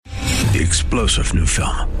The explosive new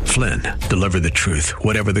film, Flynn, deliver the truth,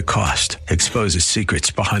 whatever the cost, exposes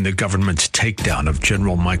secrets behind the government's takedown of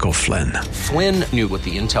General Michael Flynn. Flynn knew what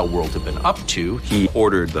the intel world had been up to. He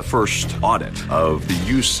ordered the first audit of the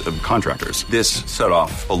use of contractors. This set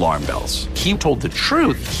off alarm bells. He told the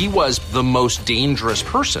truth. He was the most dangerous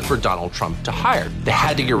person for Donald Trump to hire. They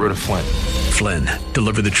had to get rid of Flynn. Flynn,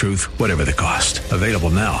 deliver the truth, whatever the cost. Available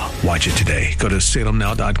now. Watch it today. Go to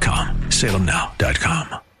salemnow.com.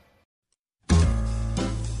 salemnow.com.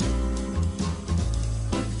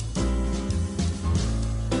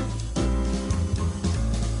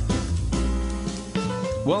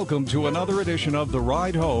 Welcome to another edition of The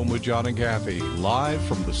Ride Home with John and Kathy, live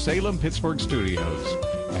from the Salem-Pittsburgh studios.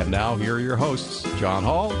 And now here are your hosts, John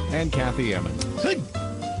Hall and Kathy Emmons. Good.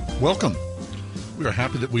 Welcome. We are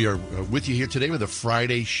happy that we are with you here today with a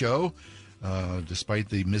Friday show, despite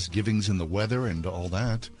the misgivings in the weather and all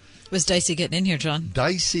that. It was dicey getting in here, John.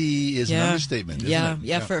 Dicey is an understatement, isn't it?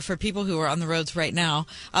 Yeah. For people who are on the roads right now.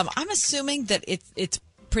 I'm assuming that it's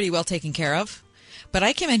pretty well taken care of. But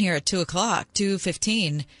I came in here at 2 o'clock,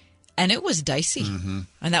 2:15, and it was dicey. Mm-hmm.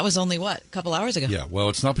 And that was only, a couple hours ago? Yeah, well,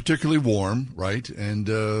 it's not particularly warm, right? And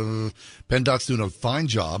PennDOT's doing a fine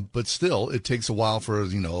job, but still, it takes a while for,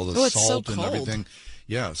 the salt and everything.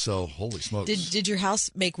 Yeah, so holy smokes. Did your house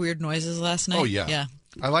make weird noises last night? Oh, yeah. Yeah.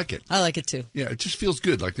 I like it. I like it, too. Yeah, it just feels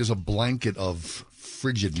good. Like there's a blanket of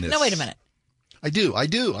frigidness. No, wait a minute. I do.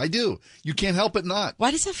 You can't help it not. Why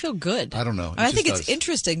does that feel good? I don't know. I think it's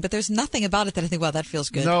interesting, but there's nothing about it that I think, wow, that feels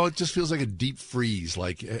good. No, it just feels like a deep freeze.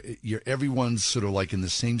 Like everyone's sort of like in the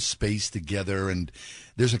same space together, and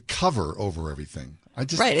there's a cover over everything.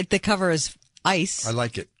 Right. The cover is ice. I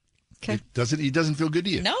like it. Okay. It doesn't feel good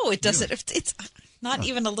to you? No, it doesn't. Really? It's not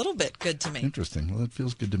even a little bit good to me. Interesting. Well, it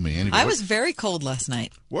feels good to me. Anyway, I was very cold last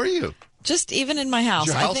night. Were you? Just even in my house.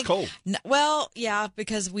 Is your house cold? Well, yeah,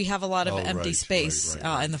 because we have a lot of empty space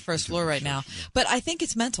in the first floor right now. Yeah. But I think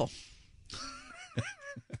it's mental.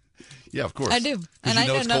 Yeah, of course. I do. And I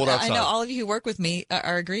know all of you who work with me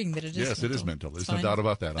are agreeing that it is Yes, mental. it is mental. There's no doubt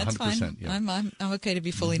about that. That's 100%. Fine. Yeah. I'm okay to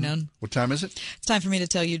be fully known. What time is it? It's time for me to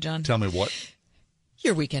tell you, John. Tell me what?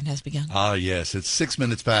 Your weekend has begun. Ah, yes. It's 6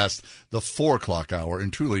 minutes past the 4 o'clock hour,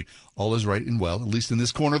 and truly, all is right and well, at least in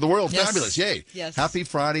this corner of the world. Yes. Fabulous. Yay. Yes. Happy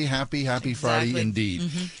Friday. Happy Friday indeed.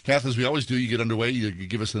 Mm-hmm. Kath, as we always do, you get underway. You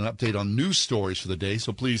give us an update on news stories for the day.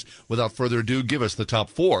 So please, without further ado, give us the top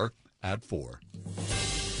 4 at 4.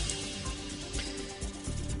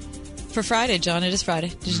 For Friday, John, it is Friday.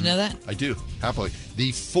 Did you know that? I do. Happily.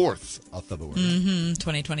 The 4th of February.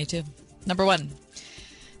 2022. Number 1.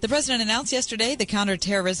 The president announced yesterday the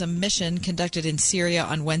counterterrorism mission conducted in Syria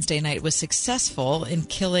on Wednesday night was successful in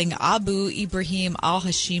killing Abu Ibrahim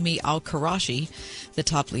al-Hashimi al-Qurashi, the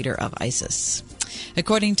top leader of ISIS.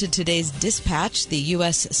 According to today's dispatch, the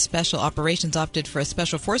U.S. Special Operations opted for a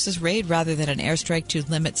special forces raid rather than an airstrike to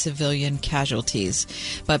limit civilian casualties.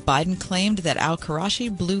 But Biden claimed that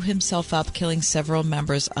al-Qurashi blew himself up, killing several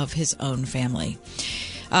members of his own family.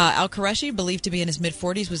 Al-Qurashi, believed to be in his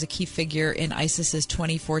mid-40s, was a key figure in ISIS's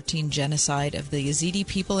 2014 genocide of the Yazidi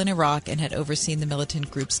people in Iraq and had overseen the militant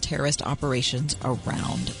group's terrorist operations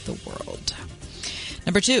around the world.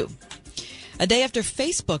 Number 2. A day after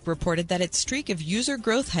Facebook reported that its streak of user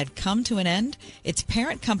growth had come to an end, its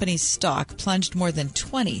parent company's stock plunged more than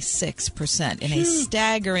 26% in a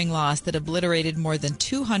staggering loss that obliterated more than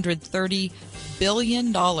 $230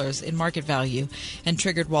 billion in market value and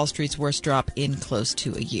triggered Wall Street's worst drop in close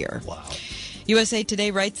to a year. Wow. USA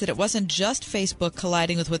Today writes that it wasn't just Facebook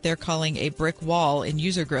colliding with what they're calling a brick wall in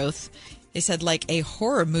user growth. They said, like a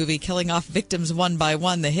horror movie killing off victims one by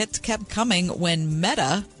one, the hits kept coming when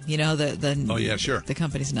Meta, the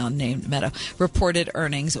company's now named Meta, reported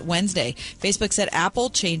earnings Wednesday. Facebook said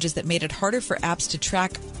Apple changes that made it harder for apps to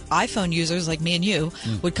track iPhone users like me and you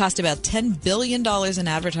would cost about $10 billion in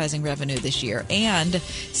advertising revenue this year. And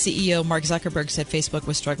CEO Mark Zuckerberg said Facebook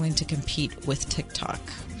was struggling to compete with TikTok.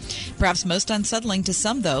 Perhaps most unsettling to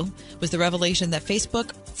some, though, was the revelation that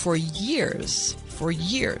Facebook, for years,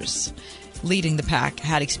 leading the pack,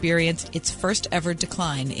 had experienced its first ever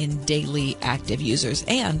decline in daily active users.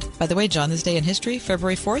 And, by the way, John, this day in history,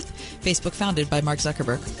 February 4th, Facebook founded by Mark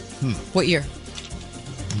Zuckerberg. What year?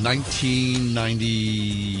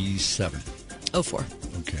 1997. 04.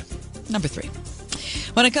 Okay. Number 3.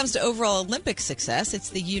 When it comes to overall Olympic success, it's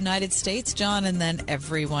the United States, John, and then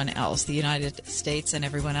everyone else. The United States and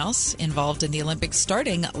everyone else involved in the Olympics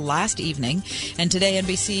starting last evening. And today,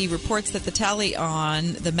 NBC reports that the tally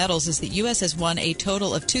on the medals is that U.S. has won a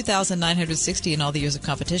total of 2,960 in all the years of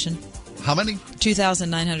competition. How many?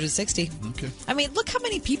 2,960. Okay. I mean, look how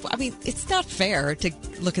many people. I mean, it's not fair to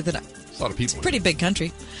look at the. It's a lot of people. It's a pretty big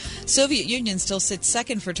country. Soviet Union still sits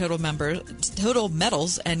second for total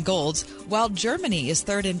medals and golds, while Germany is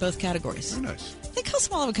third in both categories. Very nice. Think how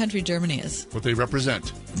small of a country Germany is. What they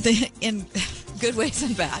represent. In good ways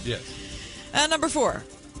and bad. Yes. Number 4.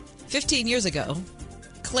 15 years ago,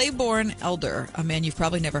 Claiborne Elder, a man you've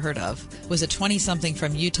probably never heard of, was a 20-something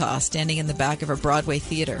from Utah standing in the back of a Broadway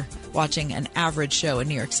theater watching an average show in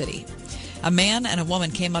New York City. A man and a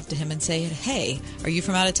woman came up to him and said, "Hey, are you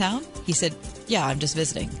from out of town?" He said, "Yeah, I'm just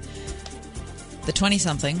visiting." The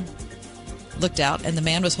 20-something looked out, and the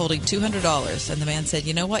man was holding $200. And the man said,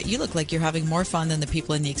 "You know what? You look like you're having more fun than the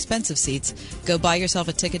people in the expensive seats. Go buy yourself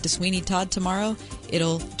a ticket to Sweeney Todd tomorrow.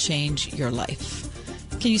 It'll change your life."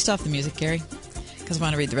 Can you stop the music, Gary? Because I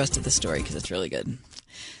want to read the rest of the story because it's really good.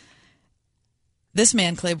 This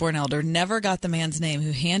man, Claiborne Elder, never got the man's name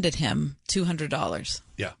who handed him $200.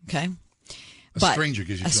 Yeah. Okay? A stranger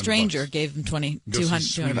gives you $200. A stranger gave him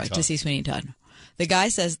 $200 to see Sweeney Todd. The guy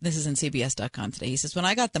says, this is in CBS.com today, he says, "When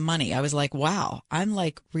I got the money, I was like, wow, I'm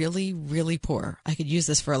like really, really poor. I could use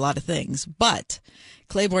this for a lot of things." But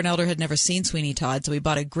Claiborne Elder had never seen Sweeney Todd, so he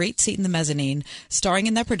bought a great seat in the mezzanine. Starring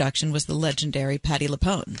in that production was the legendary Patti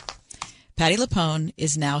LuPone. Patti LuPone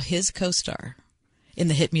is now his co-star in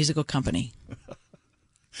the hit musical Company.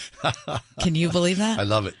 Can you believe that? I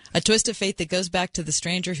love it. A twist of fate that goes back to the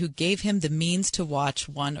stranger who gave him the means to watch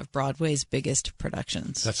one of Broadway's biggest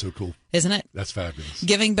productions. That's so cool. Isn't it? That's fabulous.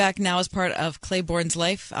 Giving back now is part of Claiborne's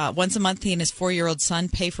life. Once a month, he and his 4-year-old son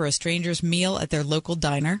pay for a stranger's meal at their local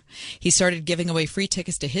diner. He started giving away free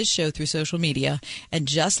tickets to his show through social media, and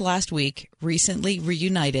just last week, recently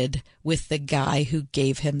reunited with the guy who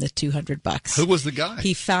gave him the $200. Who was the guy?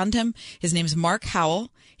 He found him. His name's Mark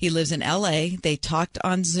Howell. He lives in L.A. They talked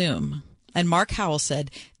on Zoom. And Mark Howell said,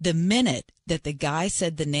 the minute that the guy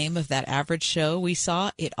said the name of that average show we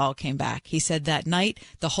saw, it all came back. He said that night,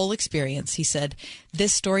 the whole experience, he said,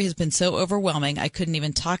 this story has been so overwhelming, I couldn't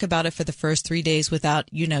even talk about it for the first 3 days without,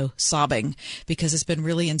 sobbing, because it's been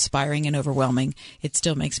really inspiring and overwhelming. It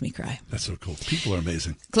still makes me cry. That's so cool. People are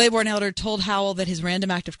amazing. Claiborne Elder told Howell that his random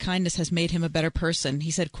act of kindness has made him a better person.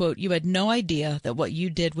 He said, quote, "You had no idea that what you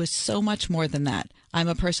did was so much more than that. I'm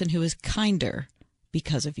a person who is kinder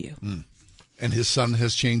because of you." Mm. And his son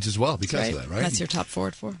has changed as well because of that, right? That's your top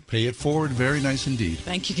forward for. Pay it forward. Very nice indeed.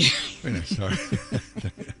 Thank you, Gary. Very nice. Sorry.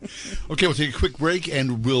 Okay, we'll take a quick break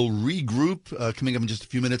and we'll regroup. Coming up in just a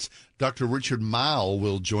few minutes, Dr. Richard Mile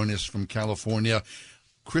will join us from California.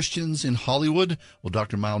 Christians in Hollywood. Well,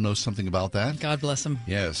 Dr. Mile knows something about that. God bless him.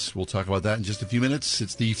 Yes, we'll talk about that in just a few minutes.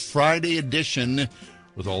 It's the Friday edition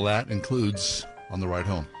with all that includes On the Ride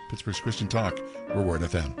Home. Pittsburgh's Christian Talk. We're Word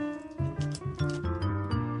FM.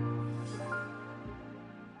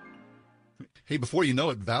 Hey, before you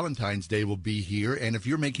know it, Valentine's Day will be here, and if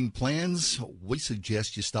you're making plans, we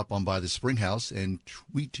suggest you stop on by the Spring House and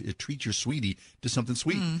treat your sweetie to something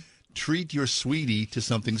sweet. Mm. Treat your sweetie to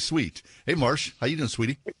something sweet. Hey, Marsh, how you doing,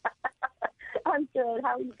 sweetie? I'm good.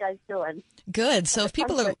 How are you guys doing? Good. So if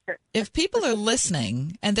people are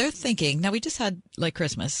listening and they're thinking, now we just had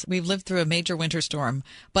Christmas, we've lived through a major winter storm,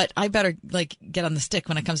 but I better get on the stick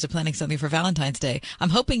when it comes to planning something for Valentine's Day.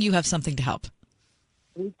 I'm hoping you have something to help.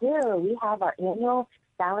 We do. We have our annual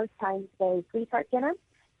Valentine's Day sweetheart dinner,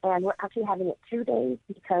 and we're actually having it 2 days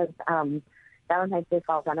because Valentine's Day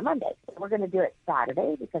falls on a Monday. So we're going to do it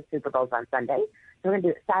Saturday because Super Bowl's on Sunday. So we're going to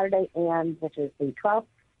do it Saturday, which is the 12th,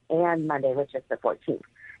 and Monday, which is the 14th.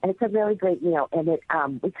 And it's a really great meal, and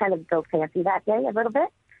we kind of go fancy that day a little bit,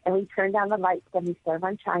 and we turn down the lights, and we serve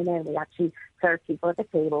on china, and we actually serve people at the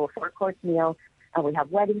table, a 4-course meal. We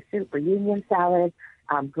have wedding soup, reunion salad,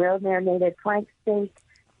 grilled marinated flank steak,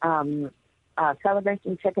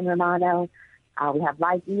 celebration chicken romano. We have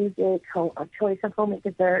live music, a choice of homemade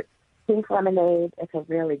dessert, pink lemonade. It's a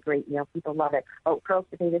really great meal. People love it. Oh, curled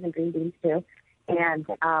potatoes and green beans, too. And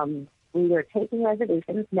we are taking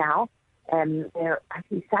reservations now, and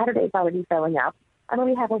actually Saturday's already filling up. I know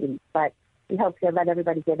we have a week, but we hope to let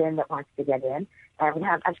everybody get in that wants to get in. And we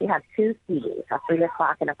actually have 2 CDs, a 3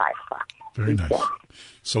 o'clock and a 5 o'clock. Very nice.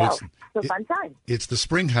 So it's a fun time. It's the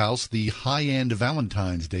Spring House, the high-end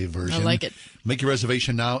Valentine's Day version. I like it. Make your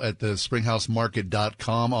reservation now at the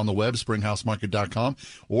springhousemarket.com on the web, springhousemarket.com,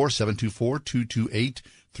 or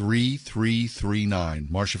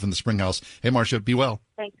 724-228-3339. Marcia from the Spring House. Hey, Marcia, be well.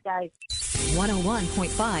 Thanks, guys.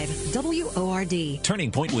 101.5 WORD.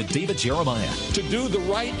 Turning Point with David Jeremiah. To do the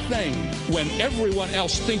right thing when everyone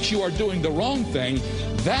else thinks you are doing the wrong thing,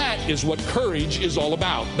 that is what courage is all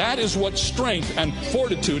about. That is what strength and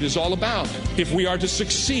fortitude is all about. If we are to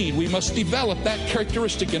succeed, we must develop that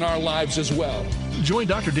characteristic in our lives as well. Join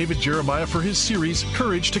Dr. David Jeremiah for his series,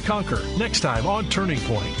 Courage to Conquer, next time on Turning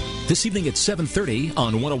Point. This evening at 7:30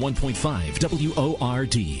 on 101.5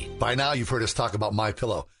 WORD. By now, you've heard us talk about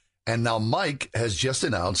MyPillow. And now Mike has just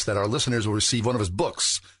announced that our listeners will receive one of his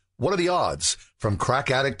books, What Are the Odds? From Crack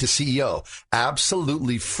Addict to CEO,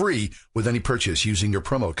 absolutely free with any purchase using your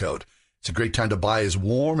promo code. It's a great time to buy his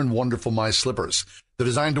warm and wonderful My Slippers. They're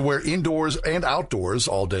designed to wear indoors and outdoors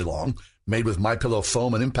all day long, made with MyPillow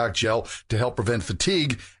foam and impact gel to help prevent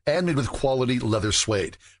fatigue, and made with quality leather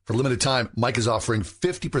suede. For a limited time, Mike is offering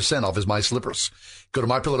 50% off his My Slippers. Go to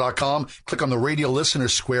MyPillow.com, click on the radio listener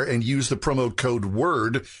square, and use the promo code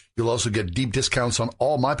WORD. You'll also get deep discounts on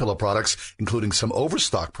all MyPillow products, including some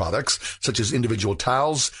overstock products, such as individual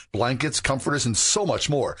towels, blankets, comforters, and so much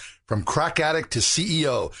more. From Crack Addict to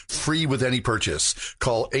CEO, free with any purchase.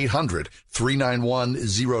 Call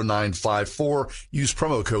 800-391-0954. Use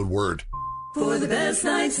promo code WORD. For the best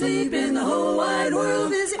night's sleep in the whole wide world,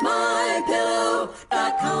 visit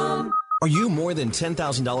MyPillow.com. Are you more than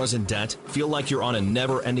 $10,000 in debt? Feel like you're on a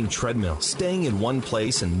never-ending treadmill, staying in one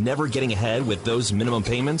place and never getting ahead with those minimum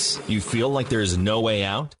payments? You feel like there's no way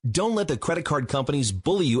out? Don't let the credit card companies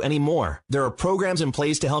bully you anymore. There are programs in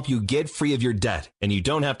place to help you get free of your debt, and you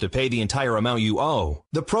don't have to pay the entire amount you owe.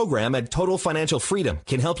 The program at Total Financial Freedom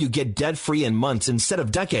can help you get debt-free in months instead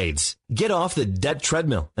of decades. Get off the debt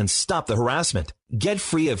treadmill and stop the harassment. Get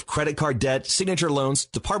free of credit card debt, signature loans,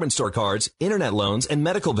 department store cards, internet loans, and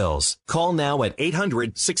medical bills. Call now at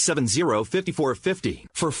 800-670-5450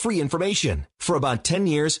 for free information. For about 10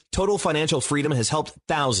 years, Total Financial Freedom has helped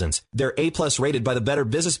thousands. They're A+ rated by the Better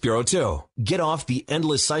Business Bureau, too. Get off the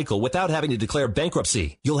endless cycle without having to declare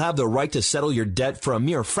bankruptcy. You'll have the right to settle your debt for a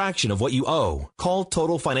mere fraction of what you owe. Call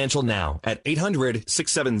Total Financial now at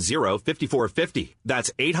 800-670-5450.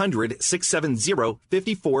 That's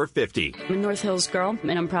 800-670-5450. I'm a North Hills girl,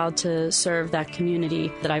 and I'm proud to serve that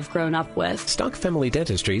community that I've grown up with. Stock Family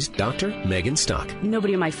Dentistry's Dr. Megan Stock.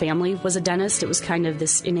 Nobody in my family was a dentist. It was kind of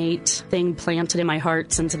this innate thing planted in my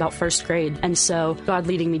heart since about first grade. And so God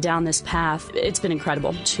leading me down this path, it's been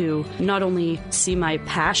incredible to not only see my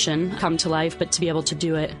passion come to life, but to be able to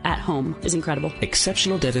do it at home is incredible.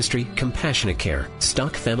 Exceptional dentistry, compassionate care.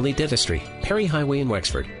 Stock Family Dentistry, Perry Highway in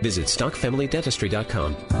Wexford. Visit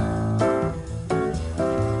StockFamilyDentistry.com.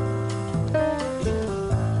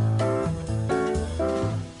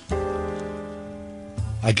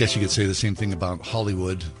 I guess you could say the same thing about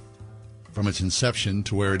Hollywood from its inception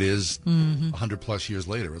to where it is 100 plus years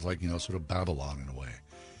later. It's like, sort of Babylon in a way.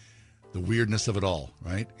 The weirdness of it all,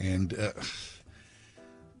 right? And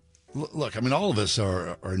look, all of us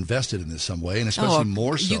are invested in this some way, and especially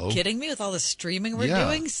more so. Are you kidding me with all the streaming we're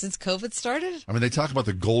doing since COVID started? They talk about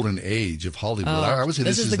the golden age of Hollywood. I would say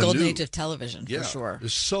this is the golden age of television, for sure.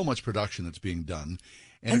 There's so much production that's being done.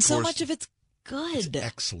 And so much of it's good. It's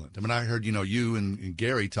excellent. I heard, you and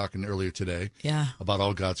Gary talking earlier today about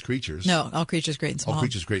All God's Creatures. No, All Creatures Great and Small. All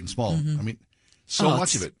Creatures Great and Small. Mm-hmm.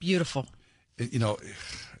 Much of it. Beautiful.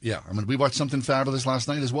 We watched something fabulous last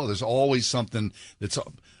night as well. There's always something that's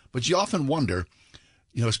up. But you often wonder,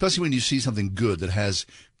 especially when you see something good that has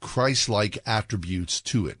Christ-like attributes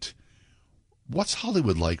to it, what's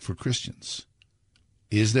Hollywood like for Christians?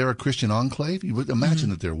 Is there a Christian enclave? You would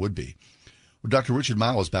imagine that there would be. Well, Dr. Richard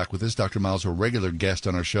Mouw is back with us. Dr. Mouw is a regular guest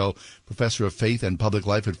on our show, professor of faith and public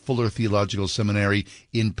life at Fuller Theological Seminary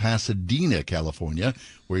in Pasadena, California,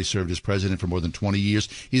 where he served as president for more than 20 years.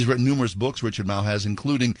 He's written numerous books, Richard Mouw has,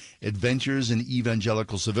 including Adventures in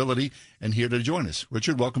Evangelical Civility, and here to join us.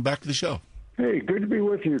 Richard, welcome back to the show. Hey, good to be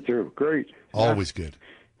with you, too. Great. Always good.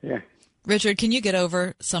 Yeah. Richard, can you get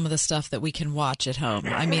over some of the stuff that we can watch at home?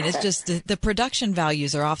 It's just the production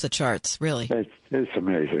values are off the charts, really. It's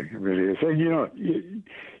amazing. It really is. And,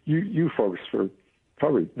 you folks are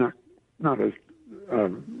probably not as,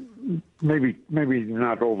 maybe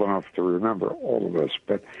not old enough to remember all of this,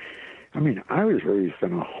 but, I was raised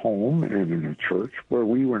in a home and in a church where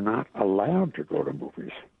we were not allowed to go to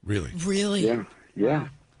movies. Really? Really? Yeah. Wow.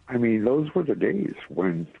 Those were the days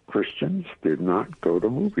when Christians did not go to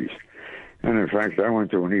movies. And in fact, I went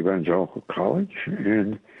to an evangelical college,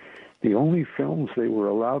 and the only films they were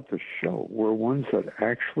allowed to show were ones that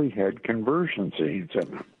actually had conversion scenes in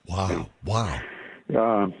them. Wow.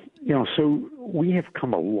 So we have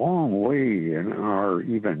come a long way in our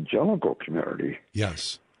evangelical community.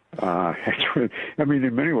 Yes. In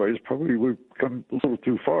many ways, probably we've come a little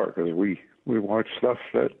too far because we watch stuff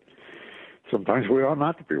that sometimes we ought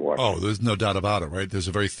not to be watching. Oh, there's no doubt about it, right? There's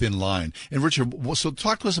a very thin line. And Richard, so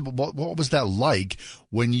talk to us about what was that like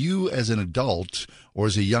when you, as an adult or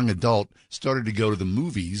as a young adult, started to go to the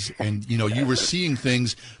movies and, you were seeing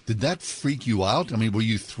things. Did that freak you out? Were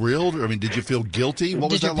you thrilled? Or, did you feel guilty?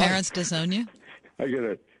 What was that like? Did your parents disown you? I get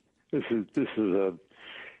it. This is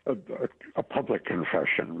a public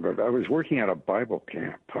confession, but I was working at a Bible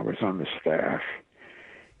camp. I was on the staff,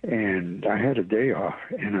 and I had a day off,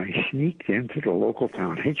 and I sneaked into the local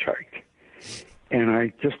town, hitchhiked, and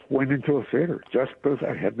I just went into a theater just because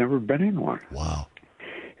I had never been in one. Wow.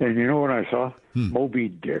 And you know what I saw? Moby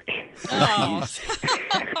Dick. Oh.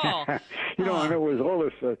 You know, and it was all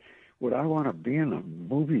this, would I want to be in a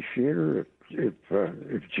movie theater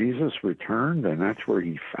if Jesus returned and that's where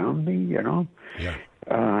he found me, you know? Yeah.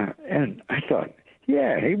 And I thought,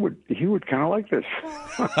 yeah, he would kind of like this.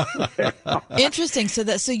 Interesting.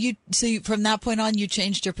 So you from that point on, you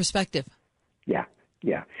changed your perspective.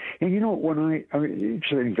 Yeah. And you know, when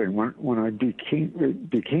interesting thing, when I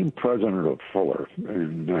became president of Fuller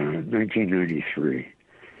in 1993,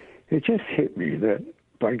 it just hit me that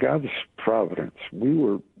by God's providence, we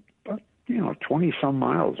were, 20 some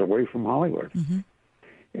miles away from Hollywood. Mm-hmm.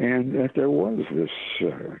 And that there was this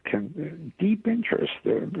deep interest,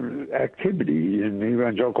 activity in the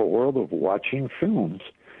evangelical world of watching films.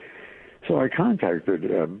 So I contacted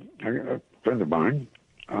a friend of mine,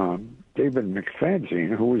 David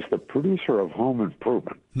McFadzean, who was the producer of Home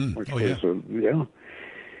Improvement. And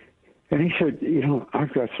he said,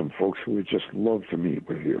 I've got some folks who would just love to meet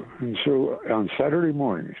with you. And so on Saturday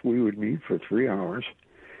mornings, we would meet for 3 hours.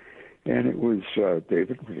 And it was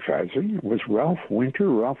David McFadzean. It was Ralph Winter.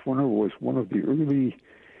 Ralph Winter was one of the early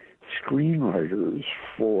screenwriters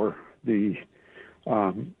for the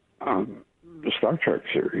Star Trek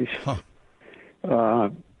series. Huh.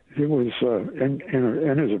 It was, and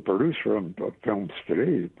as a producer of films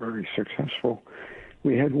today, very successful.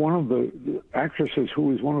 We had one of the actresses who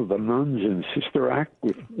was one of the nuns in Sister Act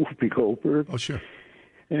with Whoopi Goldberg. Oh, sure.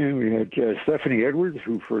 And we had Stephanie Edwards,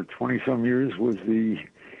 who for 20-some years was the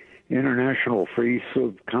international face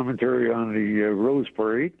of commentary on the Rose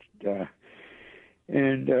Parade,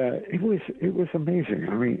 and it was amazing.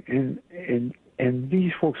 I mean, and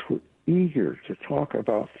these folks were eager to talk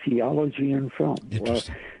about theology in film,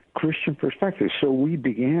 Christian perspectives. So we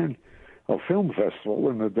began a film festival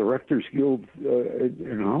in the Directors Guild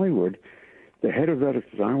in Hollywood. The head of that at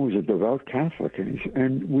the time was a devout Catholic,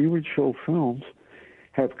 and we would show films,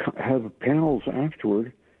 have panels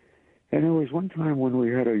afterward. And there was one time when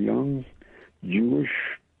we had a young Jewish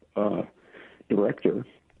director,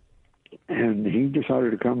 and he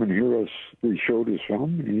decided to come and hear us. We showed his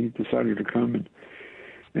film, and he decided to come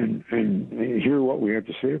and hear what we had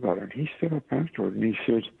to say about it. He stood up afterward, and he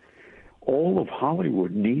said, all of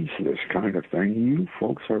Hollywood needs this kind of thing. You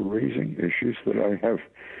folks are raising issues that I have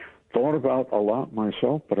thought about a lot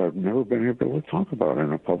myself, but I've never been able to talk about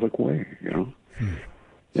in a public way,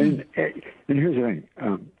 And here's the thing.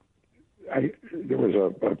 There was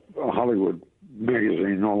a Hollywood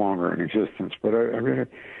magazine no longer in existence, but I read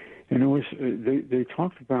it, and it was they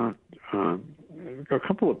talked about a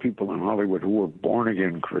couple of people in Hollywood who were born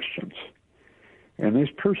again Christians, and this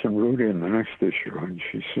person wrote in the next issue, and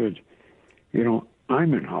she said,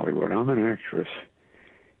 I'm in Hollywood, I'm an actress,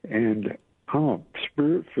 and I'm a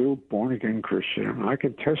spirit-filled born again Christian, and I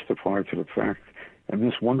can testify to the fact. And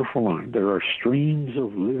this wonderful line: there are streams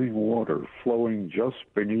of living water flowing just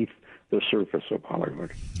beneath the surface of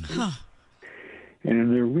Hollywood. Huh.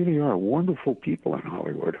 And there really are wonderful people in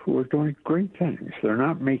Hollywood who are doing great things. They're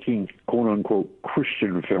not making quote-unquote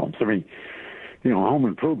Christian films. I mean, Home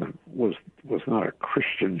Improvement was not a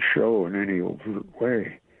Christian show in any overt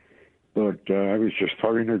way. But I was just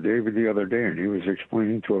talking to David the other day, and he was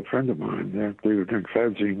explaining to a friend of mine, David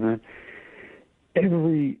McFadzean, that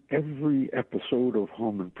every episode of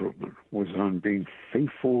Home Improvement was on being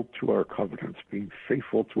faithful to our covenants, being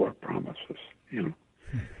faithful to our promises,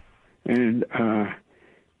 And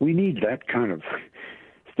we need that kind of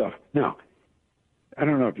stuff. Now, I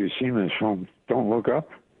don't know if you've seen this film, Don't Look Up.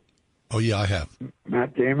 Oh, yeah, I have.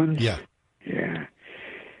 Matt Damon? Yeah. Yeah.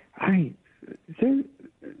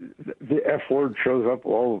 The F word shows up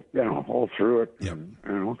all through it, and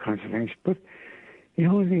all kinds of things. But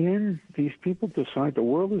in the end, these people decide the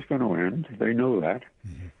world is going to end. They know that.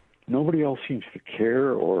 Mm-hmm. Nobody else seems to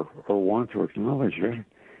care or want to acknowledge it.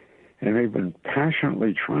 And they've been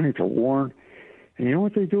passionately trying to warn. And you know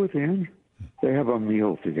what they do at the end? They have a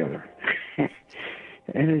meal together.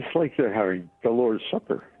 And it's like they're having the Lord's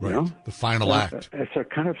Supper, right. The final act. It's a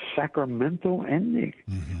kind of sacramental ending.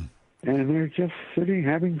 Mm-hmm. And they're just sitting,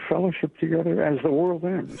 having fellowship together as the world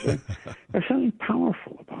ends. There's something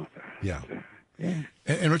powerful about that. Yeah. Yeah.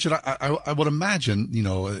 And Richard, I would imagine,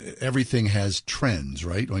 everything has trends,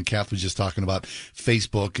 right? When Kath was just talking about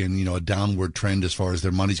Facebook and, a downward trend as far as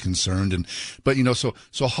their money's concerned. But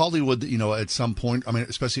so Hollywood, at some point, I mean,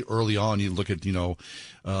 especially early on, you look at,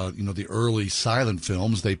 the early silent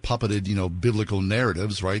films, they puppeted, biblical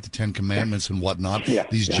narratives, right? The Ten Commandments and whatnot,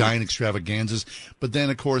 these giant extravaganzas. But then,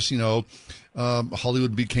 of course,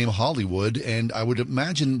 Hollywood became Hollywood, and I would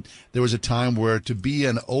imagine there was a time where to be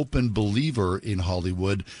an open believer in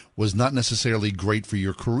Hollywood was not necessarily great for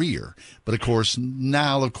your career. But of course,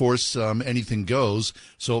 now, anything goes,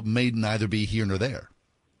 so it may neither be here nor there.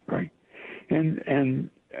 Right, and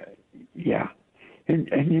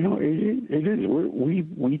it is.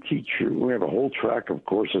 We teach. We have a whole track of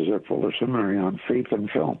courses at Fuller Seminary on faith and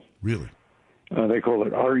film. Really? They call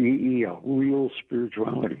it REEL, Real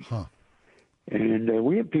Spirituality. Huh. And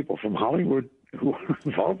we have people from Hollywood who are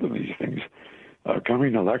involved in these things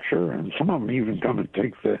coming to lecture, and some of them even come and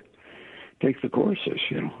take the courses.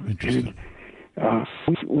 Interesting. And,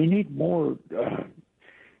 we need more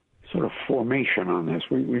sort of formation on this.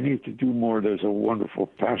 We need to do more. There's a wonderful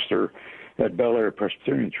pastor at Bel Air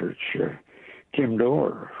Presbyterian Church, Kim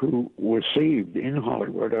Dorr, who was saved in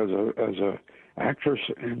Hollywood as a actress,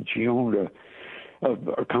 and she owned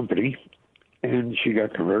a company. And she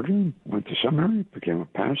got converted, went to seminary, became a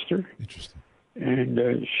pastor. Interesting. And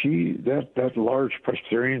that large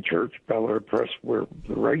Presbyterian church, Bel Air Pres, where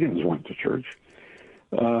the Reagans went to church,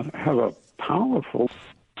 have a powerful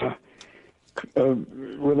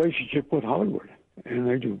relationship with Hollywood. And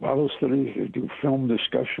they do Bible studies, they do film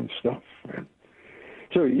discussion stuff. And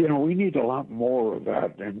so, we need a lot more of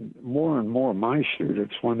that. And more of my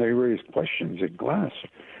students, when they raise questions in class,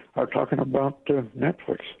 are talking about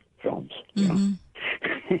Netflix films. Mm-hmm.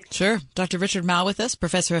 Sure. Dr. Richard Mouw with us,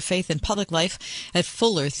 professor of faith and public life at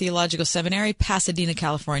Fuller Theological Seminary, Pasadena,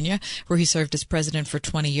 California, where he served as president for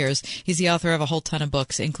 20 years. He's the author of a whole ton of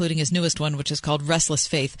books, including his newest one, which is called Restless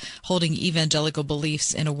Faith, Holding Evangelical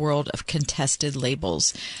Beliefs in a World of Contested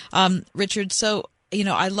Labels. Richard, so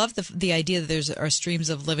I love the idea that there are streams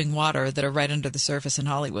of living water that are right under the surface in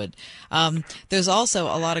Hollywood. There's also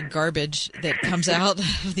a lot of garbage that comes out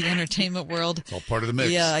of the entertainment world. It's all part of the mix.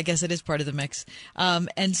 Yeah, I guess it is part of the mix.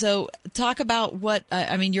 And so talk about what,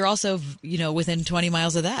 you're also, within 20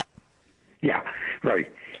 miles of that. Yeah, right.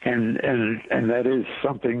 And that is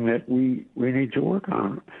something that we need to work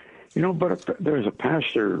on. But there's a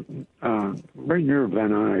pastor right near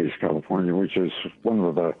Van Nuys, California, which is one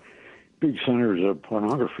of the big centers of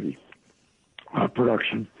pornography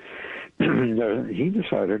production. And he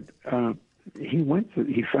decided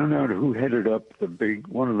he found out who headed up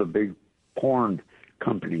one of the big porn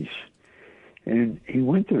companies, and he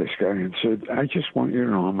went to this guy and said, "I just want you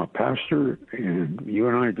to know I'm a pastor, and you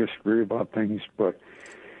and I disagree about things, but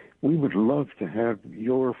we would love to have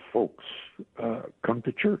your folks come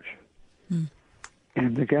to church."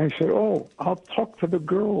 And the guy said, "Oh, I'll talk to the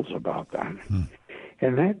girls about that."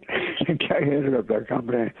 And that guy headed up that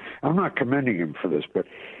company. I'm not commending him for this, but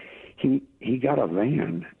he got a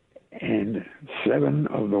van, and 7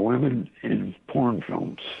 of the women in porn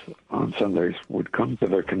films on Sundays would come to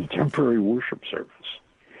the contemporary worship service.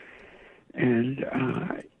 And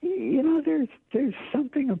there's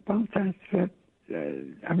something about that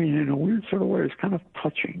in a weird sort of way, it's kind of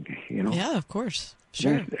touching. Yeah, of course,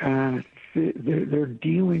 sure. They're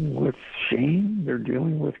dealing with shame. They're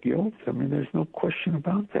dealing with guilt. There's no question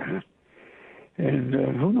about that. And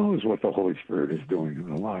who knows what the Holy Spirit is doing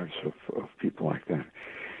in the lives of people like that.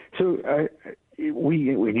 So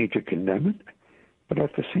we need to condemn it, but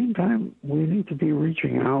at the same time, we need to be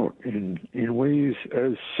reaching out in ways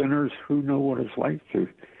as sinners who know what it's like to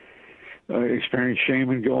experience shame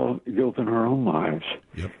and guilt in our own lives.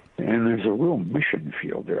 Yep. And there's a real mission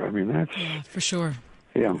field there. That's for sure.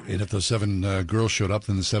 Yeah. And if those 7 girls showed up,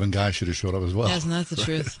 then the 7 guys should have showed up as well. Yeah, isn't that the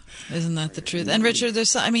truth? Isn't that the truth? And Richard,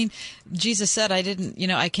 Jesus said,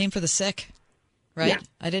 I came for the sick, right? Yeah.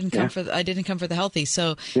 I didn't come for the healthy.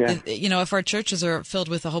 So, if our churches are filled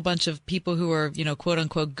with a whole bunch of people who are, quote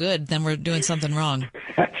unquote good, then we're doing something wrong.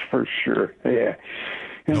 That's for sure. Yeah.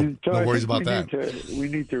 And no worries about that. We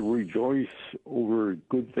need to rejoice over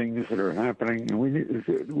good things that are happening, and we need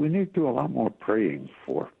to do a lot more praying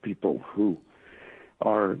for people who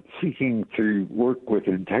are seeking to work with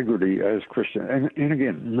integrity as Christians. And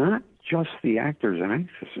again, not just the actors and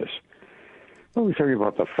actresses. But we talking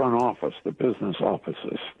about the front office, the business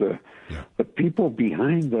offices, the people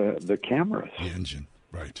behind the cameras. The engine.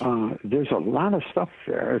 Right. There's a lot of stuff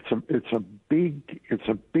there. It's a big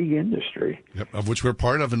industry. Yep, of which we're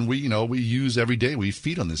part of, and we use every day. We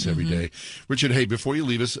feed on this every day. Richard, hey, before you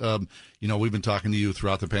leave us, we've been talking to you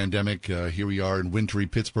throughout the pandemic. Here we are in wintry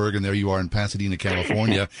Pittsburgh, and there you are in Pasadena,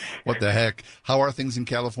 California. What the heck? How are things in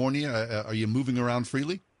California? Are you moving around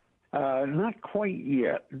freely? Not quite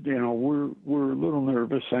yet. We're a little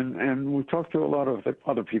nervous, and we talked to a lot of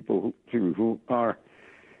other people who are,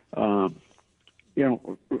 a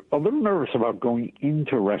little nervous about going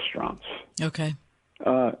into restaurants. Okay.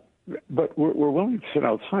 But we're willing to sit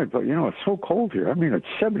outside. But it's so cold here. I mean, it's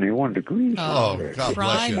 71 degrees. Oh, God cry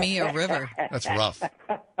bless you. me a river. That's rough.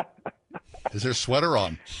 Is there a sweater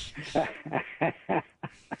on?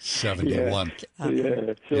 71.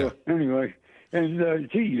 Yeah. So anyway. And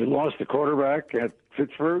you lost the quarterback at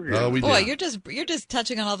Pittsburgh. Oh, we did. Boy, you're just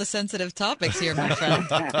touching on all the sensitive topics here, my friend.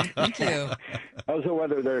 Thank you. How's the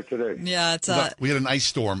weather there today? Yeah, it's we had an ice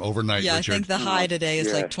storm overnight. Yeah, Richard. I think the high today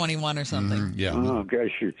is like 21 or something. Yeah. Oh,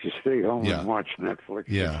 gosh, you just stay home and watch Netflix.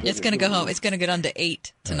 Yeah. It's going to go home. It's going to get down to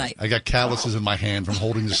 8 tonight. I got calluses in my hand from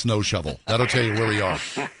holding the snow shovel. That'll tell you where we are.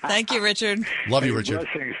 Thank you, Richard. Love you, Richard.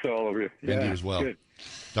 Blessings to all of you. And you as well. Good.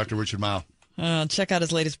 Dr. Richard Mao. Check out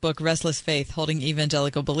his latest book, Restless Faith, Holding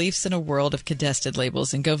Evangelical Beliefs in a World of Contested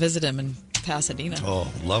Labels, and go visit him in Pasadena.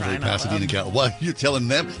 Oh, lovely Pasadena. What, you're telling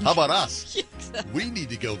them? How about us? We need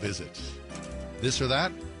to go visit. This or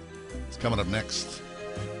that? It's coming up next.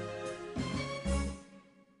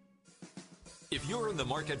 If you're in the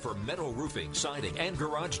market for metal roofing, siding, and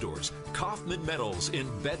garage doors, Kaufman Metals in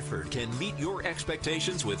Bedford can meet your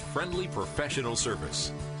expectations with friendly professional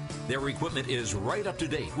service. Their equipment is right up to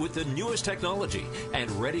date with the newest technology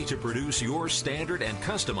and ready to produce your standard and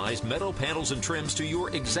customized metal panels and trims to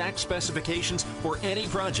your exact specifications for any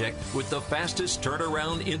project with the fastest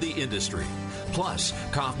turnaround in the industry. Plus,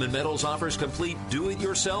 Kaufman Metals offers complete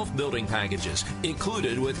do-it-yourself building packages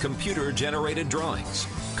included with computer-generated drawings.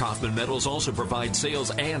 Kaufman Metals also provides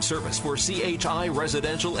sales and service for CHI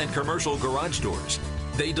residential and commercial garage doors.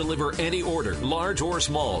 They deliver any order, large or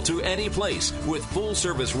small, to any place with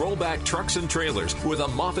full-service rollback trucks and trailers with a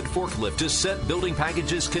Moffett forklift to set building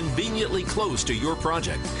packages conveniently close to your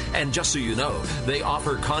project. And just so you know, they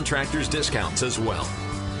offer contractors discounts as well.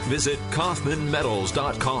 Visit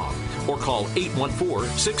KaufmanMetals.com or call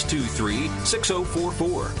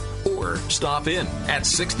 814-623-6044 or stop in at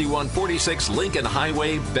 6146 Lincoln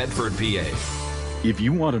Highway, Bedford, PA. If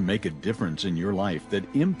you want to make a difference in your life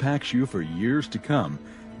that impacts you for years to come,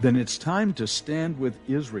 then it's time to stand with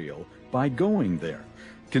Israel by going there.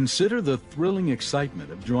 Consider the thrilling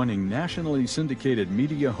excitement of joining nationally syndicated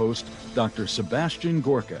media host Dr. Sebastian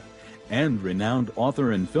Gorka and renowned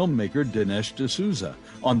author and filmmaker Dinesh D'Souza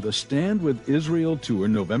on the Stand with Israel tour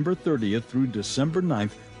November 30th through December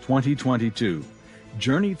 9th, 2022.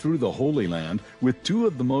 Journey through the Holy Land with two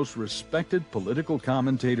of the most respected political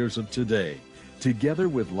commentators of today. Together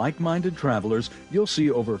with like-minded travelers, you'll see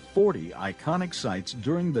over 40 iconic sites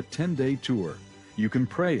during the 10-day tour. You can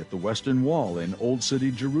pray at the Western Wall in Old City,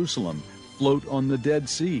 Jerusalem, float on the Dead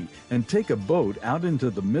Sea, and take a boat out into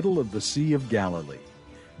the middle of the Sea of Galilee.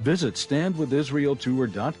 Visit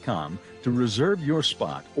StandWithIsraelTour.com to reserve your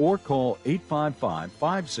spot or call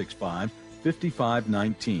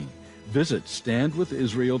 855-565-5519. Visit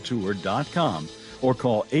StandWithIsraelTour.com or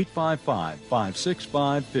call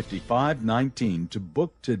 855-565-5519 to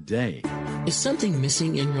book today. Is something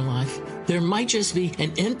missing in your life? There might just be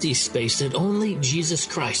an empty space that only Jesus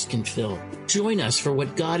Christ can fill. Join us for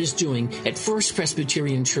what God is doing at First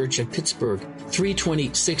Presbyterian Church of Pittsburgh, 320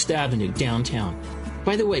 6th Avenue, downtown.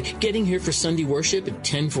 By the way, getting here for Sunday worship at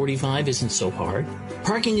 10:45 isn't so hard.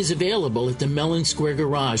 Parking is available at the Mellon Square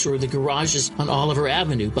Garage or the garages on Oliver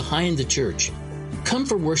Avenue behind the church. Come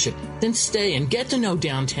for worship, then stay and get to know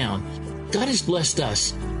downtown. God has blessed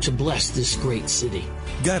us to bless this great city.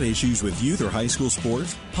 Got issues with youth or high school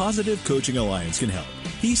sports? Positive Coaching Alliance can help.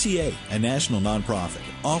 PCA, a national nonprofit,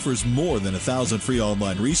 offers more than 1,000 free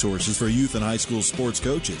online resources for youth and high school sports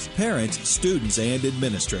coaches, parents, students, and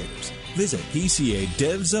administrators. Visit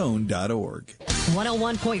PCADevZone.org.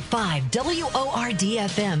 101.5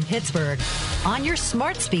 WORD-FM Pittsburgh. On your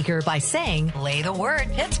smart speaker by saying, play the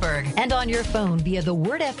word Pittsburgh. And on your phone via the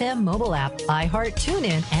Word FM mobile app, iHeart,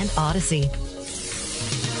 TuneIn, and Odyssey.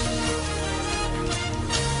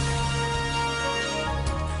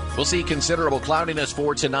 We'll see considerable cloudiness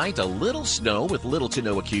for tonight. A little snow with little to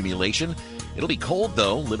no accumulation. It'll be cold,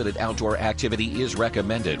 though. Limited outdoor activity is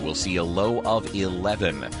recommended. We'll see a low of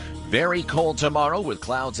 11. Very cold tomorrow with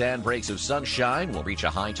clouds and breaks of sunshine. We'll reach a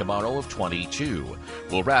high tomorrow of 22.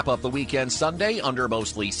 We'll wrap up the weekend Sunday under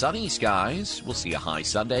mostly sunny skies. We'll see a high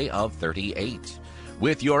Sunday of 38.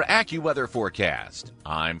 with your AccuWeather forecast.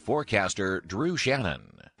 I'm forecaster Drew Shannon.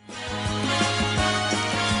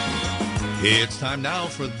 It's time now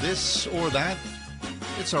for This or That.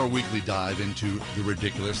 It's our weekly dive into the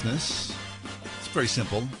ridiculousness. It's very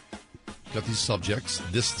simple. Got these subjects,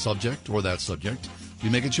 this subject or that subject. You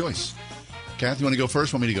make a choice. Kath, you want to go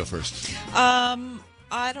first? Want me to go first?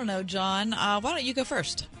 I don't know, John. Why don't you go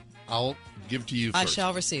first? I'll give to you first. I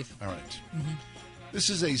shall receive. All right. Mm-hmm. This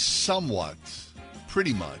is a somewhat,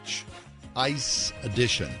 pretty much, ice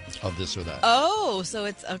edition of This or That. Oh, so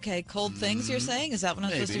it's, okay, cold things you're saying? Is that what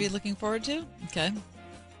I'm supposed to be looking forward to? Okay.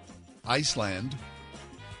 Iceland,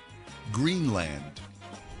 Greenland.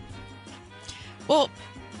 Well,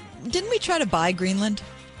 didn't we try to buy Greenland?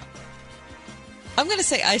 I'm going to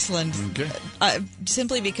say Iceland. Okay.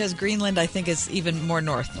 Simply because Greenland, I think, is even more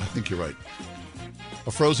north. I think you're right.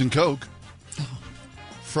 A frozen Coke. Oh.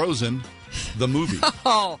 Frozen, the movie.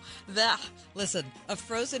 Listen, a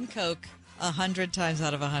frozen Coke 100 times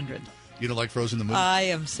out of 100. You don't like Frozen, the movie? I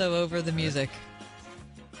am so over the music.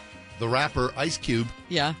 The rapper Ice Cube.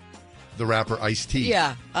 Yeah. The rapper Ice-T.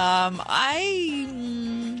 Yeah. I'm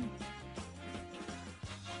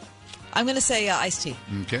going to say Ice-T.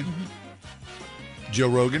 Okay. Mm-hmm. Joe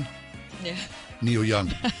Rogan. Yeah. Neil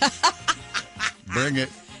Young. Bring it.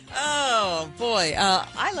 Oh, boy.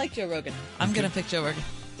 I like Joe Rogan. I'm going to pick Joe Rogan.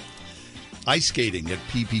 Ice skating at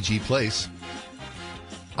PPG Place.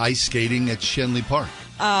 Ice skating at Shenley Park.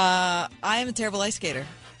 I am a terrible ice skater.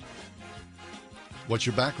 What's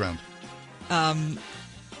your background? I'm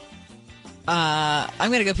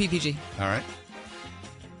going to go PPG. All right.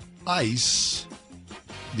 ICE,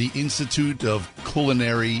 the Institute of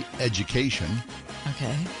Culinary Education.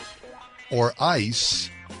 Okay. Or ICE,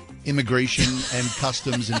 Immigration and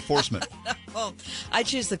Customs Enforcement. Well, I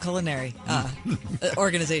choose the culinary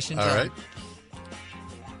organization. All right.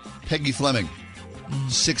 Peggy Fleming,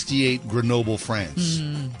 68 Grenoble, France.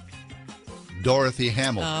 Dorothy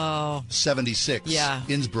Hamill, 76,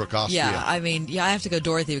 Innsbruck, Austria. Yeah, I have to go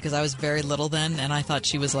Dorothy because I was very little then, and I thought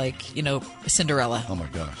she was like, Cinderella. Oh, my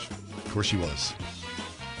gosh. Of course she was.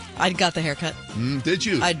 I got the haircut. Did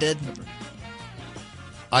you? I did.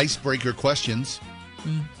 Icebreaker questions.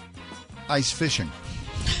 Ice fishing.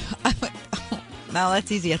 Now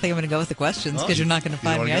that's easy. I think I'm going to go with the questions because you're not going to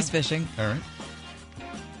find me ice fishing. All right.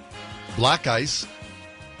 Black ice.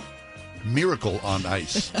 Miracle on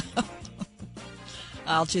ice.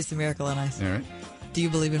 I'll choose the Miracle on Ice. All right. Do you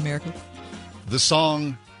believe in miracles? The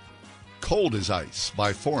song Cold as Ice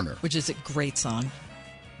by Foreigner. Which is a great song.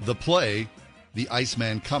 The play The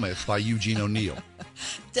Iceman Cometh by Eugene O'Neill.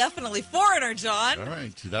 Definitely Foreigner, John. All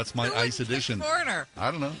right. That's my ice edition. Foreigner.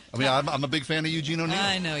 I don't know. I mean, I'm a big fan of Eugene O'Neill.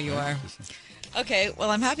 I know you are. Okay, well,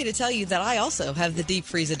 I'm happy to tell you that I also have the deep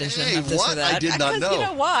freeze edition of This what? or That. I did not know. You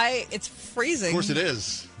know why? It's freezing. Of course it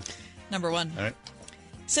is. Number one. All right.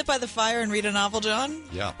 Sit by the fire and read a novel, John?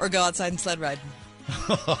 Yeah. Or go outside and sled ride?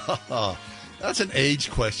 That's an age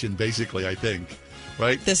question, basically, I think.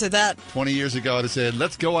 Right? This or that. 20 years ago, I'd have said,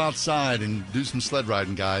 let's go outside and do some sled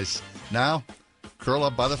riding, guys. Now, curl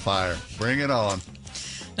up by the fire. Bring it on.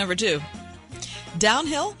 Number two.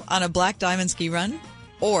 Downhill on a black diamond ski run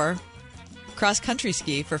or cross-country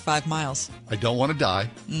ski for 5 miles. I don't want to die.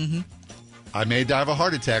 Mm-hmm. I may die of a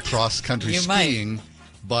heart attack cross-country skiing, might.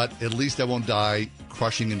 But at least I won't die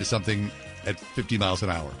crushing into something at 50 miles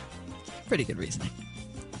an hour. Pretty good reasoning.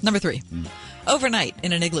 Number three. Overnight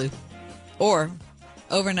in an igloo or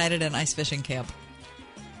overnight at an ice fishing camp.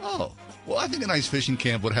 Oh, well, I think an ice fishing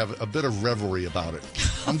camp would have a bit of revelry about it.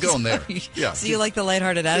 I'm going there. Yeah. So you like the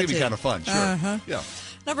lighthearted attitude? It'd be kind of fun, sure. Uh-huh. Yeah.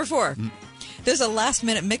 Number four. There's a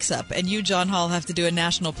last-minute mix-up, and you, John Hall, have to do a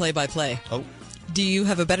national play-by-play. Oh. Do you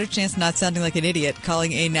have a better chance of not sounding like an idiot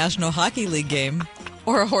calling a National Hockey League game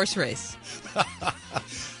or a horse race?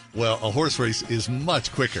 Well, a horse race is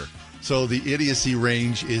much quicker, so the idiocy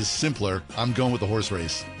range is simpler. I'm going with the horse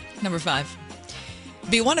race. Number five.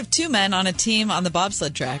 Be one of two men on a team on the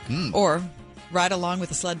bobsled track or ride along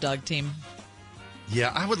with a sled dog team.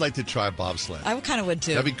 Yeah, I would like to try bobsled. I kind of would,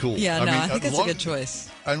 too. That'd be cool. Yeah, I think that's a good choice.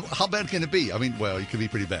 And how bad can it be? I mean, well, it could be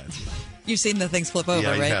pretty bad. You've seen the things flip over,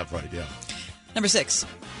 right? Yeah, you have, right, yeah. Number six.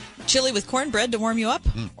 Chili with cornbread to warm you up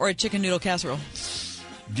or a chicken noodle casserole?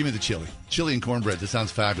 Give me the chili. Chili and cornbread. That sounds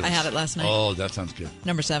fabulous. I had it last night. Oh, that sounds good.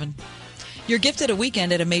 Number seven. You're gifted a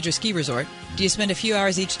weekend at a major ski resort. Do you spend a few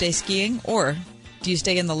hours each day skiing or do you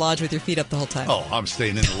stay in the lodge with your feet up the whole time? Oh, I'm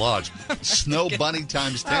staying in the lodge. Snow bunny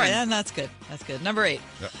times 10. All right, and that's good. That's good. Number eight.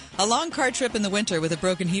 Yeah. A long car trip in the winter with a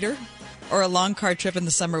broken heater or a long car trip in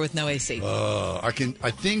the summer with no AC? I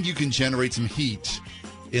think you can generate some heat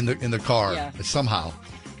in the car somehow.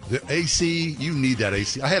 The AC, you need that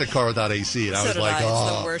AC. I had a car without AC, and I was like,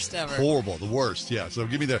 it's the worst ever. Horrible, the worst. Yeah, so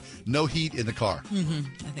give me the no heat in the car. Mm-hmm.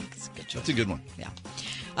 I think it's a good choice. That's a good one. Yeah.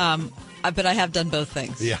 But I have done both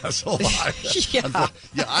things. Yeah, so have I.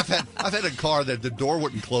 Yeah, I've had a car that the door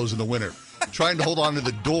wouldn't close in the winter. Trying to hold on to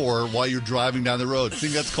the door while you're driving down the road.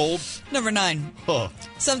 Think that's cold? Number 9. Oh.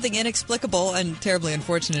 Something inexplicable and terribly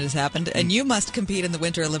unfortunate has happened, and you must compete in the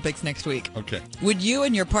Winter Olympics next week. Okay. Would you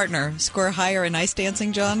and your partner score higher in ice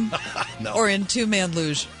dancing, John? No. Or in two-man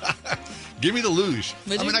luge? Give me the luge.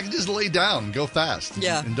 Would you? I can just lay down and go fast.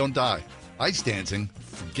 Yeah. And don't die. Ice dancing,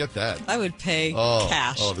 forget that. I would pay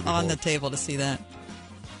cash on the table to see that.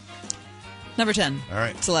 Number 10. All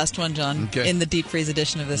right. It's the last one, John, Okay. in the deep freeze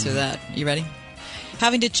edition of This or That. You ready?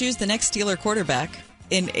 Having to choose the next Steeler quarterback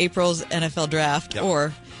in April's NFL draft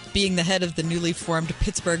or being the head of the newly formed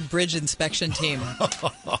Pittsburgh Bridge Inspection Team.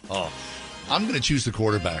 I'm going to choose the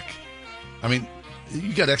quarterback. I mean,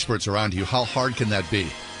 you got experts around you. How hard can that be?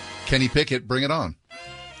 Kenny Pickett, bring it on.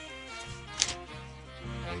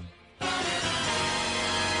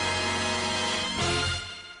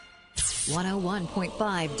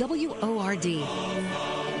 .5 WORD.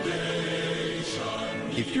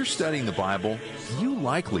 If you're studying the Bible, you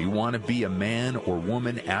likely want to be a man or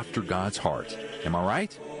woman after God's heart. Am I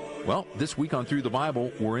right? Well, this week on Through the Bible,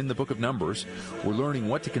 we're in the book of Numbers. We're learning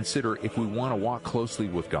what to consider if we want to walk closely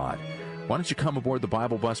with God. Why don't you come aboard the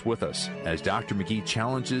Bible bus with us as Dr. McGee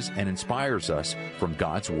challenges and inspires us from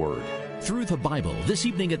God's Word. Through the Bible, this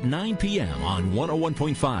evening at 9 p.m. on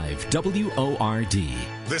 101.5 WORD.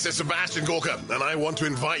 This is Sebastian Gorka, and I want to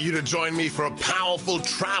invite you to join me for a powerful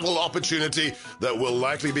travel opportunity that will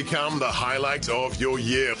likely become the highlight of your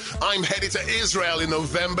year. I'm headed to Israel in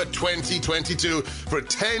November 2022 for a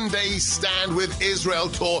 10-day Stand with Israel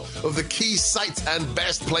tour of the key sites and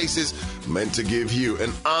best places meant to give you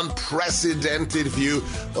an unprecedented view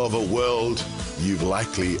of a world you've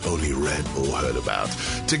likely only read or heard about.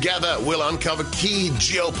 Together, we'll uncover key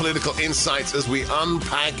geopolitical insights as we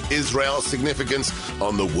unpack Israel's significance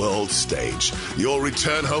on the world stage. You'll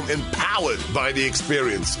return home empowered by the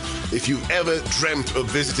experience. If you've ever dreamt of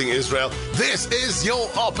visiting Israel, this is your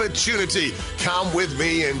opportunity. Come with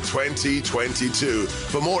me in 2022.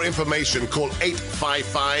 For more information, call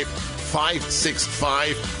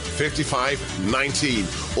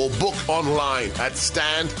 855-565-5519 or book online at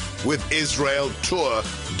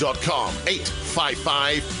standwithisraeltour.com.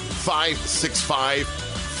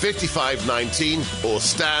 855-565-5519 or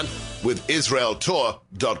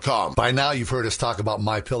standwithisraeltour.com. By now, you've heard us talk about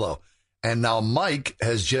MyPillow. And now Mike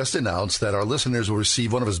has just announced that our listeners will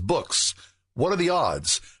receive one of his books, What Are the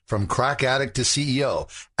Odds? From Crack Addict to CEO,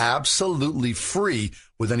 absolutely free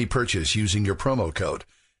with any purchase using your promo code.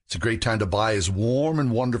 It's a great time to buy his warm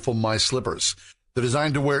and wonderful My Slippers. They're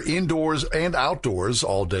designed to wear indoors and outdoors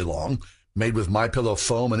all day long, made with MyPillow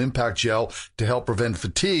foam and impact gel to help prevent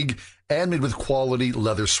fatigue, and made with quality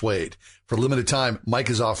leather suede. For a limited time, Mike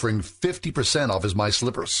is offering 50% off his My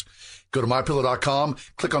Slippers. Go to MyPillow.com,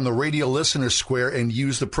 click on the radio listener square, and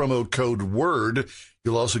use the promo code WORD.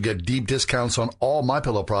 You'll also get deep discounts on all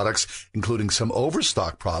MyPillow products, including some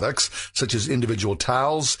overstock products, such as individual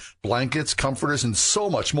towels, blankets, comforters, and so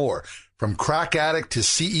much more. From Crack Addict to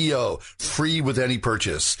CEO, free with any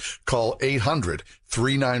purchase. Call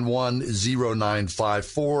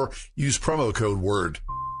 800-391-0954. Use promo code WORD.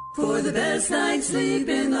 For the best night's sleep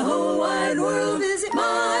in the whole wide world, visit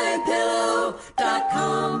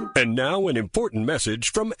MyPillow.com. And now an important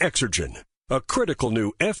message from Exergen. A critical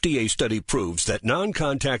new FDA study proves that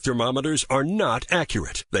non-contact thermometers are not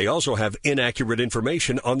accurate. They also have inaccurate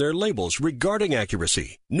information on their labels regarding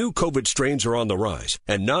accuracy. New COVID strains are on the rise,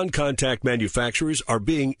 and non-contact manufacturers are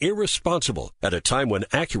being irresponsible at a time when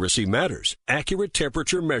accuracy matters. Accurate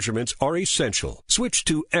temperature measurements are essential. Switch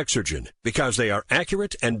to Exergen because they are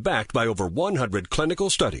accurate and backed by over 100 clinical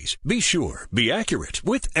studies. Be sure, be accurate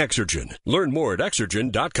with Exergen. Learn more at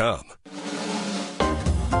Exergen.com.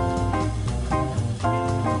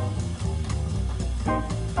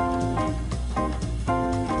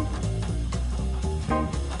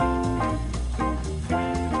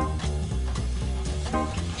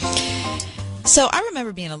 So I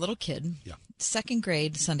remember being a little kid, second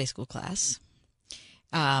grade Sunday school class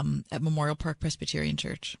at Memorial Park Presbyterian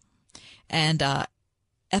Church. And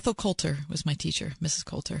Ethel Coulter was my teacher, Mrs.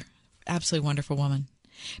 Coulter. Absolutely wonderful woman.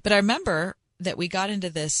 But I remember that we got into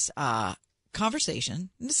this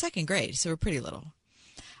conversation in the second grade, so we're pretty little,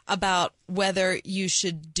 about whether you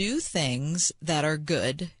should do things that are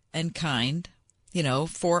good and kind, you know,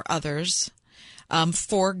 for others,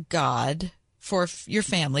 for God, for your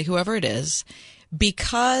family, whoever it is,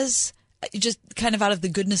 because just kind of out of the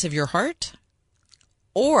goodness of your heart,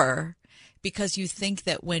 or because you think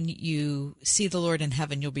that when you see the Lord in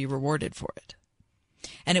heaven, you'll be rewarded for it.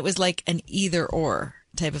 And it was like an either or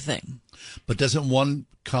type of thing. But doesn't one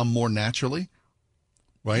come more naturally?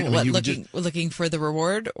 Right? What, looking for the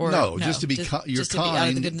reward? Or no, just to be you're just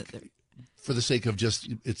kind to be for the sake of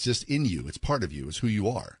it's just in you. It's part of you. It's who you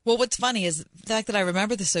are. Well, what's funny is the fact that I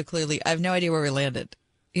remember this so clearly. I have no idea where we landed.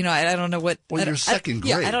 You know, I don't know what. Well, you're second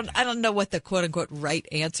grade. Yeah, I don't know what the quote unquote right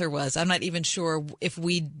answer was. I'm not even sure if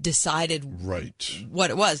we decided what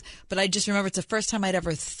it was. But I just remember it's the first time I'd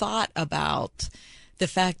ever thought about the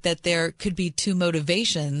fact that there could be two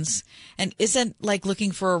motivations, and isn't like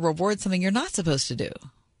looking for a reward something you're not supposed to do.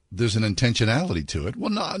 There's an intentionality to it. Well,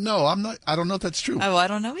 no, I'm not. I don't know if that's true. Oh, I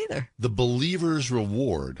don't know either. The believer's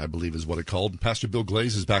reward, I believe, is what it's called. Pastor Bill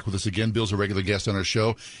Glaze is back with us again. Bill's a regular guest on our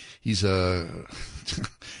show. He's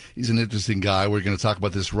he's an interesting guy. We're going to talk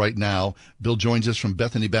about this right now. Bill joins us from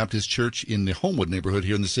Bethany Baptist Church in the Homewood neighborhood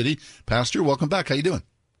here in the city. Pastor, welcome back. How you doing?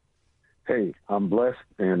 Hey, I'm blessed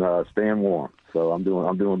and staying warm. So I'm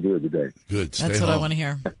doing good today. Good. That's what I want to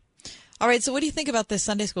hear. All right. So what do you think about this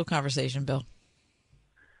Sunday school conversation, Bill?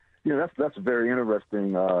 Yeah, that's a very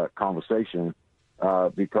interesting conversation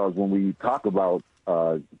because when we talk about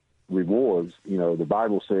rewards, the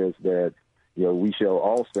Bible says that, we shall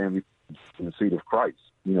all stand in the seat of Christ,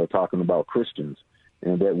 talking about Christians,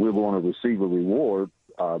 and that we're going to receive a reward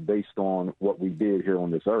based on what we did here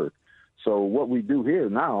on this earth. So what we do here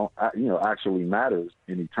now, actually matters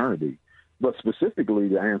in eternity. But specifically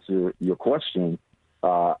to answer your question,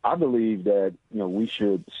 I believe that, we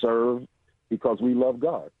should serve because we love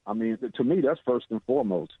God. I mean, to me, that's first and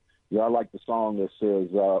foremost. I like the song that says,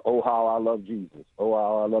 oh, how I love Jesus. Oh,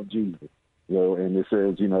 how I love Jesus. And it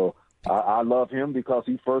says, I love him because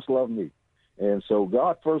he first loved me. And so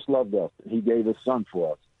God first loved us. He gave his son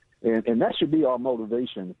for us. And that should be our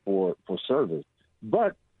motivation for service.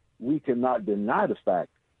 But we cannot deny the fact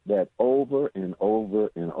that over and over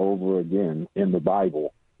and over again in the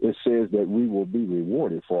Bible, it says that we will be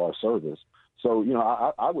rewarded for our service. So,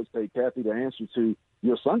 I would say, Kathy, the answer to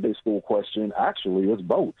your Sunday school question actually is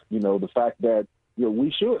both. The fact that,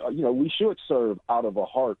 we should serve out of a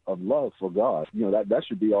heart of love for God. That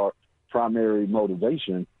should be our primary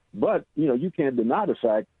motivation. But, you can't deny the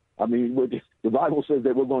fact. I mean, the Bible says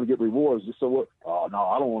that we're going to get rewards. So, no,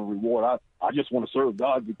 I don't want a reward. I just want to serve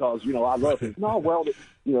God because, I love him. No, well,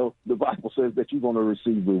 the Bible says that you're going to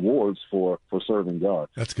receive rewards for serving God.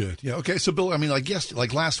 That's good. Yeah. Okay. So, Bill, I mean, I guess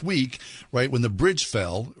like last week, right, when the bridge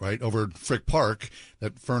fell, right, over Frick Park,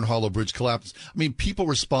 that Fern Hollow Bridge collapsed, I mean, people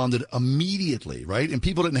responded immediately, right? And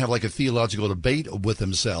people didn't have like a theological debate with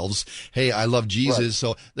themselves. Hey, I love Jesus.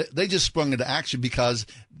 Right. So they just sprung into action because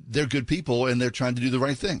they're good people and they're trying to do the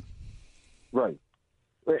right thing. Right.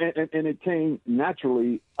 And it came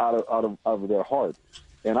naturally out of their heart.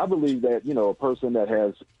 And I believe that, a person that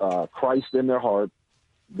has Christ in their heart,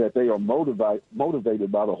 that they are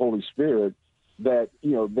motivated by the Holy Spirit, that,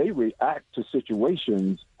 they react to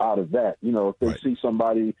situations out of that. If they see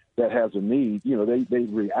somebody that has a need, they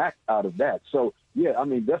react out of that. So, yeah, I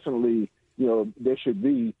mean, definitely, there should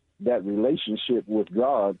be that relationship with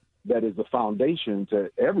God that is the foundation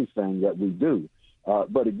to everything that we do.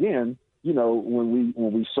 But again,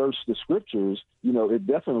 when we search the scriptures, it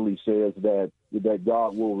definitely says that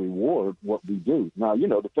God will reward what we do. Now,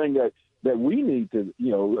 the thing that we need to,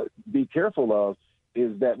 be careful of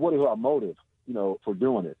is that what is our motive, for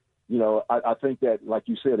doing it? I think that, like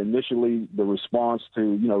you said, initially the response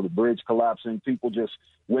to, the bridge collapsing, people just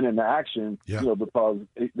went into action, because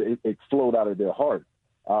it flowed out of their heart.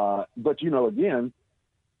 But, again,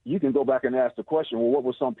 you can go back and ask the question, well, what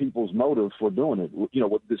were some people's motives for doing it?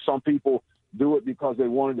 Did some people do it because they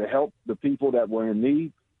wanted to help the people that were in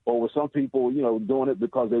need? Or were some people, doing it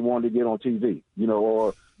because they wanted to get on TV,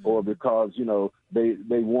 or because, they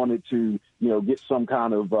wanted to, get some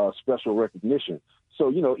kind of special recognition. So,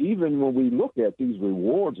 even when we look at these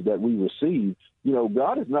rewards that we receive,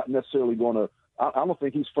 God is not necessarily going to, I don't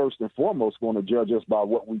think he's first and foremost going to judge us by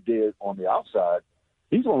what we did on the outside.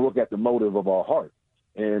 He's going to look at the motive of our heart.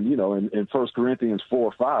 And, in 1 Corinthians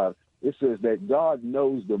 4:5, it says that God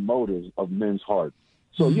knows the motives of men's hearts.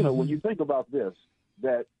 So, when you think about this,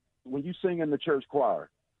 that when you sing in the church choir,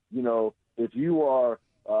 if you are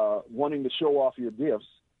wanting to show off your gifts,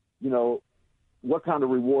 what kind of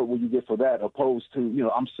reward will you get for that opposed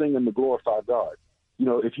to, I'm singing to glorify God?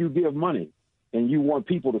 If you give money and you want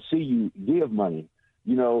people to see you give money,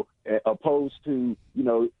 opposed to,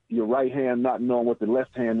 your right hand not knowing what the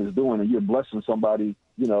left hand is doing and you're blessing somebody,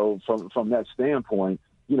 from that standpoint,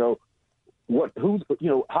 how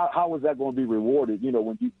is that going to be rewarded,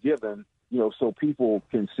 when you've given, so people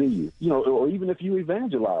can see you, or even if you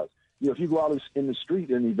evangelize, if you go out in the street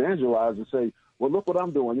and evangelize and say, well, look what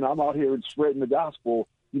I'm doing. I'm out here spreading the gospel,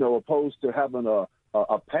 opposed to having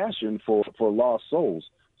a passion for lost souls.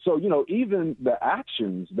 So, even the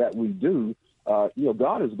actions that we do,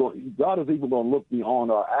 God is even going to look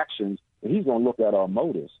beyond our actions, and he's going to look at our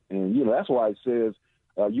motives. And, that's why it says,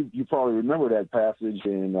 you probably remember that passage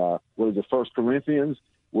in, 1 Corinthians,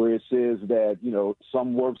 where it says that,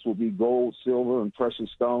 some works will be gold, silver, and precious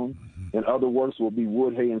stone, and other works will be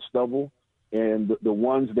wood, hay, and stubble. And the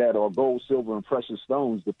ones that are gold, silver, and precious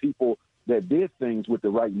stones, the people that did things with the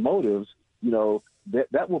right motives,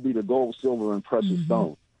 that will be the gold, silver, and precious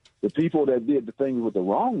stone. The people that did the things with the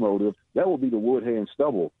wrong motive, that will be the wood, hay, and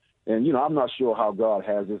stubble. And, I'm not sure how God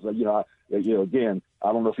has this. Again,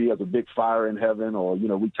 I don't know if he has a big fire in heaven or,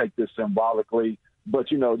 we take this symbolically. But,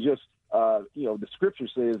 the scripture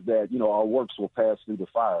says that, our works will pass through the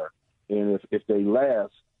fire. And if they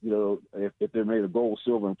last, if they're made of gold,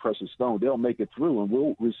 silver, and precious stone, they'll make it through and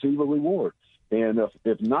we'll receive a reward. And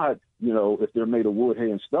if not, if they're made of wood,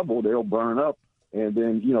 hay, and stubble, they'll burn up. And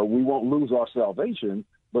then, we won't lose our salvation.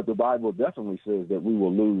 But the Bible definitely says that we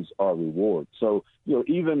will lose our reward. So,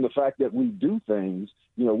 even the fact that we do things,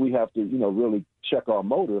 we have to, really check our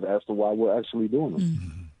motive as to why we're actually doing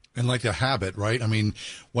them. And like a habit, right? I mean,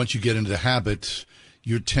 once you get into the habit,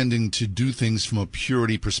 you're tending to do things from a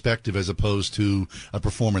purity perspective as opposed to a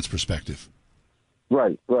performance perspective.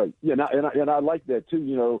 Right. Yeah, and I like that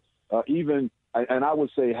too. And I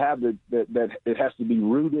would say habit that it has to be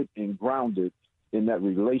rooted and grounded in that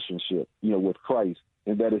relationship, with Christ,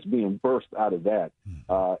 and that it's being birthed out of that.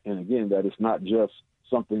 And again, that it's not just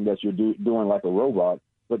something that you're doing like a robot,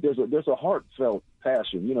 but there's a heartfelt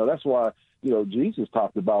passion. That's why, Jesus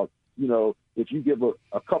talked about, if you give a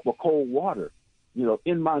cup of cold water,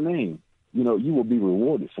 in my name, you will be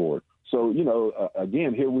rewarded for it. So,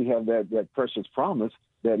 again, here we have that precious promise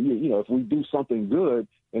that, if we do something good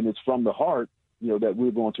and it's from the heart, that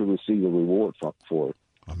we're going to receive a reward for it.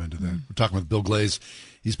 Amen to that. We're talking with Bill Glaze.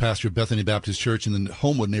 He's pastor of Bethany Baptist Church in the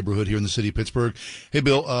Homewood neighborhood here in the city of Pittsburgh. Hey,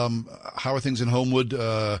 Bill, how are things in Homewood?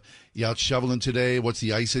 You out shoveling today? What's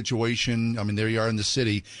the ice situation? I mean, there you are in the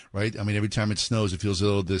city, right? I mean, every time it snows, it feels as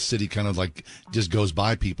though the city kind of like just goes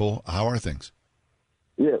by people. How are things?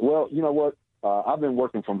 Yeah, well, you know what? I've been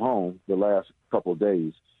working from home the last couple of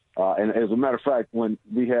days. And as a matter of fact, when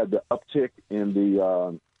we had the uptick in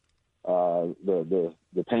the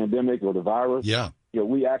pandemic or the virus,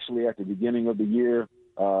 we actually at the beginning of the year,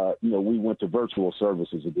 we went to virtual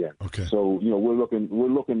services again. Okay. So we're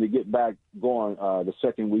looking to get back going the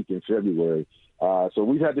second week in February. So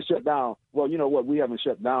we've had to shut down. Well, you know what? We haven't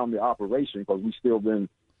shut down the operation because we've still been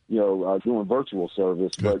doing virtual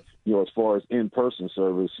service. Good. But as far as in-person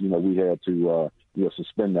service, we had to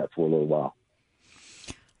suspend that for a little while.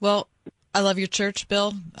 Well, I love your church,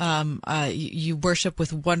 Bill. You worship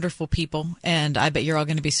with wonderful people, and I bet you're all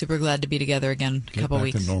going to be super glad to be together again in a couple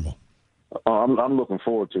weeks. Get back to normal. I'm looking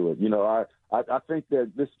forward to it. I think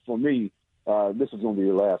that this, for me, this is going to be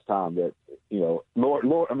the last time that, Lord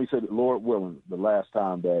willing, the last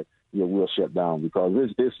time that, we'll shut down, because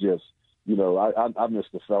it's just, I miss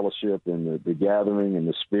the fellowship and the gathering and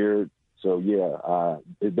the spirit. So,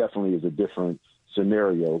 it definitely is a different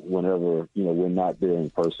scenario whenever, we're not there in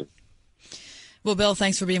person. Well, Bill,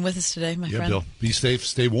 thanks for being with us today, my friend. Yeah, Bill. Be safe.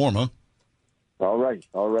 Stay warm, huh? All right.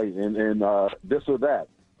 And this or that,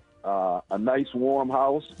 a nice warm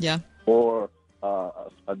house. Yeah. Or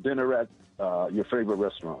a dinner at your favorite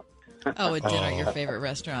restaurant. Oh, a dinner at your favorite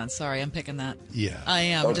restaurant. Sorry, I'm picking that. Yeah. I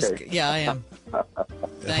am. Okay. I am.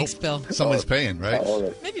 Thanks, Bill. Someone's paying, right? All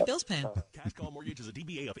right. Maybe Bill's paying. Cash Call Mortgage is a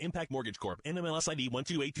DBA of Impact Mortgage Corp. NMLS ID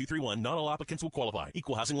 128231. Not all applicants will qualify.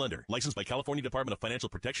 Equal housing lender. Licensed by California Department of Financial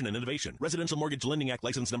Protection and Innovation. Residential Mortgage Lending Act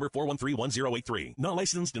license number 4131083. Not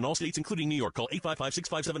licensed in all states, including New York. Call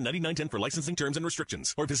 855-657-9910 for licensing terms and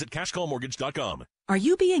restrictions. Or visit cashcallmortgage.com. Are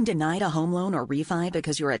you being denied a home loan or refi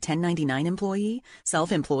because you're a 1099 employee,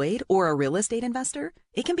 self-employed, or a real estate investor?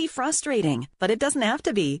 It can be frustrating, but it doesn't have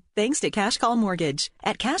to be, thanks to Cash Call Mortgage.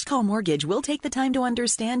 At Cash Call Mortgage, we'll take the time to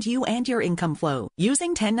understand you and your income flow. Using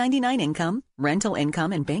 1099 income, rental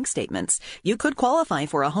income, and bank statements, you could qualify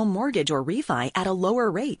for a home mortgage or refi at a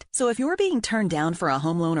lower rate. So if you're being turned down for a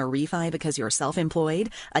home loan or refi because you're self-employed,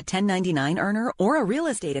 a 1099 earner, or a real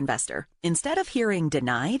estate investor, instead of hearing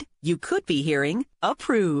denied, you could be hearing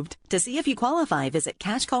approved. To see if you qualify, visit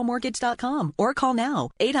cashcallmortgage.com or call now,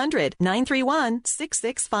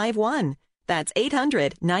 800-931-6651. That's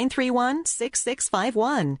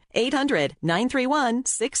 800-931-6651.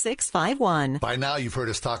 800-931-6651. By now, you've heard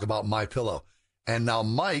us talk about MyPillow. And now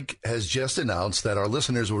Mike has just announced that our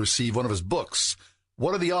listeners will receive one of his books,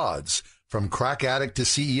 What Are the Odds? From Crack Addict to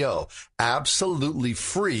CEO, absolutely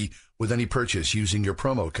free with any purchase using your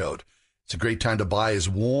promo code. It's a great time to buy his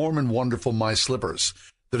warm and wonderful My Slippers.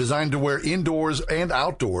 They're designed to wear indoors and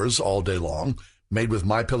outdoors all day long, made with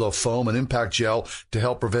MyPillow foam and impact gel to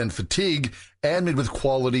help prevent fatigue, and made with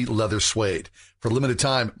quality leather suede. For a limited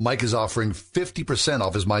time, Mike is offering 50%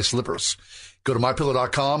 off his My Slippers. Go to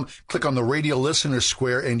MyPillow.com, click on the radio listener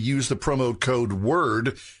square, and use the promo code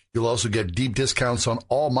WORD. You'll also get deep discounts on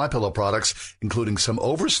all MyPillow products, including some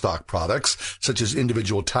overstock products, such as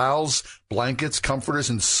individual towels, blankets, comforters,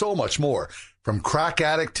 and so much more. From Crack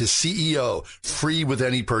Addict to CEO, free with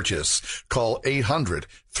any purchase. Call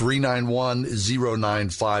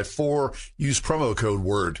 800-391-0954. Use promo code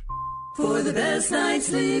WORD. For the best night's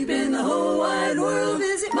sleep in the whole wide world,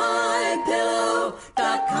 visit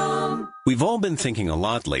MyPillow.com. We've all been thinking a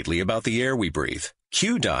lot lately about the air we breathe.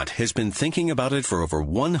 QDOT has been thinking about it for over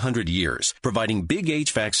 100 years, providing big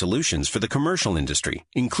HVAC solutions for the commercial industry,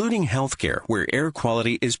 including healthcare, where air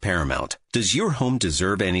quality is paramount. Does your home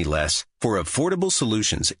deserve any less? For affordable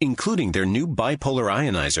solutions, including their new bipolar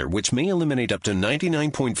ionizer, which may eliminate up to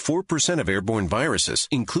 99.4% of airborne viruses,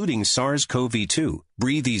 including SARS-CoV-2.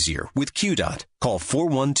 Breathe easier with QDOT. Call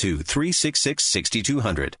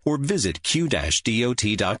 412-366-6200 or visit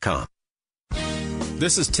q-dot.com.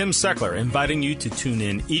 This is Tim Seckler inviting you to tune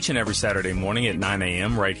in each and every Saturday morning at 9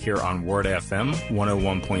 a.m. right here on Word FM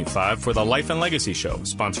 101.5 for the Life and Legacy Show,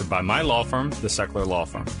 sponsored by my law firm, the Seckler Law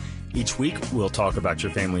Firm. Each week, we'll talk about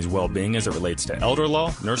your family's well-being as it relates to elder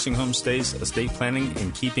law, nursing home stays, estate planning,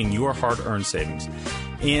 and keeping your hard-earned savings.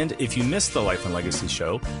 And if you missed the Life and Legacy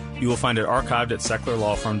Show, you will find it archived at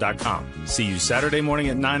SecklerLawFirm.com. See you Saturday morning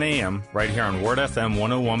at 9 a.m. right here on Word FM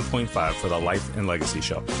 101.5 for the Life and Legacy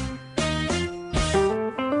Show.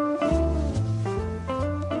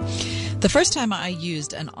 The first time I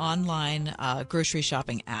used an online grocery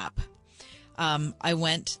shopping app, I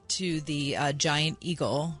went to the Giant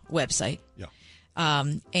Eagle website. Yeah.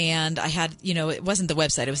 And I had, it wasn't the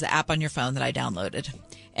website. It was the app on your phone that I downloaded.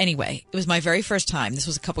 Anyway, it was my very first time. This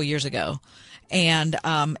was a couple years ago. And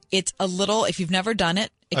it's a little, if you've never done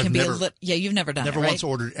it, it can be a little, you've never done it, right? Never once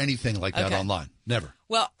ordered anything like that online. Never.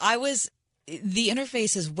 Well, the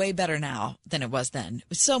interface is way better now than it was then. It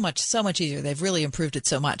was so much easier. They've really improved it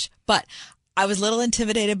so much. But I was a little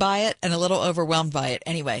intimidated by it and a little overwhelmed by it.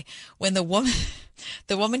 Anyway, when the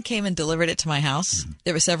woman came and delivered it to my house,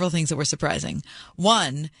 there were several things that were surprising.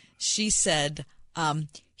 One, she said,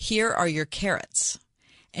 here are your carrots.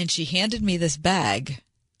 And she handed me this bag.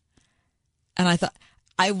 And I thought,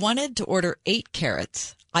 I wanted to order 8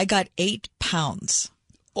 carrots. I got 8 pounds.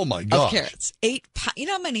 Oh, my gosh. Of carrots. 8 pounds. You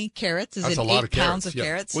know how many carrots is That's in a lot 8 of carrots. pounds of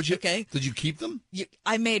carrots? Okay. Did you keep them?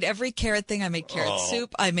 I made every carrot thing. I made carrot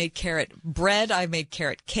soup. I made carrot bread. I made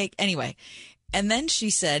carrot cake. Anyway. And then she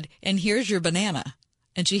said, and here's your banana.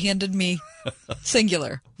 And she handed me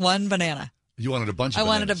singular, 1 banana. You wanted a bunch of bananas.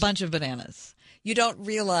 I wanted a bunch of bananas. You don't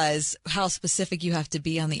realize how specific you have to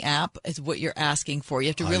be on the app is what you're asking for. You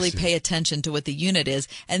have to really pay attention to what the unit is.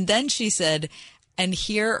 And then she said, and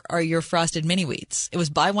here are your frosted mini wheats. It was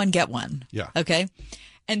buy one, get one. Yeah. Okay.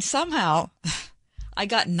 And somehow I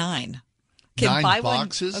got 9. 9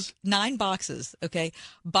 boxes? 9 boxes. Okay.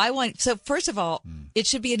 Buy one. So first of all, it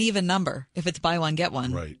should be an even number if it's buy one, get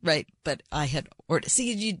one. Right. Right. But I had ordered.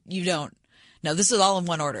 See, you don't. No, this is all in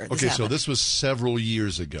one order. Okay. So this was several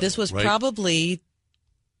years ago. This was right? probably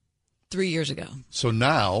 3 years ago. So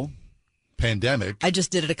now, pandemic. I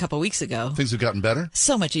just did it a couple weeks ago. Things have gotten better?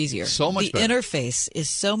 So much easier. So much better. The interface is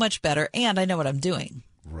so much better, and I know what I'm doing.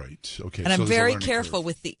 Right. Okay. And I'm very careful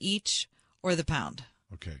with the each or the pound.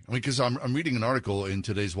 Okay. I mean, because I'm reading an article in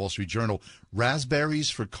today's Wall Street Journal,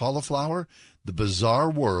 Raspberries for Cauliflower, the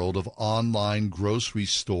bizarre world of online grocery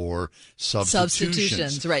store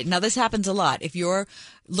substitutions. Right. Now, this happens a lot. If you're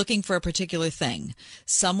looking for a particular thing,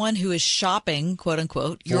 someone who is shopping, quote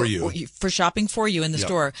unquote, for shopping for you in the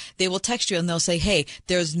store, they will text you and they'll say, hey,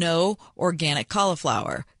 there's no organic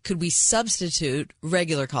cauliflower. Could we substitute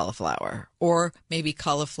regular cauliflower or maybe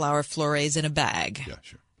cauliflower florets in a bag? Yeah,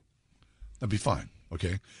 sure. That'd be fine.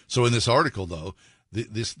 Okay. So in this article, though,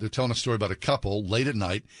 they're telling a story about a couple late at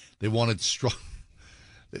night. They wanted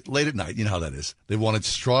late at night. You know how that is. They wanted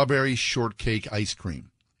strawberry shortcake ice cream.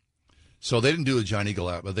 So they didn't do a Giant Eagle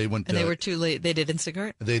app, but they went. And they were too late. They did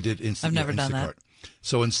Instacart? They did Instacart. I've never done that.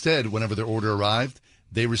 So instead, whenever their order arrived,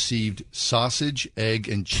 they received sausage, egg,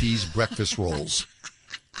 and cheese breakfast rolls.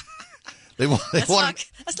 That's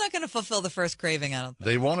not going to fulfill the first craving, I don't think.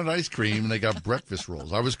 They wanted ice cream, and they got breakfast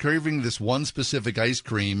rolls. I was craving this one specific ice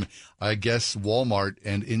cream. I guess Walmart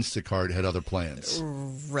and Instacart had other plans.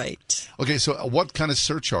 Right. Okay, so what kind of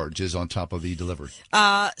surcharge is on top of the delivery?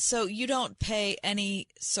 So you don't pay any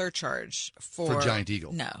surcharge for Giant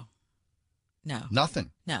Eagle? No.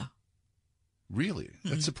 Nothing? No. Really?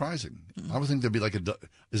 That's surprising. I would think there'd be like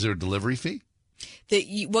is there a delivery fee?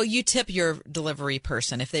 You tip your delivery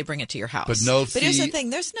person if they bring it to your house. But no fee. But here's the thing: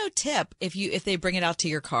 there's no tip if they bring it out to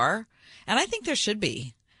your car, and I think there should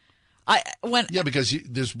be. Because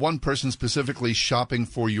there's one person specifically shopping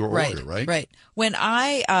for your order, right? Right. When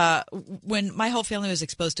my whole family was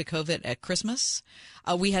exposed to COVID at Christmas,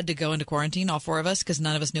 we had to go into quarantine, all four of us, because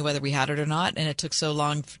none of us knew whether we had it or not, and it took so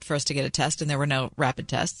long for us to get a test, and there were no rapid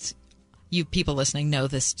tests. You people listening know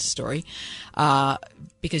this story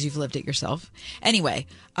because you've lived it yourself. Anyway,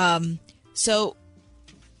 so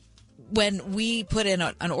when we put in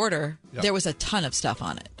an order, there was a ton of stuff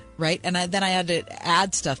on it, right? And then I had to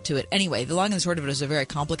add stuff to it. Anyway, the long and the short of it was a very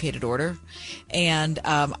complicated order. And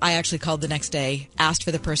I actually called the next day, asked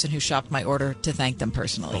for the person who shopped my order to thank them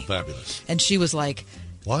personally. Oh, fabulous. And she was like,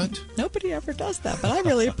 what? Nobody ever does that, but I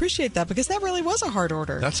really appreciate that because that really was a hard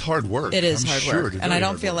order. That's hard work. It is hard work. And I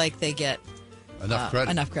don't feel like they get enough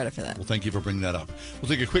credit for that. Well, thank you for bringing that up. We'll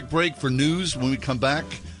take a quick break for news. When we come back,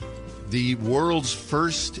 the world's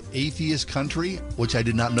first atheist country, which I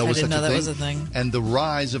did not know was such a thing. I didn't know that was a thing. And the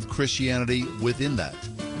rise of Christianity within that.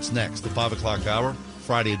 It's next, the 5 o'clock hour,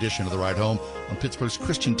 Friday edition of The Ride Home on Pittsburgh's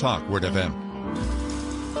Christian Talk, Word FM.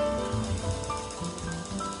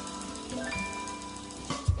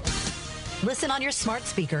 Listen on your smart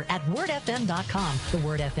speaker at wordfm.com, the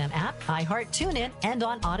Word FM app, iHeart, TuneIn, and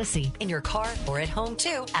on Odyssey. In your car or at home,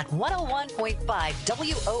 too, at 101.5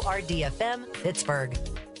 WORD FM, Pittsburgh.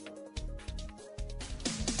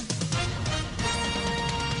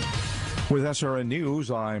 With SRN News,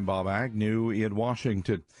 I'm Bob Agnew in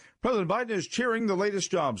Washington. President Biden is cheering the latest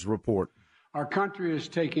jobs report. Our country is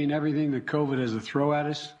taking everything that COVID has to throw at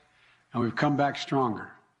us, and we've come back stronger.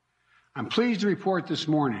 I'm pleased to report this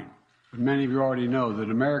morning, but many of you already know, that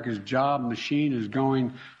America's job machine is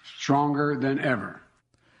going stronger than ever.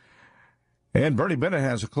 And Bernie Bennett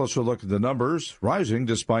has a closer look at the numbers, rising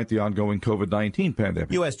despite the ongoing COVID-19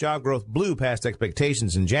 pandemic. U.S. job growth blew past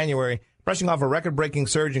expectations in January, brushing off a record-breaking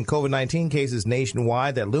surge in COVID-19 cases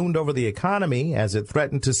nationwide that loomed over the economy as it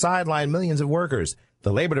threatened to sideline millions of workers.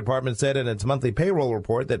 The Labor Department said in its monthly payroll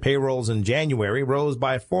report that payrolls in January rose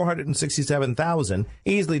by 467,000,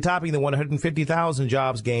 easily topping the 150,000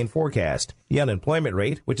 jobs gain forecast. The unemployment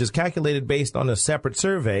rate, which is calculated based on a separate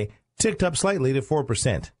survey, ticked up slightly to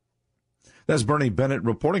 4%. That's Bernie Bennett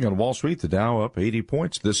reporting on Wall Street. The Dow up 80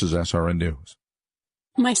 points. This is SRN News.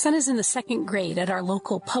 My son is in the second grade at our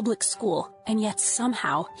local public school, and yet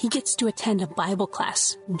somehow he gets to attend a Bible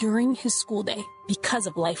class during his school day because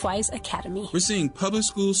of LifeWise Academy. We're seeing public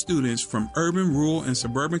school students from urban, rural, and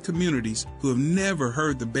suburban communities who have never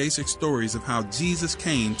heard the basic stories of how Jesus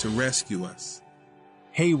came to rescue us.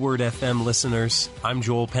 Hey, Word FM listeners. I'm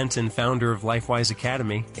Joel Penton, founder of LifeWise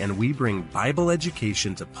Academy, and we bring Bible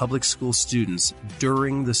education to public school students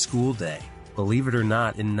during the school day. Believe it or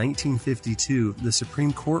not, in 1952, the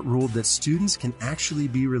Supreme Court ruled that students can actually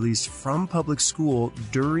be released from public school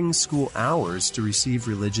during school hours to receive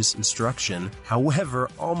religious instruction. However,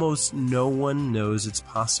 almost no one knows it's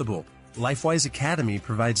possible. LifeWise Academy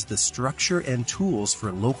provides the structure and tools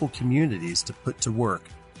for local communities to put to work.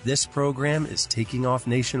 This program is taking off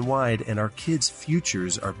nationwide, and our kids'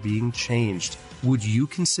 futures are being changed. Would you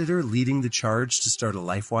consider leading the charge to start a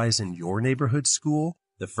LifeWise in your neighborhood school?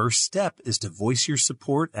 The first step is to voice your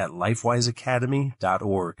support at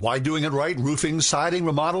lifewiseacademy.org. Why Doing It Right? Roofing, siding,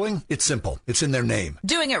 remodeling? It's simple. It's in their name.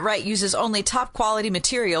 Doing It Right uses only top quality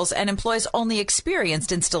materials and employs only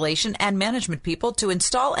experienced installation and management people to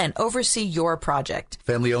install and oversee your project.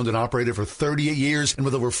 Family owned and operated for 38 years, and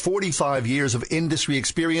with over 45 years of industry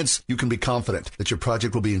experience, you can be confident that your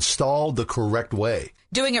project will be installed the correct way.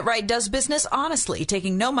 Doing It Right does business honestly,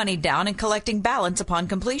 taking no money down and collecting balance upon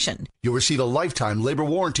completion. You'll receive a lifetime labor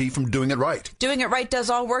warranty from Doing It Right. Doing It Right does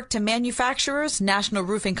all work to manufacturers, National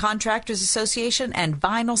Roofing Contractors Association, and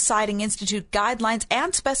Vinyl Siding Institute guidelines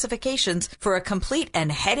and specifications for a complete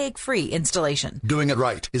and headache-free installation. Doing It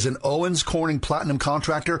Right is an Owens Corning Platinum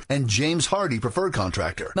contractor and James Hardy preferred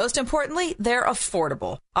contractor. Most importantly, they're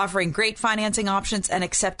affordable, offering great financing options and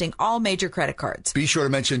accepting all major credit cards. Be sure to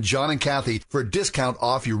mention John and Kathy for a discount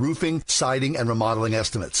off your roofing, siding, and remodeling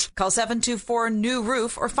estimates. Call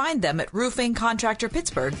 724-NEW-ROOF or find them at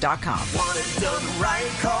roofingcontractorpittsburgh.com. Want it done right?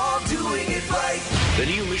 Call Doing It Right. The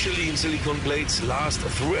new Michelin silicone plates last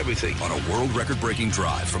through everything. On a world record-breaking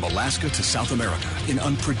drive from Alaska to South America in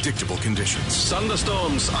unpredictable conditions.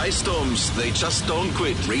 Thunderstorms, ice storms, they just don't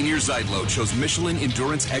quit. Rainier Zeitlo chose Michelin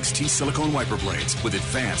Endurance XT silicone wiper blades with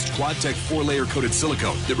advanced Quad-Tech 4-layer coated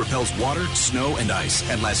silicone that repels water, snow, and ice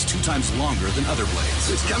and lasts 2 times longer than other blades.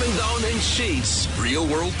 It's coming down in sheets. Real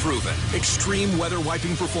world proven. Extreme weather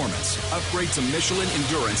wiping performance. Upgrade to Michelin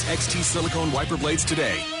Endurance XT silicone wiper blades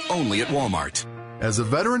today. Only at Walmart. As a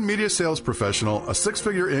veteran media sales professional, a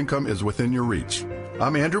 6-figure income is within your reach.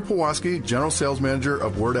 I'm Andrew Pawlowski, General Sales Manager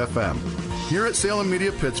of Word FM. Here at Salem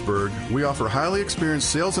Media Pittsburgh, we offer highly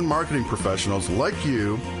experienced sales and marketing professionals like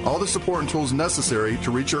you all the support and tools necessary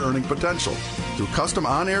to reach your earning potential through custom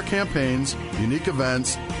on-air campaigns, unique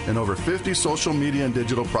events, and over 50 social media and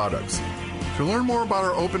digital products. To learn more about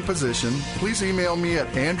our open position, please email me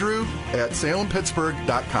at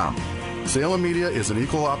andrew@salempittsburgh.com. Salem Media is an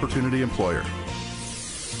equal opportunity employer.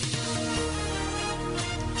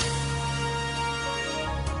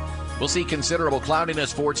 We'll see considerable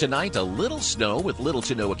cloudiness for tonight, a little snow with little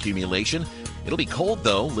to no accumulation. It'll be cold,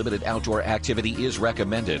 though. Limited outdoor activity is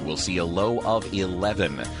recommended. We'll see a low of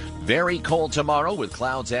 11. Very cold tomorrow with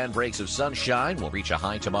clouds and breaks of sunshine. We'll reach a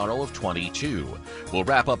high tomorrow of 22. We'll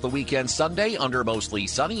wrap up the weekend Sunday under mostly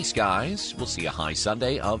sunny skies. We'll see a high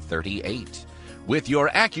Sunday of 38. With your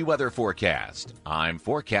AccuWeather forecast, I'm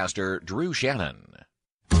forecaster Drew Shannon.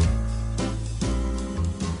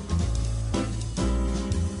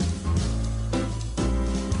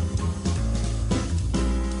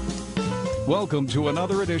 Welcome to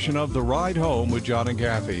another edition of The Ride Home with John and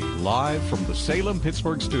Kathy, live from the Salem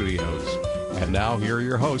Pittsburgh studios. And now here are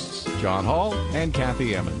your hosts, John Hall and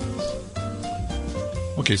Kathy Emmons.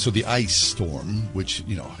 Okay, so the ice storm, which,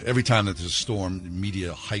 every time that there's a storm,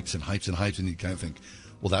 media hypes and hypes and hypes, and you kind of think,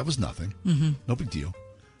 well, that was nothing. Mm-hmm. No big deal.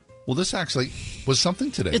 Well, this actually was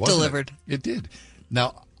something today, wasn't delivered. It did.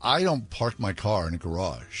 Now, I don't park my car in a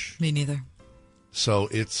garage. Me neither. So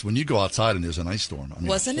it's when you go outside and there's an ice storm. I mean,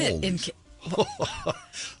 wasn't it?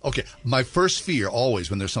 Okay, my first fear always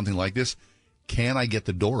when there's something like this, can I get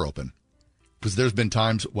the door open? Because there's been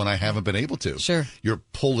times when I haven't been able to. Sure. You're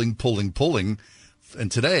pulling.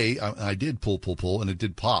 And today I did pull, and it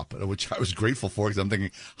did pop, which I was grateful for because I'm thinking,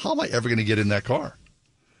 how am I ever going to get in that car?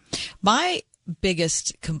 My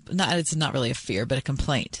biggest, it's not really a fear, but a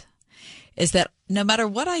complaint, is that no matter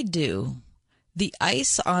what I do, the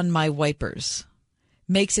ice on my wipers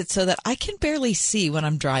makes it so that I can barely see when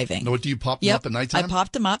I'm driving. No, do you pop them up at nighttime? I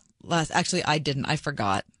popped them up actually, I didn't. I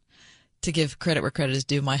forgot to give credit where credit is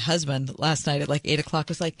due. My husband last night at like 8 o'clock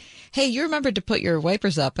was like, hey, you remembered to put your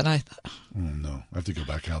wipers up. And I thought, oh, no, I have to go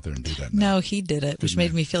back out there and do that now. No, he did it, which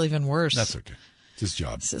made me feel even worse. That's okay. It's his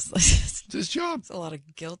job. It's his job. It's a lot of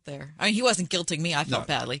guilt there. I mean, he wasn't guilting me. I felt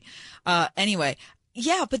badly. Anyway,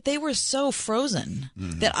 yeah, but they were so frozen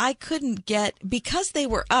that I couldn't get, because they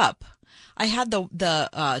were up. I had the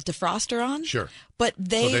defroster on. Sure. But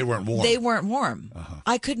they weren't warm. They weren't warm. Uh-huh.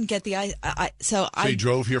 I couldn't get the ice. So you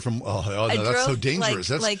drove here from, that's so dangerous.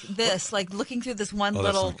 Like this, like looking through this one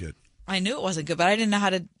little. That's not good. I knew it wasn't good, but I didn't know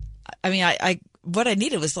how to, what I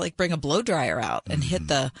needed was to like bring a blow dryer out and hit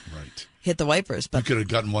the wipers. But you could have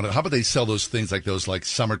gotten one. How about they sell those things like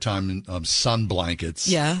summertime sun blankets?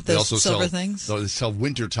 Yeah, those they also silver sell things. They sell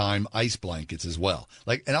wintertime ice blankets as well.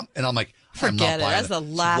 Like, and I'm like, forget I'm not it. That's the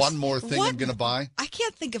last one more thing I'm going to buy. I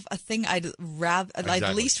can't think of a thing I'd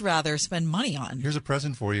least rather spend money on. Here's a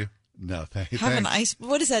present for you. No, thanks. Have an ice.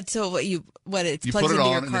 What is that? So it plugs put it into on your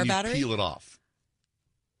car and then battery? You peel it off.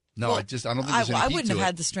 No, well, I don't think there's any I heat wouldn't to have it.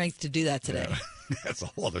 had the strength to do that today. Yeah. That's a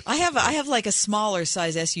whole other. I have like a smaller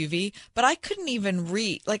size SUV, but I couldn't even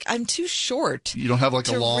reach. Like, I'm too short. You don't have like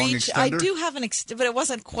a long reach. extender? I do have an but it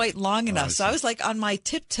wasn't quite long enough. So I was like on my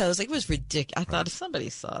tiptoes. Like, it was ridiculous. I thought if somebody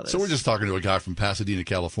saw this. So we're just talking to a guy from Pasadena,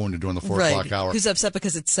 California, during the 4 o'clock hour, who's upset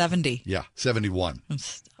because it's 70. Yeah, 71.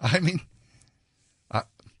 I mean,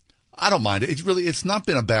 I don't mind it. It's not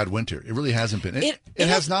been a bad winter. It really hasn't been. It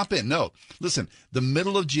has not been. No. Listen, the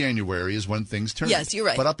middle of January is when things turn. Yes, you're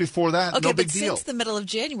right. But up before that, no big deal. Okay, but since the middle of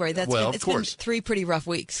January, it's been 3 pretty rough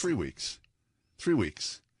weeks. 3 weeks. 3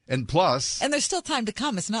 weeks. And plus... And there's still time to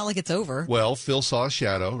come. It's not like it's over. Well, Phil saw a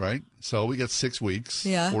shadow, right? So we got 6 weeks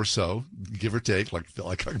or so, give or take. Like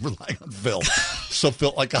I'm relying on Phil. So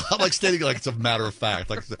Phil, I'm like stating like it's a matter of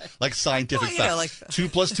fact, like scientific fact. 2 +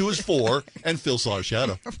 2 is 4, and Phil saw a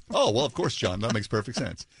shadow. Oh, well, of course, John. That makes perfect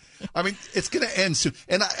sense. I mean, it's going to end soon.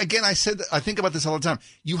 And I think about this all the time.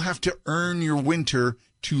 You have to earn your winter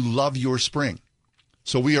to love your spring.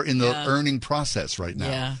 So we are in the earning process right now.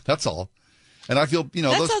 Yeah. That's all. And I feel,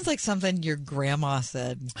 that sounds like something your grandma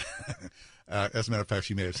said. As a matter of fact,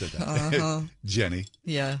 she may have said that. Jenny.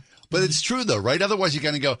 Yeah. But it's true, though, right? Otherwise, you're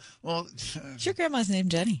going to go, well... Is your grandma's name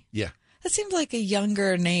Jenny? Yeah. That seems like a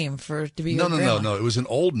younger name to be your grandma. No. It was an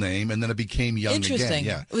old name, and then it became young Interesting. again.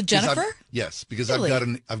 Yeah. With Jennifer? Yes, because Really?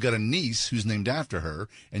 I've got a niece who's named after her,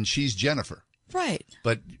 and she's Jennifer. Right.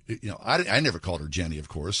 But, I never called her Jenny, of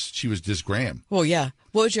course. She was just Graham. Well, yeah.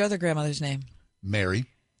 What was your other grandmother's name? Mary.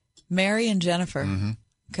 Mary and Jennifer. Mm-hmm.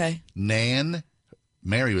 Okay. Nan.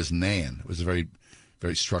 Mary was Nan. It was very,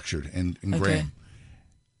 very structured. And Graham.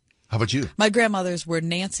 How about you? My grandmothers were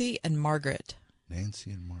Nancy and Margaret.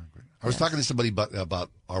 Nancy and Margaret. I was talking to somebody about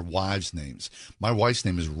our wives' names. My wife's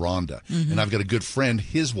name is Rhonda, and I've got a good friend.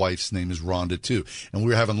 His wife's name is Rhonda too. And we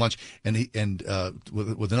were having lunch, and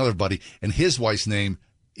with another buddy, and his wife's name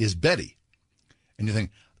is Betty. And you think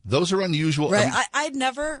those are unusual, right? I'd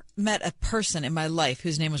never met a person in my life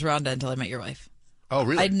whose name was Rhonda until I met your wife. Oh,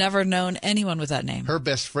 really? I'd never known anyone with that name. Her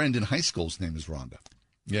best friend in high school's name is Rhonda.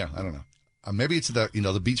 Yeah, I don't know. Maybe it's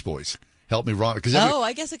the Beach Boys. Help me, Rhonda.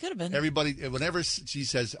 I guess it could have been. Everybody, whenever she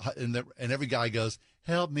says, and every guy goes,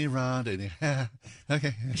 "Help me, Rhonda."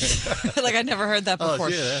 Okay. Like I never heard that before.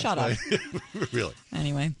 Shut up. Really.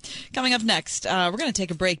 Anyway, coming up next, we're going to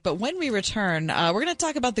take a break. But when we return, we're going to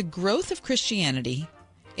talk about the growth of Christianity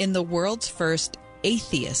in the world's first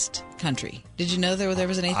atheist country. Did you know there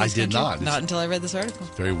was an atheist country? I did not. Not until I read this article.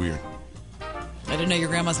 Very weird. I didn't know your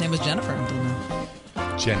grandma's name was Jennifer until now.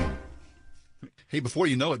 Jenny. Hey, before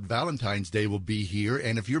you know it, Valentine's Day will be here,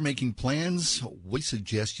 and if you're making plans, we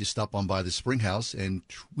suggest you stop on by the Spring House and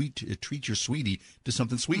treat your sweetie to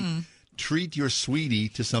something sweet. Treat your sweetie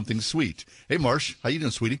to something sweet. Hey, Marsh, how you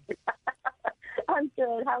doing, sweetie? I'm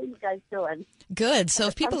good. How are you guys doing? Good. So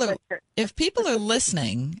if people are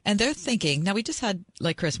listening and they're thinking, now we just had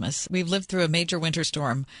Christmas, we've lived through a major winter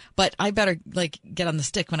storm, but I better get on the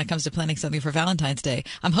stick when it comes to planning something for Valentine's Day.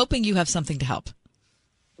 I'm hoping you have something to help.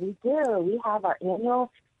 We do. We have our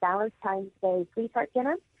annual Valentine's Day sweetheart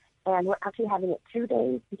dinner, and we're actually having it 2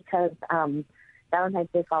 days because Valentine's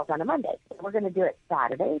Day falls on a Monday. So we're going to do it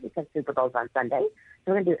Saturday because Super Bowl's on Sunday. So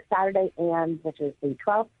we're going to do it Saturday, which is the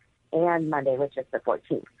 12th, and Monday, which is the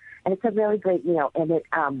 14th. And it's a really great meal, and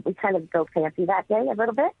we kind of go fancy that day a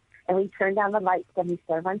little bit, and we turn down the lights, and we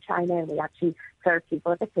serve on china, and we actually serve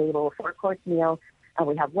people at the table, a 4-course meal.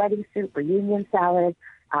 We have wedding soup, reunion salad,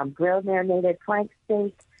 grilled marinated flank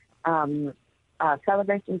steak,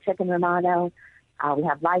 celebration chicken romano. We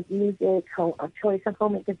have live music, a choice of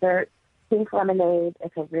homemade dessert, pink lemonade.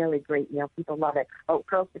 It's a really great meal. People love it. Oh,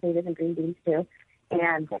 roast potatoes and green beans too.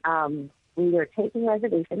 And we are taking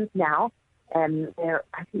reservations now, and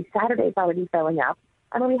actually Saturday's already filling up.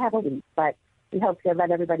 I mean, we have a week, but we hope to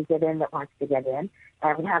let everybody get in that wants to get in.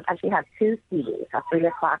 And we actually have 2 CDs, a 3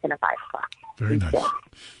 o'clock and a 5 o'clock. Very nice.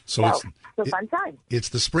 So it's a fun time. It's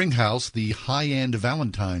the Spring House, the high-end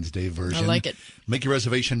Valentine's Day version. I like it. Make your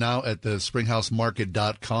reservation now at the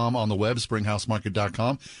springhousemarket.com on the web,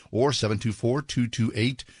 springhousemarket.com, or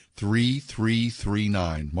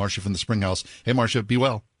 724-228-3339. Marcia from the Spring House. Hey, Marcia, be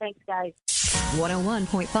well. Thanks, guys.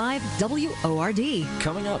 101.5 WORD.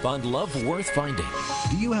 Coming up on Love Worth Finding.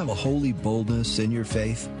 Do you have a holy boldness in your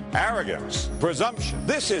faith? Arrogance, presumption.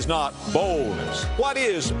 This is not boldness. What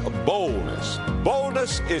is boldness?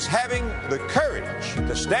 Boldness is having the courage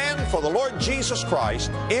to stand for the Lord Jesus Christ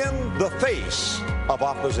in the face of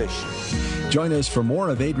opposition. Join us for more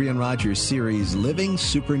of Adrian Rogers' series, Living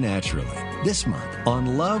Supernaturally, this month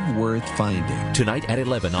on Love Worth Finding. Tonight at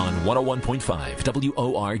 11 on 101.5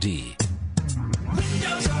 WORD.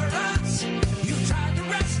 Windows are us. You've tried the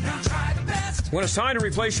rest, now try the best. When it's time to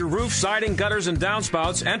replace your roof, siding, gutters, and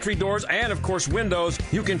downspouts, entry doors, and, of course, windows,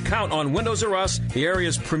 you can count on Windows R Us, the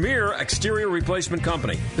area's premier exterior replacement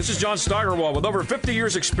company. This is John Steigerwald. With over 50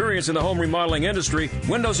 years' experience in the home remodeling industry,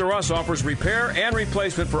 Windows R Us offers repair and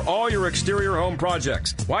replacement for all your exterior home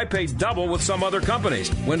projects. Why pay double with some other companies?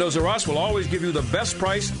 Windows R Us will always give you the best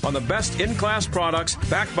price on the best in-class products,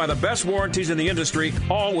 backed by the best warranties in the industry,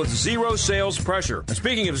 all with zero sales pressure. And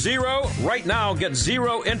speaking of zero, right now, get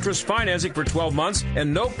zero interest financing for 12 months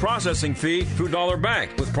and no processing fee through Dollar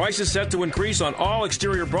Bank. With prices set to increase on all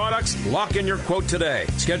exterior products, lock in your quote today.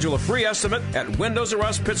 Schedule a free estimate at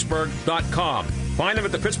windowsruspittsburgh.com. Find them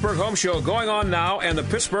at the Pittsburgh Home Show going on now and the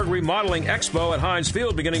Pittsburgh Remodeling Expo at Heinz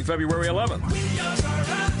Field beginning February 11th. Windows are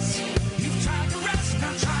us. You've tried the rest,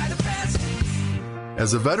 now try the best.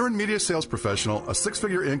 As a veteran media sales professional, a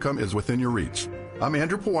 6-figure income is within your reach. I'm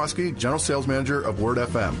Andrew Pawlowski, General Sales Manager of Word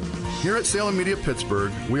FM. Here at Salem Media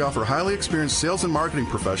Pittsburgh, we offer highly experienced sales and marketing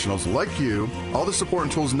professionals like you all the support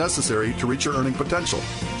and tools necessary to reach your earning potential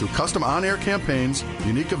through custom on-air campaigns,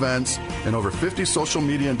 unique events, and over 50 social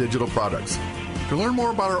media and digital products. To learn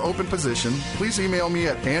more about our open position, please email me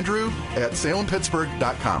at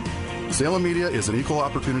andrew@salempittsburgh.com. Salem Media is an equal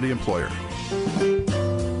opportunity employer.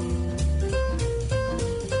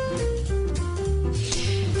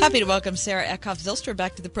 Happy to welcome Sarah Eckhoff-Zylstra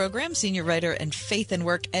back to the program, senior writer and faith and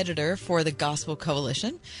work editor for the Gospel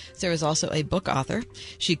Coalition. Sarah is also a book author.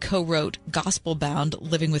 She co-wrote Gospel Bound,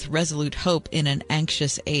 Living with Resolute Hope in an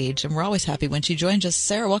Anxious Age. And we're always happy when she joins us.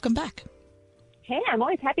 Sarah, welcome back. Hey, I'm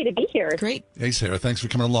always happy to be here. Great. Hey, Sarah, thanks for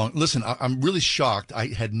coming along. Listen, I'm really shocked. I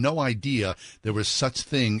had no idea there was such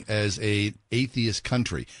thing as a atheist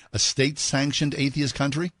country, a state-sanctioned atheist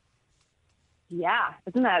country. Yeah,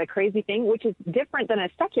 isn't that a crazy thing? Which is different than a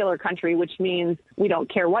secular country, which means we don't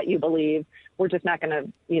care what you believe. We're just not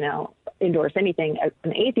going to, endorse anything.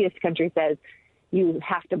 An atheist country says you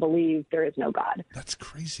have to believe there is no God. That's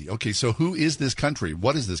crazy. Okay, so who is this country?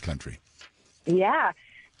 What is this country? Yeah.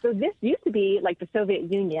 So this used to be like the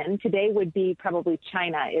Soviet Union. Today would be probably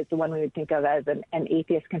China is the one we would think of as an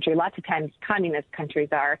atheist country. Lots of times communist countries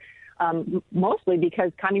are. Mostly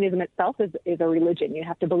because communism itself is a religion. You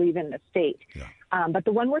have to believe in the state. Yeah. But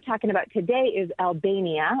the one we're talking about today is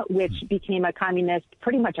Albania, which became a communist,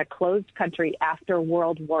 pretty much a closed country after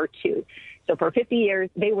World War II. So for 50 years,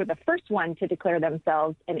 they were the first one to declare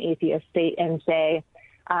themselves an atheist state and say,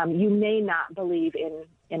 you may not believe in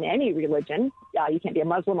any religion. You can't be a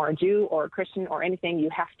Muslim or a Jew or a Christian or anything. You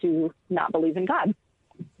have to not believe in God.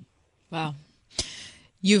 Wow.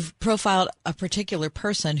 You've profiled a particular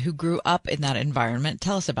person who grew up in that environment.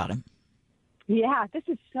 Tell us about him. Yeah, this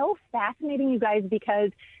is so fascinating, you guys,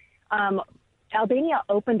 because Albania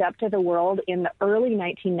opened up to the world in the early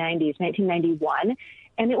 1990s, 1991.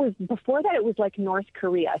 And it was before that, it was like North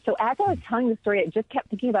Korea. So as I was telling the story, I just kept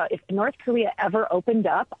thinking about if North Korea ever opened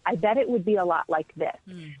up, I bet it would be a lot like this.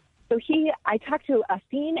 So I talked to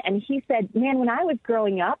Asin, and he said, man, when I was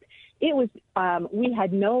growing up, it was,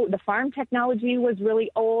 the farm technology was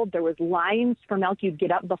really old. There was lines for milk. You'd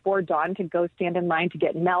get up before dawn to go stand in line to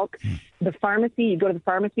get milk. The pharmacy, you'd go to the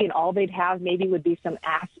pharmacy and all they'd have maybe would be some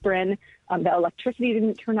aspirin. The electricity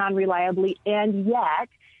didn't turn on reliably. And yet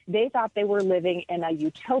they thought they were living in a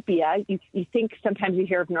utopia. You think sometimes you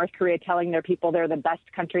hear of North Korea telling their people they're the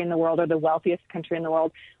best country in the world or the wealthiest country in the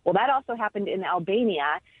world. Well, that also happened in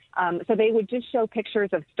Albania. So they would just show pictures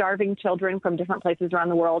of starving children from different places around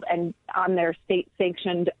the world and on their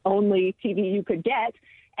state-sanctioned only TV you could get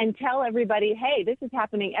and tell everybody, hey, this is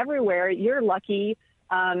happening everywhere. You're lucky.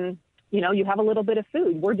 You have a little bit of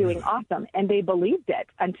food. We're doing awesome. And they believed it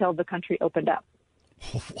until the country opened up.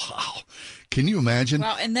 Oh, wow. Can you imagine?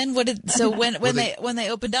 Wow. And then when they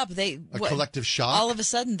opened up, collective shock. All of a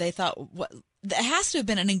sudden they thought, there has to have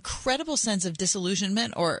been an incredible sense of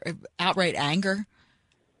disillusionment or outright anger.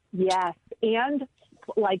 Yes, and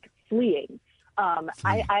like fleeing.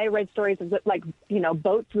 I read stories of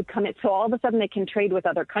boats would come in, so all of a sudden they can trade with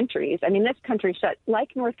other countries. I mean, this country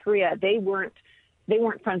like North Korea, they weren't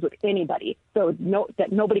friends with anybody, so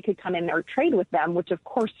nobody could come in or trade with them, which of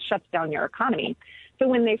course shuts down your economy. So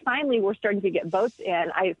when they finally were starting to get boats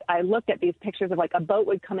in, I looked at these pictures of like a boat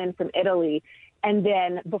would come in from Italy, and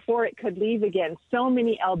then before it could leave again, so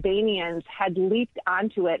many Albanians had leaped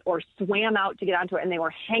onto it or swam out to get onto it, and they were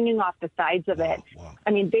hanging off the sides of it. Wow. I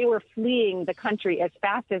mean, they were fleeing the country as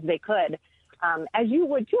fast as they could, as you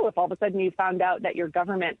would too if all of a sudden you found out that your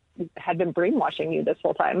government had been brainwashing you this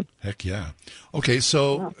whole time. Heck yeah. Okay,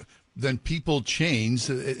 so then people changed.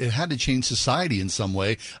 It had to change society in some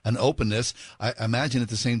way, an openness. I imagine at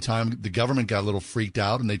the same time the government got a little freaked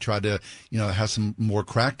out and they tried to, have some more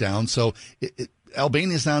crackdown. So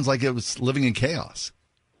Albania sounds like it was living in chaos.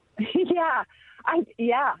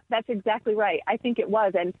 Yeah, that's exactly right. I think it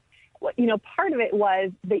was. And, part of it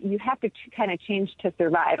was that you have to kind of change to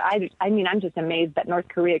survive. I'm just amazed that North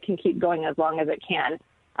Korea can keep going as long as it can.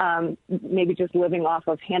 Maybe just living off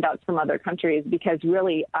of handouts from other countries, because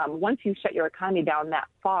really, once you shut your economy down that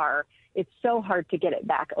far, it's so hard to get it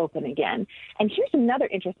back open again. And here's another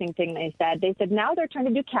interesting thing they said. They said now they're trying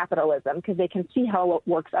to do capitalism because they can see how it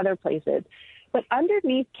works other places. But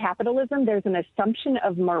underneath capitalism, there's an assumption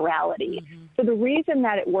of morality. So the reason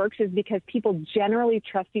that it works is because people generally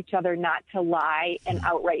trust each other not to lie and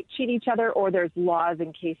outright cheat each other, or there's laws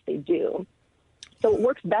in case they do. So it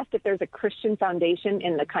works best if there's a Christian foundation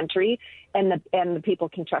in the country and the people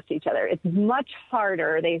can trust each other. It's much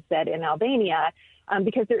harder, they said, in Albania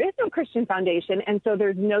because there is no Christian foundation, and so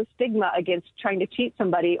there's no stigma against trying to cheat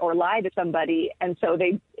somebody or lie to somebody, and so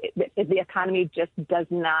the economy just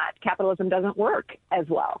capitalism doesn't work as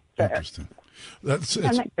well. Interesting. Isn't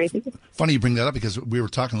that crazy? Funny you bring that up because we were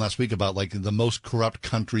talking last week about like the most corrupt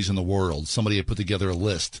countries in the world. Somebody had put together a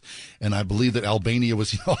list, and I believe that Albania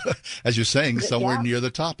was, as you're saying, somewhere near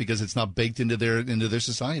the top because it's not baked into their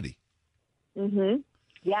society. Mm-hmm.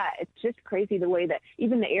 Yeah, it's just crazy the way that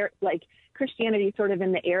even the air, like Christianity is sort of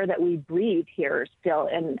in the air that we breathe here still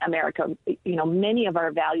in America. Many of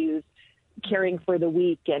our values, caring for the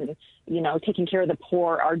weak and, taking care of the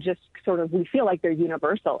poor are just sort of, we feel like they're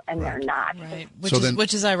universal and they're not. Right.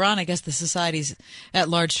 Which is ironic as the society's at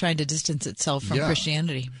large trying to distance itself from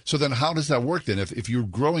Christianity. So then how does that work then? If you're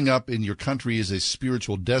growing up in your country as a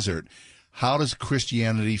spiritual desert, how does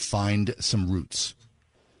Christianity find some roots?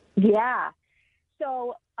 Yeah.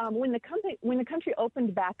 So when the country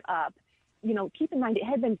opened back up, keep in mind it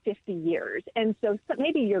had been 50 years. And so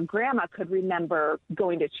maybe your grandma could remember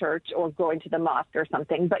going to church or going to the mosque or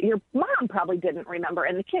something, but your mom probably didn't remember.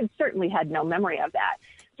 And the kids certainly had no memory of that.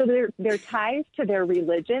 So their ties to their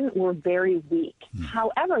religion were very weak.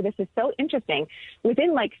 However, this is so interesting.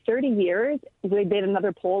 Within like 30 years, we did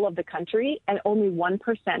another poll of the country and only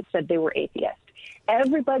 1% said they were atheist.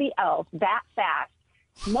 Everybody else that fast,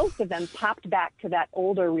 most of them popped back to that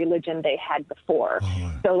older religion they had before.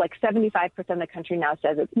 So like 75% of the country now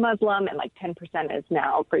says it's Muslim and like 10% is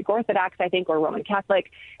now Greek Orthodox, I think, or Roman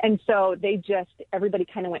Catholic. And so everybody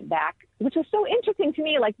kind of went back, which was so interesting to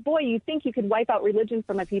me. Like, boy, you think you could wipe out religion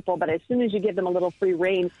from a people, but as soon as you give them a little free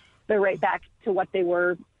reign, they're right back to what they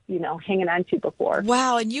were, hanging on to before.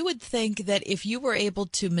 Wow. And you would think that if you were able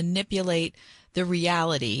to manipulate the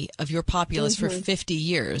reality of your populace for 50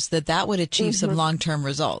 years, that would achieve some long-term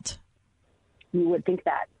result. You would think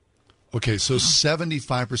that. Okay, so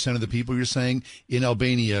 75% of the people you're saying in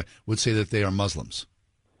Albania would say that they are Muslims.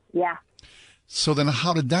 Yeah. So then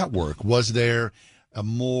how did that work? Was there a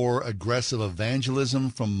more aggressive evangelism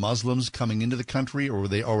from Muslims coming into the country, or were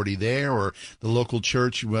they already there, or the local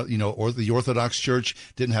church, or the Orthodox Church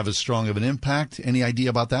didn't have as strong of an impact? Any idea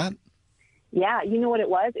about that? Yeah, you know what it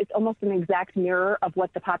was? It's almost an exact mirror of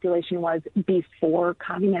what the population was before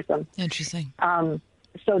communism. Interesting.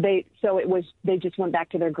 So they just went back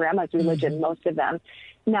to their grandma's religion, most of them.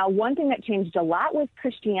 Now, one thing that changed a lot was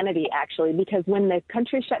Christianity, actually, because when the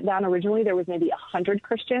country shut down originally, there was maybe 100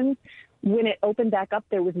 Christians. When it opened back up,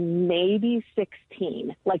 there was maybe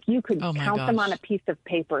 16. Like you could count them on a piece of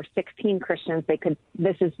paper, 16 Christians.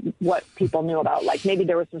 This is what people knew about. Like maybe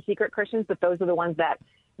there were some secret Christians, but those are the ones that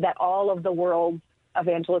all of the world's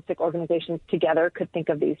evangelistic organizations together could think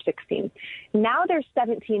of these 16. Now there's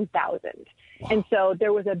 17,000. Wow. And so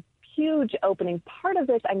there was a huge opening. Part of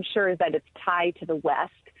this, I'm sure, is that it's tied to the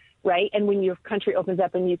West, right? And when your country opens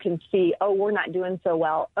up and you can see, oh, we're not doing so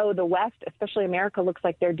well. Oh, the West, especially America, looks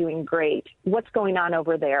like they're doing great. What's going on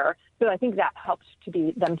over there? So I think that helps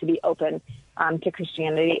them to be open to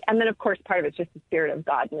Christianity. And then, of course, part of it's just the Spirit of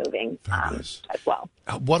God moving as well.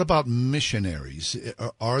 What about missionaries?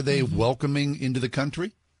 Are they welcoming into the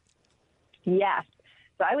country? Yes.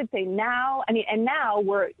 So I would say now, now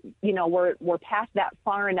we're past that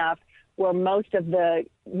far enough where most of the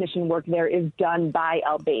mission work there is done by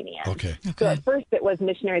Albanians. Okay. So at first it was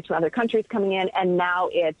missionaries from other countries coming in, and now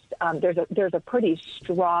it's there's a pretty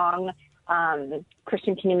strong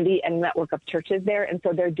Christian community and network of churches there, and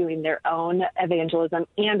so they're doing their own evangelism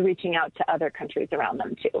and reaching out to other countries around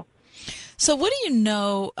them too. So what do you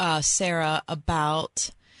know, Sarah,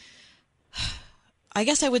 about, I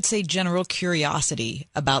guess I would say, general curiosity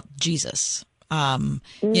about Jesus?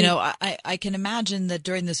 I can imagine that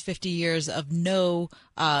during this 50 years of no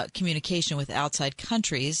communication with outside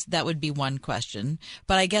countries, that would be one question.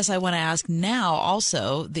 But I guess I want to ask now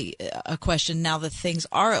also a question now that things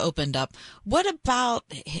are opened up. What about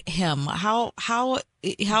him? How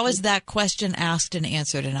is that question asked and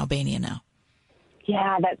answered in Albania now?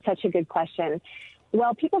 Yeah, that's such a good question.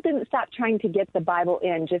 Well, people didn't stop trying to get the Bible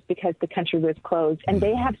in just because the country was closed. And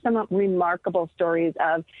they have some remarkable stories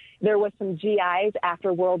of, there was some GIs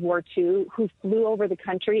after World War II who flew over the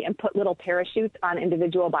country and put little parachutes on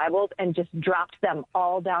individual Bibles and just dropped them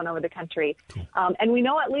all down over the country. And we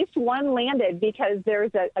know at least one landed because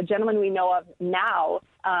there's a gentleman we know of now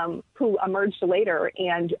who emerged later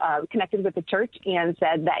and connected with the church and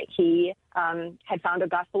said that he had found a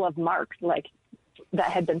Gospel of Mark, that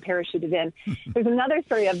had been parachuted in. There's another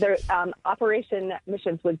story of their Operation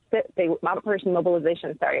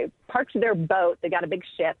Mobilization, parked their boat. They got a big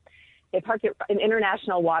ship. They parked it in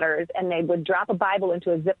international waters, and they would drop a Bible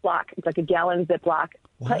into a Ziploc. It's like a gallon Ziploc,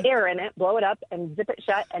 put air in it, blow it up, and zip it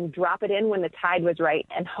shut, and drop it in when the tide was right,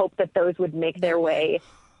 and hope that those would make their way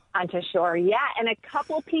onto shore. Yeah, and a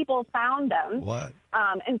couple people found them. What?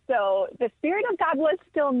 And so the Spirit of God was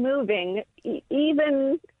still moving,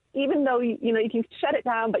 even even though, you can shut it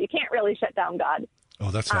down, but you can't really shut down God.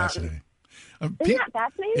 Oh, that's fascinating. Isn't that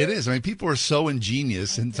fascinating? It is. I mean, people are so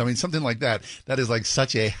ingenious, and I mean, something like that is like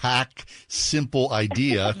such a hack, simple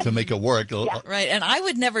idea to make it work. Right, and I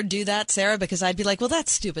would never do that, Sarah, because I'd be like, "Well,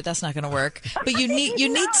 that's stupid. That's not going to work." But you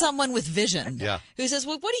need someone with vision, who says,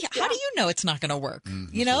 "Well, how do you know it's not going to work?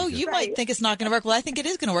 You might think it's not going to work. Well, I think it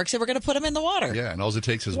is going to work, so we're going to put them in the water." Yeah, and all it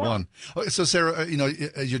takes is one. Okay, so, Sarah,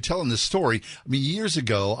 as you're telling this story, I mean, years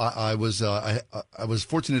ago, I was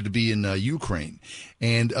fortunate to be in Ukraine,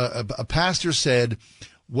 and a pastor said,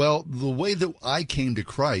 well, the way that I came to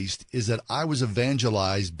Christ is that I was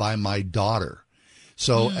evangelized by my daughter.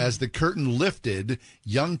 So as the curtain lifted,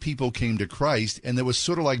 young people came to Christ, and there was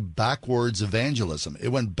sort of like backwards evangelism. It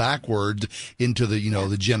went backward into the,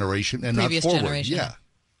 the generation and previous not forward. Generation.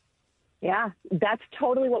 Yeah, that's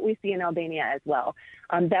totally what we see in Albania as well.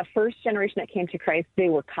 That first generation that came to Christ, they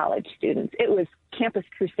were college students. It was Campus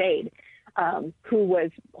Crusade. Who was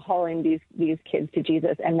hauling these kids to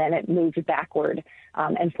Jesus, and then it moved backward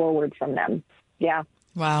and forward from them. Yeah.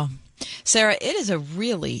 Wow. Sarah, it is a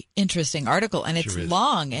really interesting article, and it's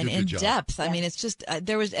long and in depth. I mean, it's just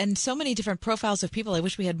and so many different profiles of people. I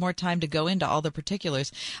wish we had more time to go into all the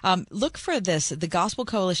particulars. Look for this,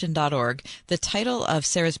 thegospelcoalition.org. The title of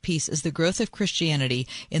Sarah's piece is The Growth of Christianity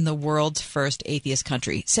in the World's First Atheist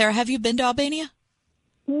Country. Sarah, have you been to Albania?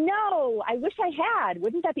 No, I wish I had.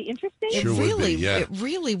 Wouldn't that be interesting? It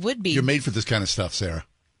really would be. You're made for this kind of stuff, Sarah.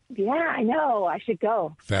 Yeah, I know. I should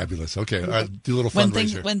go. Fabulous. Okay, all right, do a little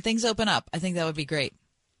fundraiser. When things open up, I think that would be great.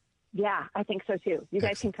 Yeah, I think so too. You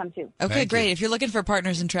guys can come too. Okay, great. If you're looking for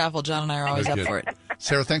partners in travel, John and I are always up for it.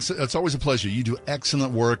 Sarah, thanks. It's always a pleasure. You do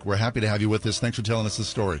excellent work. We're happy to have you with us. Thanks for telling us the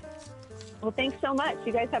story. Well, thanks so much.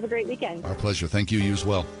 You guys have a great weekend. Our pleasure. Thank you. You as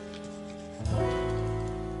well.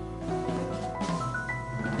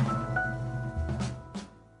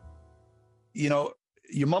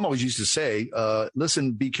 Your mom always used to say,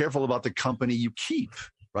 listen, be careful about the company you keep,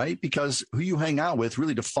 right? Because who you hang out with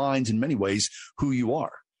really defines in many ways who you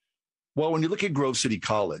are. Well, when you look at Grove City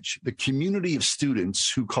College, the community of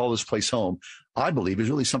students who call this place home, I believe is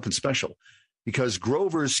really something special because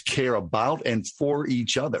Grovers care about and for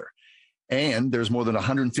each other. And there's more than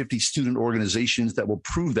 150 student organizations that will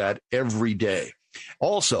prove that every day.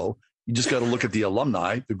 Also, you just got to look at the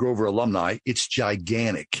alumni, the Grover alumni. It's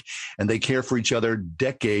gigantic, and they care for each other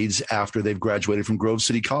decades after they've graduated from Grove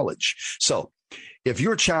City College. So if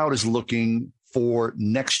your child is looking for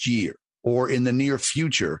next year or in the near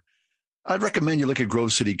future, I'd recommend you look at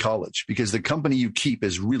Grove City College because the company you keep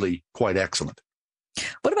is really quite excellent.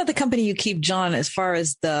 What about the company you keep, John, as far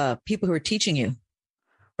as the people who are teaching you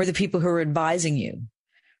or the people who are advising you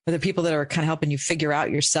or the people that are kind of helping you figure out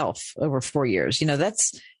yourself over 4 years?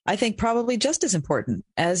 That's, I think, probably just as important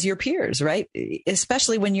as your peers, right?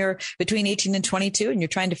 Especially when you're between 18 and 22 and you're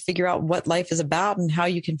trying to figure out what life is about and how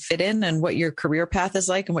you can fit in and what your career path is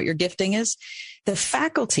like and what your gifting is. The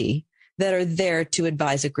faculty that are there to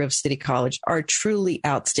advise at Grove City College are truly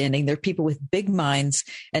outstanding. They're people with big minds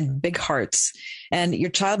and big hearts. And your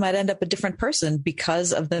child might end up a different person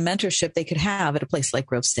because of the mentorship they could have at a place like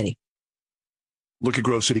Grove City. Look at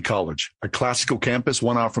Grove City College, a classical campus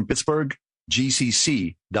 1 hour from Pittsburgh,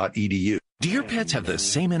 gcc.edu. Do your pets have the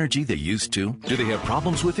same energy they used to? Do they have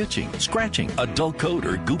problems with itching, scratching, a dull coat,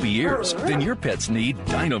 or goopy ears? Then your pets need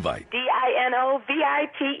Dinovite.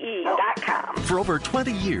 DINOVITE.com. For over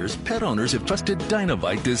 20 years, pet owners have trusted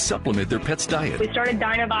Dinovite to supplement their pet's diet. We started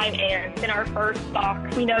Dinovite, and in our first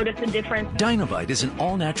box, we noticed a difference. Dinovite is an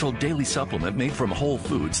all-natural daily supplement made from whole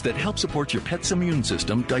foods that help support your pet's immune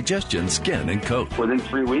system, digestion, skin, and coat. Within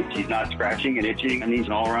 3 weeks, he's not scratching and itching, and he's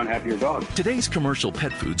an all-around happier dog. Today's commercial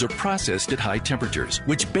pet foods are processed at high temperatures,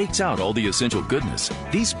 which bakes out all the essential goodness.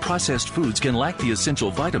 These processed foods can lack the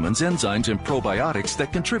essential vitamins, enzymes, and probiotics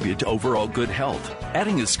that contribute to overall good health.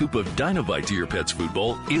 Adding a scoop of Dinovite to your pet's food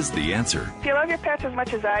bowl is the answer. If you love your pets as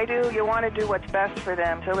much as I do, you want to do what's best for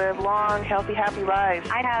them to live long, healthy, happy lives.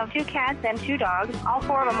 I have 2 cats and 2 dogs. All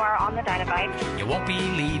 4 of them are on the Dinovite. You won't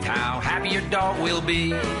believe how happy your dog will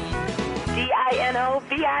be.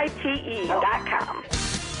 DINOVITE.com.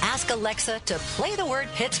 Ask Alexa to play the word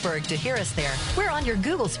Pittsburgh to hear us there. We're on your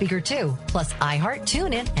Google speaker too, plus iHeart,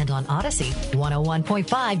 TuneIn, and on Odyssey.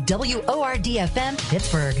 101.5 WORD-FM,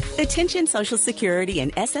 Pittsburgh. Attention Social Security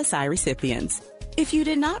and SSI recipients. If you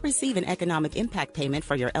did not receive an economic impact payment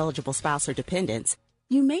for your eligible spouse or dependents,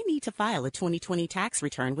 you may need to file a 2020 tax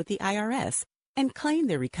return with the IRS and claim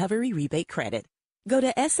the recovery rebate credit. Go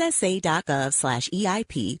to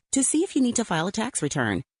ssa.gov/EIP to see if you need to file a tax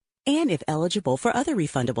return and if eligible for other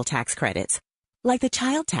refundable tax credits, like the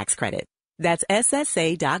child tax credit. That's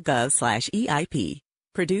ssa.gov/EIP.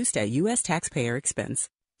 Produced at U.S. taxpayer expense.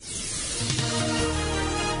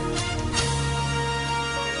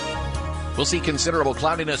 We'll see considerable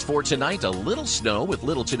cloudiness for tonight. A little snow with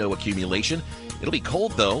little to no accumulation. It'll be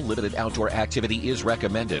cold, though. Limited outdoor activity is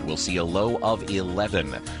recommended. We'll see a low of 11.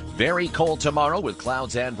 Very cold tomorrow with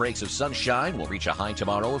clouds and breaks of sunshine. We'll reach a high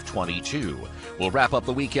tomorrow of 22. We'll wrap up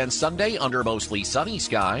the weekend Sunday under mostly sunny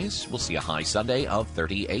skies. We'll see a high Sunday of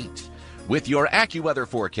 38. With your AccuWeather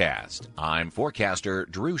forecast, I'm forecaster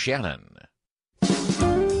Drew Shannon.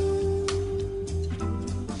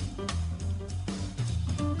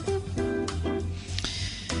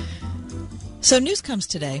 So news comes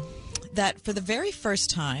today that for the very first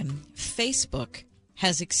time, Facebook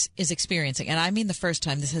is experiencing, and I mean the first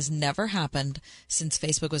time, this has never happened since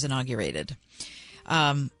Facebook was inaugurated.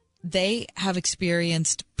 They have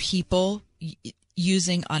experienced people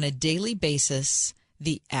using on a daily basis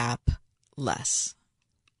the app less.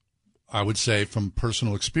 I would say from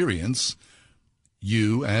personal experience,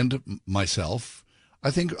 you and myself,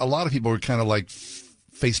 I think a lot of people were kind of like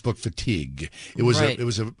Facebook fatigue. It was Right. it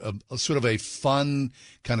was a sort of a fun,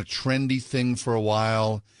 kind of trendy thing for a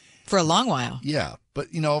while. For a long while. Yeah,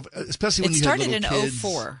 but you know, especially when It you had started little in kids.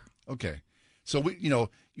 2004. Okay. So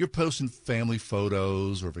you're posting family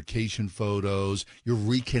photos or vacation photos. You're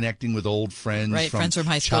reconnecting with old friends, Right, friends from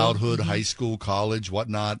high school. childhood, Mhm. high school, college,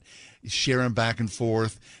 whatnot. Sharing back and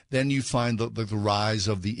forth. Then you find the rise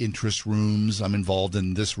of the interest rooms. I'm involved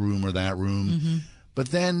in this room or that room. Mm-hmm. But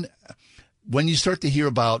then when you start to hear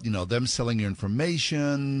about, them selling your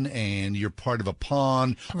information and you're part of a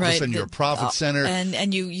pawn, all of a sudden you're a profit center.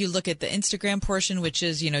 And you look at the Instagram portion, which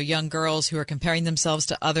is, young girls who are comparing themselves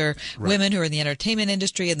to other Right. women who are in the entertainment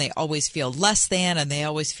industry, and they always feel less than, and they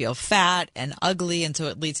always feel fat and ugly, and so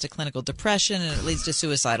it leads to clinical depression, and it leads to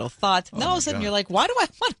suicidal thoughts. And all of a sudden God. you're like, why do I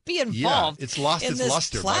want to be involved it's lost in its this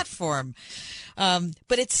luster, but- platform?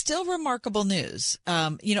 But it's still remarkable news.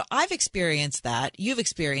 I've experienced that. You've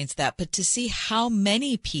experienced that. But to see how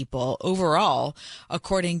many people overall,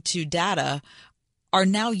 according to data, are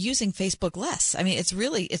now using Facebook less. I mean, it's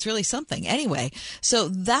really something. Anyway, so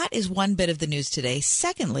that is one bit of the news today.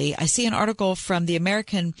 Secondly, I see an article from the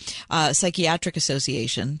American Psychiatric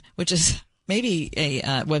Association, which is maybe a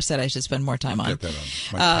website I should spend more time on. Get that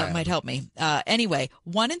on my pad. Might help me. Anyway,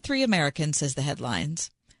 1 in 3 Americans, says the headlines,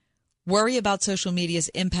 worry about social media's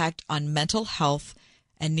impact on mental health,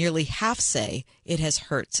 and nearly half say it has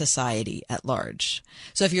hurt society at large.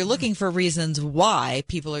 So if you're looking for reasons why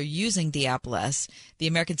people are using the app less, the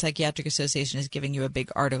American Psychiatric Association is giving you a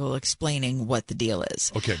big article explaining what the deal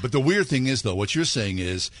is. Okay, but the weird thing is, though, what you're saying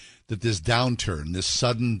is that this downturn, this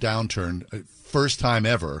sudden downturn, first time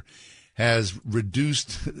ever, has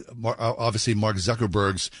reduced, obviously, Mark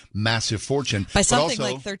Zuckerberg's massive fortune. By but something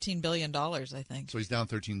also, like $13 billion, I think. So he's down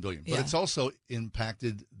 $13 billion. But Yeah. it's also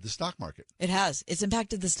impacted the stock market. It has. It's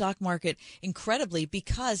impacted the stock market incredibly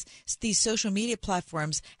because these social media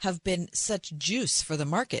platforms have been such juice for the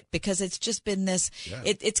market, because it's just been this, Yeah.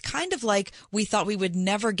 it's kind of like we thought we would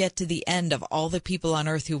never get to the end of all the people on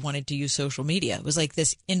earth who wanted to use social media. It was like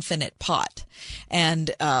this infinite pot.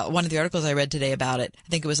 And one of the articles I read today about it, I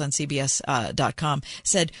think it was on CBS.com,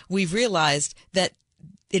 said we've realized that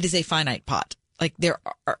it is a finite pot. Like there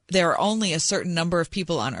are only a certain number of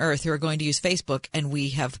people on earth who are going to use Facebook, and we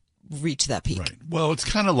have reached that peak. Right. Well, it's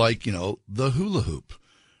kind of like, the hula hoop,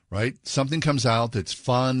 right? Something comes out that's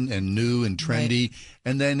fun and new and trendy,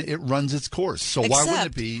 and then it runs its course. So why wouldn't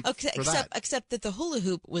it be for that? Except that the hula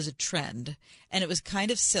hoop was a trend, and it was kind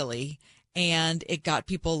of silly, and it got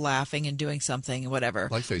people laughing and doing something and whatever.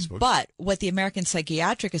 Like Facebook. But what the American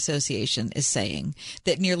Psychiatric Association is saying,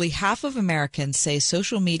 that nearly half of Americans say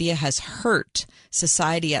social media has hurt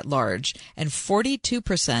society at large, and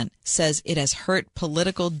 42% says it has hurt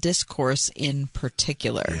political discourse in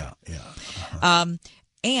particular. Yeah.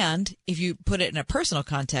 And if you put it in a personal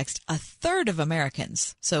context, a third of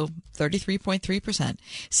Americans, so 33.3%,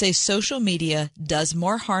 say social media does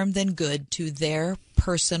more harm than good to their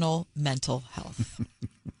personal mental health.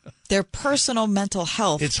 Their personal mental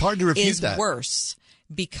health It's hard to refute is that. worse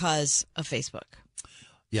because of Facebook.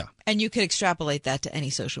 Yeah. And you could extrapolate that to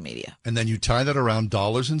any social media. And then you tie that around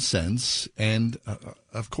dollars and cents. And,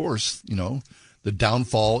 of course, the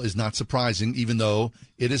downfall is not surprising, even though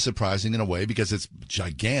it is surprising in a way because it's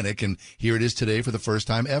gigantic. And here it is today for the first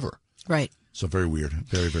time ever. Right. So very weird.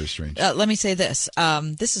 Very, very strange. Let me say this.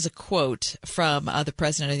 This is a quote from the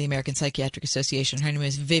president of the American Psychiatric Association. Her name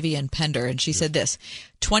is Vivian Pender, and she said this: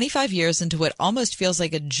 25 years into what almost feels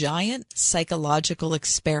like a giant psychological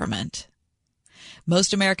experiment,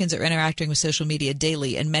 Most Americans are interacting with social media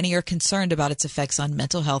daily, and many are concerned about its effects on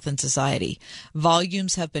mental health and society.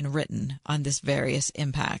 Volumes have been written on these various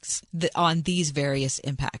impacts. The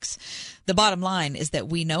bottom line is that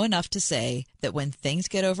we know enough to say that when things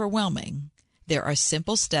get overwhelming, there are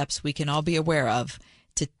simple steps we can all be aware of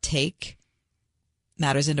to take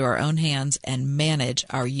matters into our own hands and manage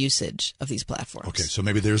our usage of these platforms. Okay, so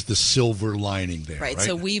maybe there's the silver lining there, right?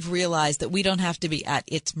 So we've realized that we don't have to be at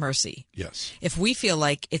its mercy. Yes. If we feel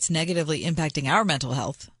like it's negatively impacting our mental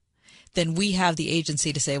health, then we have the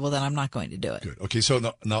agency to say, well, then I'm not going to do it. Good. Okay,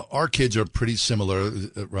 so now our kids are pretty similar,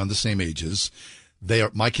 around the same ages.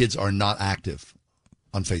 My kids are not active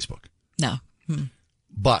on Facebook. No.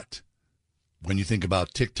 But when you think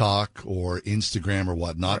about TikTok or Instagram or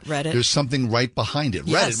whatnot, Reddit, there's something right behind it.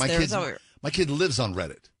 Yes, Reddit. My kid lives on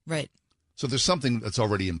Reddit. Right. So there's something that's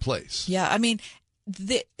already in place. Yeah, I mean,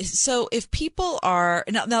 so if people are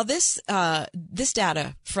now this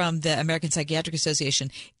data from the American Psychiatric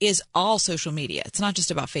Association is all social media. It's not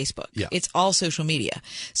just about Facebook. Yeah. It's all social media.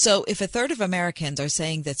 So if a third of Americans are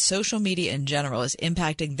saying that social media in general is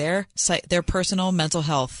impacting their personal mental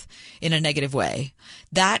health in a negative way,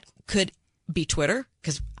 that could be Twitter,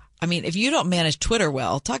 because I mean, if you don't manage Twitter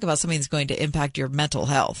well, talk about something that's going to impact your mental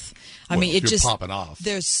health. I mean, it just popping off.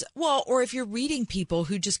 Or if you're reading people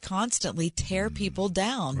who just constantly tear people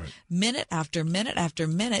down, minute after minute after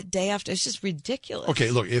minute, day after, it's just ridiculous.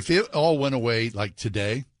 Okay, look, if it all went away like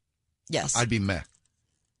today, yes, I'd be meh.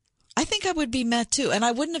 I think I would be meh too, and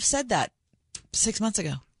I wouldn't have said that 6 months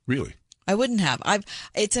ago. Really? I wouldn't have.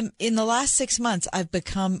 In the last 6 months, I've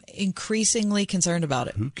become increasingly concerned about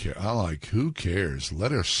it. Who cares?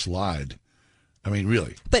 Let her slide. I mean,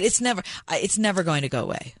 really. But it's never going to go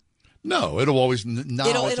away. No, it'll always it'll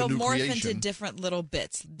morph creation. into different little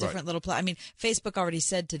bits, I mean, Facebook already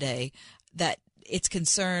said today that it's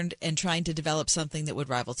concerned and trying to develop something that would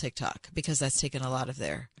rival TikTok because that's taken a lot of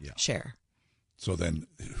their share. So then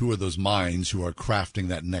who are those minds who are crafting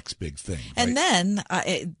that next big thing? Right? And then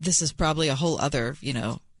this is probably a whole other,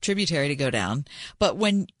 tributary to go down. But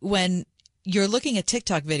when you're looking at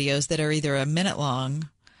TikTok videos that are either a minute long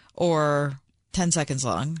or 10 seconds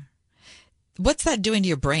long, what's that doing to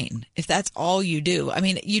your brain if that's all you do? I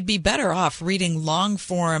mean, you'd be better off reading long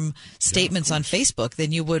form statements on Facebook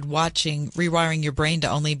than you would rewiring your brain to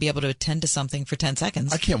only be able to attend to something for 10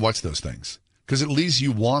 seconds. I can't watch those things because it leaves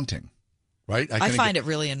you wanting. Right? I find it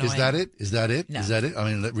really annoying. Is that it? No. Is that it?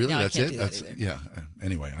 I mean, really, No, that's I can't it? do that either. Yeah.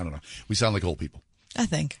 Anyway, I don't know. We sound like old people. I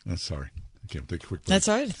think. Sorry. Okay, we'll take a quick break. That's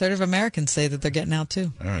all right. A third of Americans say that they're getting out,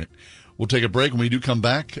 too. All right. We'll take a break. When we do come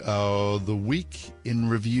back, the week in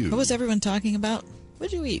review. What was everyone talking about?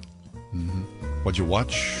 What'd you eat? Mm-hmm. What'd you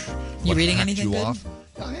watch? You reading hacked anything you good? off?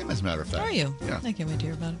 I am, as a matter of fact. Are you? Yeah. I can't wait to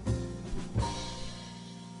hear about it.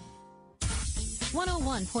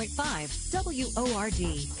 101.5 WORD.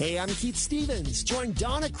 Hey, I'm Keith Stevens. Join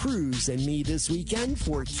Donna Cruz and me this weekend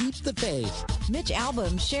for Keep the Faith. Mitch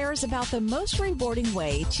Albom shares about the most rewarding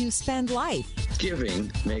way to spend life.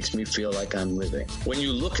 Giving makes me feel like I'm living. When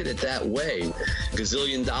you look at it that way, $1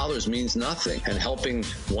 gazillion means nothing, and helping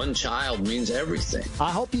one child means everything.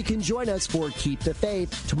 I hope you can join us for Keep the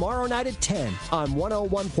Faith tomorrow night at 10 on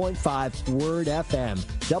 101.5 Word FM.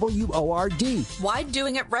 WORD. Why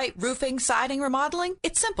Doing It Right Roofing, Siding, Remodeling?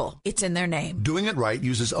 It's simple. It's in their name. Doing It Right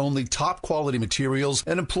uses only top quality materials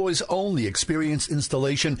and employs only experienced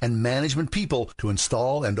installation and management people to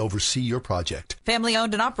install and oversee your project. Family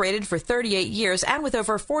owned and operated for 38 years and with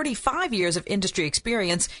over 45 years of industry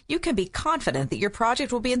experience, you can be confident that your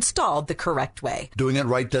project will be installed the correct way. Doing It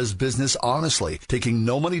Right does business honestly, taking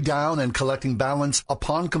no money down and collecting balance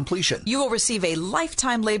upon completion. You will receive a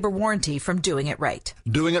lifetime labor warranty from Doing It Right.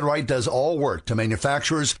 Doing It Right does all work to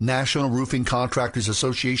manufacturers, National Roofing Contractors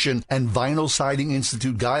Association, and Vinyl Siding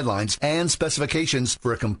Institute guidelines and specifications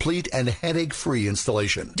for a complete and headache-free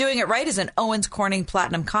installation. Doing It Right is an Owens Corning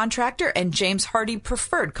Platinum contractor and James Hardy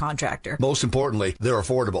preferred contractor. Most importantly, they're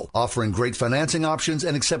affordable, offering great financing options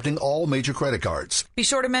and accepting all major credit cards. Be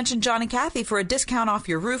sure to mention John and Kathy for a discount off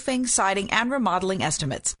your roofing, siding, and remodeling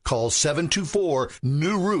estimates. Call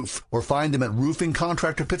 724-NEW-ROOF or find them at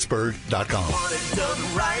roofingcontractorpittsburgh.com.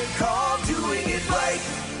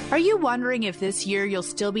 Are you wondering if this year you'll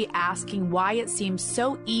still be asking why it seems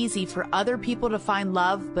so easy for other people to find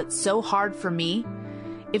love but so hard for me?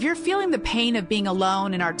 If you're feeling the pain of being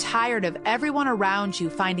alone and are tired of everyone around you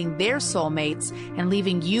finding their soulmates and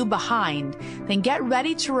leaving you behind, then get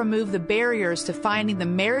ready to remove the barriers to finding the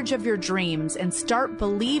marriage of your dreams and start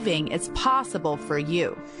believing it's possible for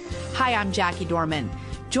you. Hi, I'm Jackie Dorman.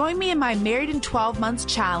 Join me in my Married in 12 Months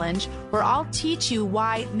challenge, where I'll teach you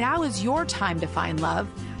why now is your time to find love,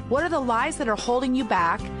 What are the lies that are holding you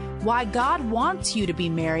back? Why God wants you to be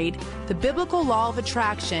married, the biblical law of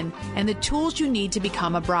attraction, and the tools you need to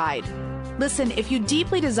become a bride. Listen, if you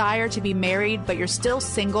deeply desire to be married but you're still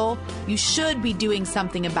single, you should be doing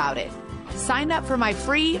something about it. Sign up for my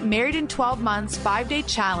free Married in 12 Months 5-day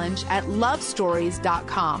challenge at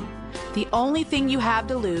lovestories.com. The only thing you have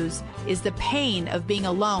to lose is the pain of being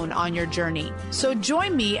alone on your journey. So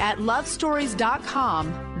join me at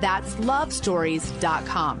lovestories.com. That's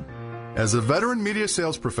lovestories.com. As a veteran media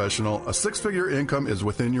sales professional, a six-figure income is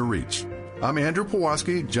within your reach. I'm Andrew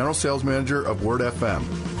Pulaski, General Sales Manager of Word FM.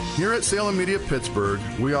 Here at Salem Media Pittsburgh,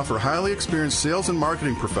 we offer highly experienced sales and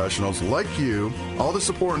marketing professionals like you all the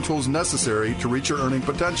support and tools necessary to reach your earning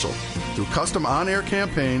potential through custom on-air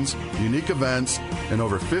campaigns, unique events, and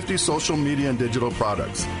over 50 social media and digital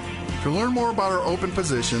products. To learn more about our open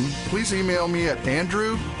position, please email me at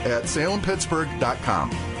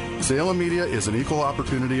andrew@salempittsburgh.com. Salem Media is an equal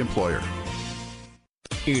opportunity employer.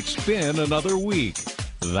 It's been another week.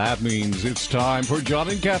 That means it's time for John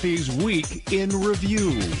and Kathy's Week in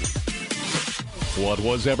Review. What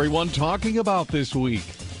was everyone talking about this week?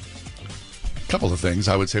 A couple of things,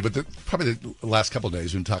 I would say, but probably the last couple of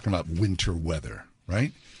days we've been talking about winter weather,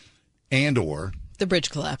 right? And or the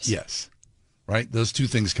bridge collapse. Yes. Right? Those two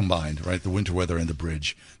things combined, right? The winter weather and the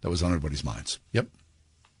bridge. That was on everybody's minds. Yep.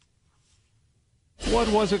 What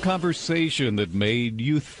was a conversation that made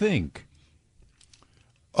you think?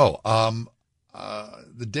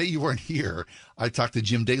 The day you weren't here, I talked to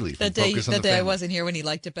Jim Daly from Focus on the That day Family. I wasn't here when he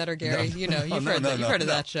liked it better, Gary. You've heard of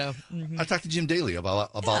that show. Mm-hmm. I talked to Jim Daly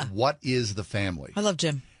about what is the family. I love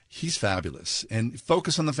Jim. He's fabulous. And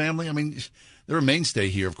Focus on the Family, I mean, they're a mainstay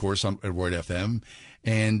here, of course, at Word FM.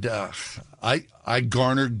 And I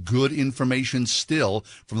garner good information still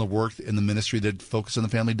from the work in the ministry that Focus on the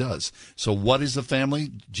Family does. So what is the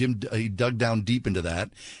family? Jim, he dug down deep into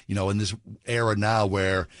that, in this era now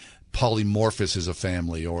where polymorphous is a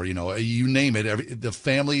family, or, you name it, the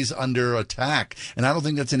family's under attack. And I don't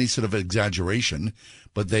think that's any sort of exaggeration,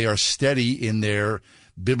 but they are steady in their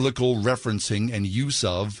biblical referencing and use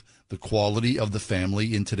of the quality of the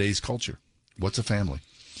family in today's culture. What's a family?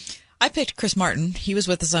 I picked Chris Martin. He was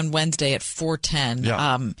with us on Wednesday at 4:10.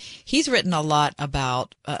 Yeah. He's written a lot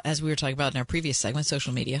about, as we were talking about in our previous segment,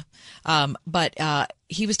 social media. But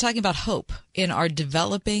he was talking about hope in our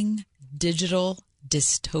developing digital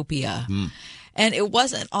dystopia. And it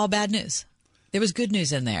wasn't all bad news. There was good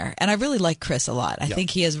news in there. And I really like Chris a lot. I think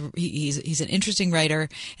he's an interesting writer,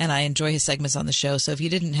 and I enjoy his segments on the show. So if you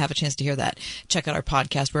didn't have a chance to hear that, check out our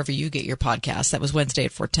podcast wherever you get your podcasts. That was Wednesday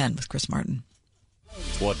at 4:10 with Chris Martin.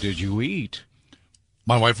 What did you eat?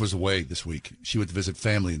 My wife was away this week. She went to visit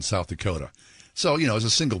family in South Dakota. So, as a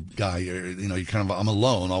single guy, I'm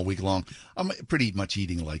alone all week long. I'm pretty much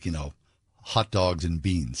eating hot dogs and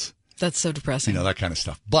beans. That's so depressing. That kind of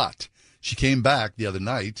stuff. But she came back the other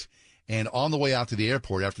night, and on the way out to the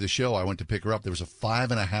airport after the show, I went to pick her up. There was a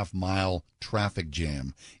 5.5-mile traffic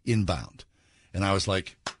jam inbound. And I was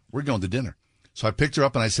like, we're going to dinner. So I picked her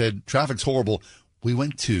up and I said, traffic's horrible. We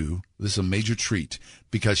went to, this is a major treat,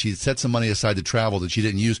 because she had set some money aside to travel that she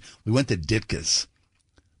didn't use. We went to Ditka's.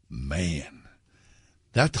 Man,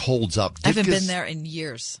 that holds up. I haven't been there in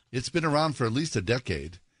years. It's been around for at least a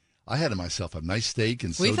decade. I had myself a nice steak,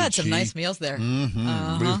 and so we've had did some she. nice meals there.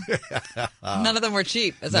 Mm-hmm. None of them were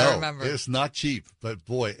cheap, as I remember. It's not cheap, but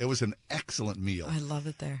boy, it was an excellent meal. I love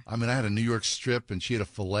it there. I mean, I had a New York strip, and she had a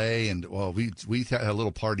filet, and we had a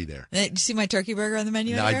little party there. Did you see my turkey burger on the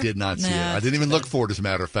menu? No, I did not see it. I didn't even look for it, as a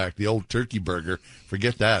matter of fact. The old turkey burger,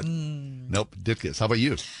 forget that. Nope, Ditka's. How about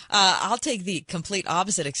you? I'll take the complete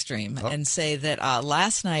opposite extreme and say that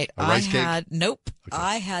last night I had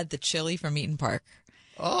I had the chili from Eaton Park.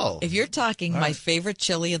 Oh. If you're talking my favorite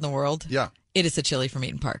chili in the world, it is the chili from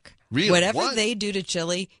Eaton Park. Really? Whatever they do to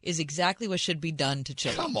chili is exactly what should be done to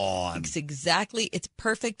chili. Come on. It's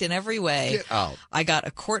perfect in every way. Get out. I got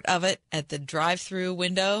a quart of it at the drive-through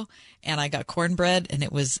window, and I got cornbread, and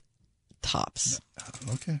it was tops.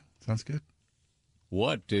 Okay. Sounds good.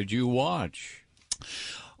 What did you watch?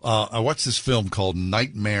 I watched this film called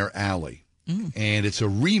Nightmare Alley, and it's a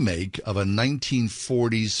remake of a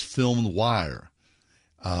 1940s film noir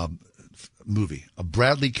movie, a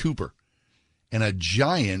Bradley Cooper and a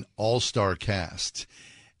giant all-star cast.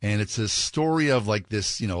 And it's a story of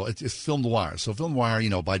this, it's film noir. So film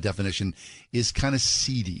noir, by definition, is kind of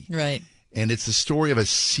seedy. Right. And it's the story of a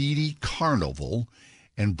seedy carnival.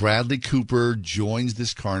 And Bradley Cooper joins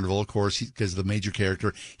this carnival, of course, because the major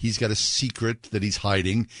character, he's got a secret that he's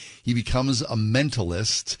hiding. He becomes a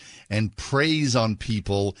mentalist and preys on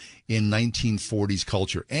people in 1940s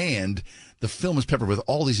culture. And the film is peppered with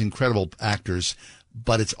all these incredible actors.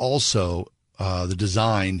 but it's also the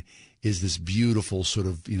design is this beautiful sort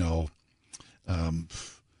of,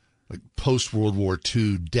 like post-World War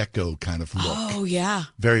II deco kind of look. Oh, yeah.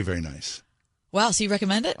 Very, very nice. Wow, so you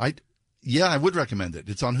recommend it? I would recommend it.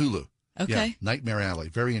 It's on Hulu. Okay. Yeah, Nightmare Alley.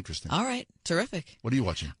 Very interesting. All right. Terrific. What are you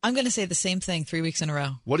watching? I'm going to say the same thing 3 weeks in a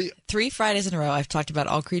row. 3 Fridays in a row, I've talked about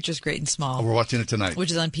All Creatures Great and Small. Oh, we're watching it tonight.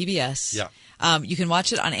 Which is on PBS. Yeah. You can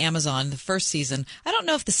watch it on Amazon, the first season. I don't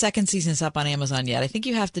know if the second season is up on Amazon yet. I think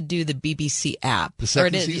you have to do the BBC app. The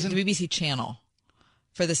second season? The BBC channel.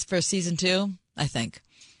 For this first season 2, I think.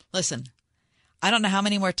 Listen, I don't know how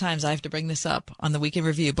many more times I have to bring this up on the Weekend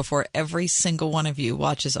Review before every single one of you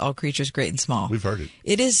watches All Creatures Great and Small. We've heard it.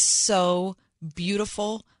 It is so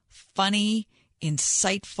beautiful, funny,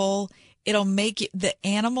 insightful. It'll make you, the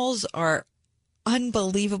animals are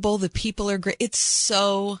unbelievable. The people are great. It's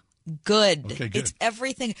so good. Okay, good. It's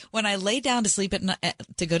everything. When I lay down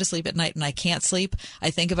to go to sleep at night and I can't sleep, I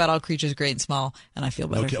think about All Creatures Great and Small and I feel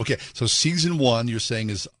better. Okay. So season 1, you're saying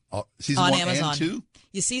is season on 1 Amazon. and 2?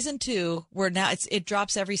 Yeah, season 2, it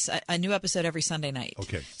drops a new episode every Sunday night.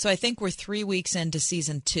 Okay. So I think we're 3 weeks into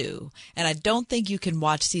season 2, and I don't think you can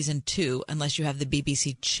watch season 2 unless you have the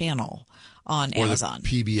BBC channel on Amazon. Or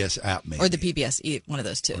the PBS app, maybe. Or the PBS, one of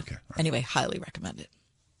those two. Okay. Right. Anyway, highly recommend it.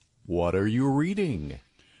 What are you reading?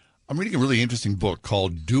 I'm reading a really interesting book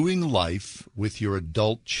called Doing Life with Your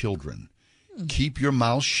Adult Children. Keep Your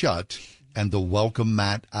Mouth Shut and the Welcome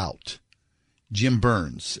Mat Out. Jim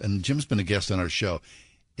Burns, and Jim's been a guest on our show.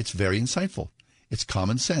 It's very insightful. It's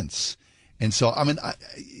common sense. And so, I mean,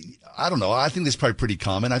 I don't know. I think this is probably pretty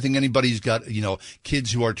common. I think anybody who's got,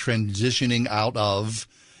 kids who are transitioning out of,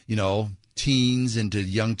 teens into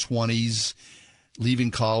young 20s,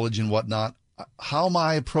 leaving college and whatnot. How am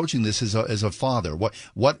I approaching this as a father?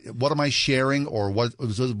 What am I sharing, or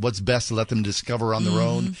what's best to let them discover on their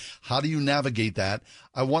own? How do you navigate that?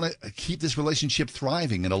 I want to keep this relationship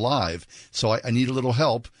thriving and alive, so I need a little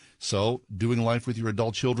help. So, Doing Life with Your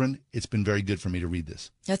Adult Children, it's been very good for me to read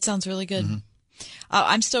this. That sounds really good.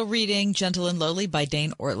 I'm still reading Gentle and Lowly by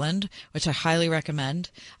Dane Ortland, which I highly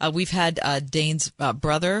recommend. We've had Dane's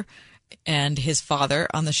brother and his father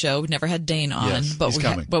on the show. We've never had Dane on, yes,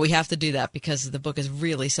 but we have to do that because the book is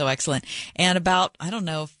really so excellent. And about,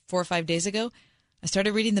 4 or 5 days ago, I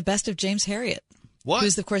started reading The Best of James Herriot. What?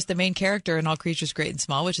 Who's, of course, the main character in All Creatures Great and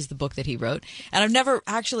Small, which is the book that he wrote. And I've never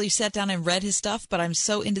actually sat down and read his stuff, but I'm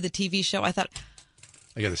so into the TV show, I thought,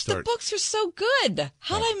 I got to start. The books are so good.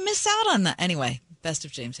 How did I miss out on that? Anyway, Best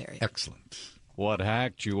of James Herriot. Excellent. What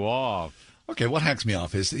hacked you off? Okay, what hacks me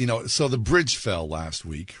off is, so the bridge fell last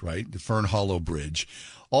week, right? The Fern Hollow Bridge.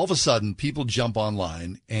 All of a sudden, people jump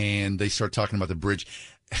online and they start talking about the bridge.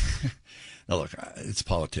 Now, look, it's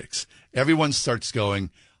politics. Everyone starts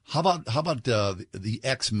going, how about the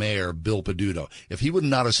ex-mayor, Bill Peduto? If he would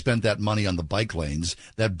not have spent that money on the bike lanes,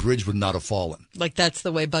 that bridge would not have fallen. Like, that's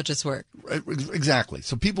the way budgets work. Exactly.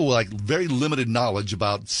 So people with very limited knowledge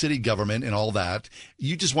about city government and all that,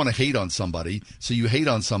 you just want to hate on somebody. So you hate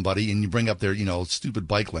on somebody and you bring up their, stupid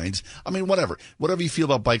bike lanes. I mean, whatever you feel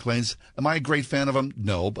about bike lanes. Am I a great fan of them?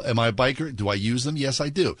 No. Am I a biker? Do I use them? Yes, I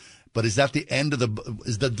do. But is that the end of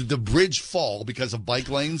is the bridge fall because of bike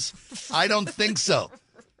lanes? I don't think so.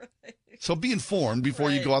 So be informed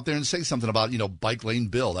before you go out there and say something about, bike lane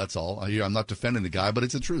Bill. That's all. I'm not defending the guy, but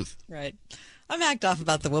it's the truth. Right. I'm hacked off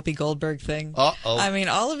about the Whoopi Goldberg thing. Uh-oh. I mean,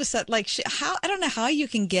 all of a sudden, I don't know how you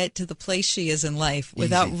can get to the place she is in life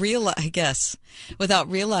without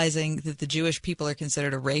without realizing that the Jewish people are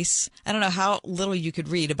considered a race. I don't know how little you could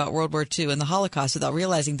read about World War II and the Holocaust without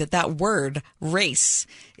realizing that word race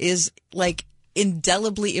is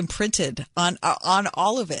indelibly imprinted on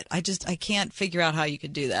all of it. I can't figure out how you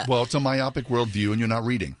could do that. Well, it's a myopic worldview and you're not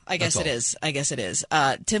reading. I guess it is.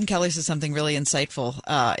 Tim Keller said something really insightful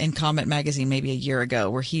in Comment Magazine maybe a year ago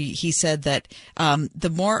where he said that the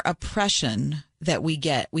more oppression that we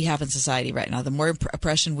have in society right now, the more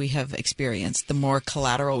oppression we have experienced, the more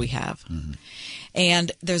collateral we have. Mm-hmm.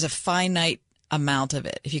 And there's a finite amount of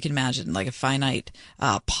it, if you can imagine, like a finite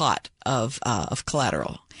pot of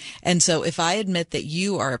collateral. And so if I admit that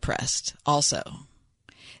you are oppressed also,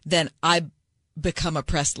 then I become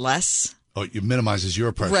oppressed less. Oh, it minimizes your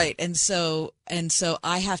oppression. Right. And so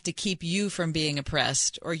I have to keep you from being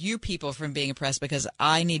oppressed, or you people from being oppressed, because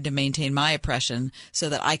I need to maintain my oppression so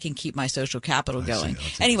that I can keep my social capital going.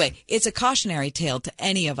 Anyway, it's a cautionary tale to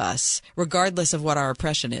any of us, regardless of what our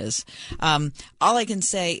oppression is. All I can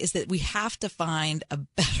say is that we have to find a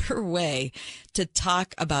better way to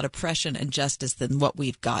talk about oppression and justice than what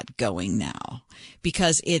we've got going now,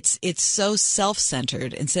 because it's so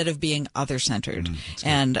self-centered instead of being other-centered.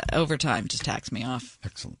 And over time, just hacks me off.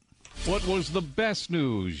 Excellent. What was the best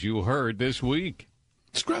news you heard this week?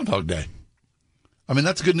 It's Groundhog Day. I mean,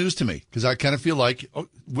 that's good news to me because I kind of feel like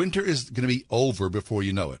winter is going to be over before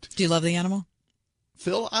you know it. Do you love the animal?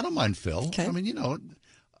 Phil, I don't mind Phil. Okay. I mean,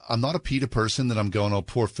 I'm not a PETA person that I'm going, oh,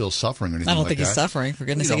 poor Phil's suffering or anything I don't like think he's that. suffering, for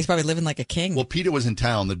goodness sake. He's probably living like a king. Well, PETA was in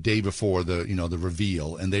town the day before the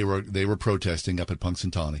reveal, and they were protesting up at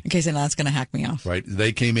Punxsutawney. In case they're not going to hack me off.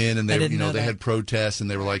 They came in and they that. had protests and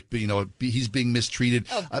they were like, he's being mistreated.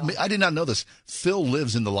 Oh, I did not know this. Phil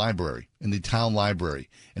lives in the library, in the town library,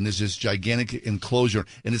 and there's this gigantic enclosure,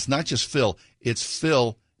 and it's not just Phil, it's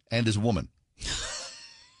Phil and his woman.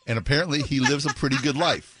 And apparently he lives a pretty good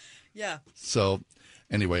life. Yeah. So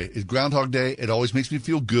anyway, it's Groundhog Day. It always makes me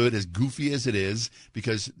feel good, as goofy as it is,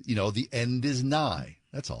 because, the end is nigh.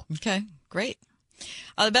 That's all. Okay, great.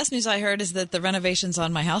 The best news I heard is that the renovations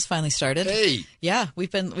on my house finally started. Hey. Yeah,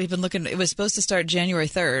 we've been looking. It was supposed to start January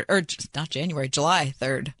 3rd, or not January, July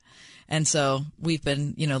 3rd. And so we've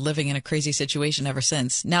been, living in a crazy situation ever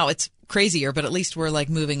since. Now it's crazier, but at least we're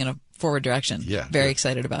moving in a forward direction. Yeah. Very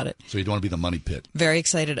excited about it. So you don't want to be the money pit. Very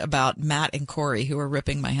excited about Matt and Corey, who are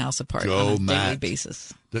ripping my house apart on a daily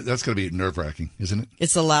basis. That's going to be nerve-wracking, isn't it?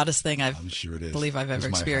 It's the loudest thing I'm sure it is. believe I've ever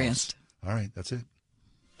experienced. All right, that's it.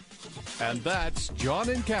 And that's John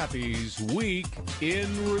and Kathy's Week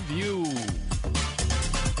in Review.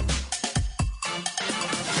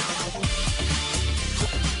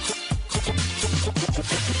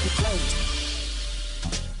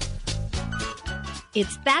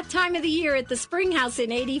 It's that time of the year at the Spring House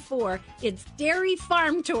in 84. It's Dairy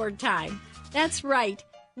Farm Tour time. That's right.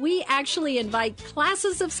 We actually invite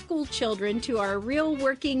classes of school children to our real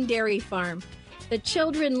working dairy farm. The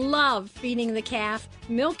children love feeding the calf,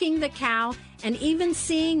 milking the cow, and even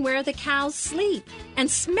seeing where the cows sleep and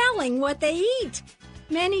smelling what they eat.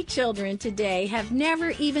 Many children today have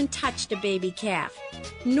never even touched a baby calf,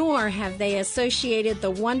 nor have they associated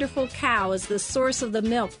the wonderful cow as the source of the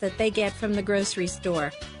milk that they get from the grocery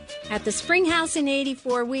store. At the Spring House in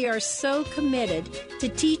 84, we are so committed to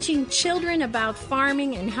teaching children about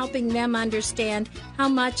farming and helping them understand how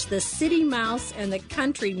much the city mouse and the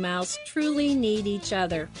country mouse truly need each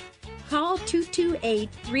other. Call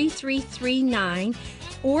 228-3339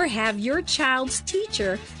 or have your child's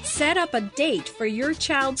teacher set up a date for your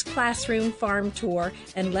child's classroom farm tour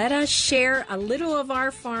and let us share a little of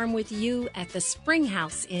our farm with you at the Spring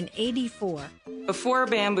House in 84. Before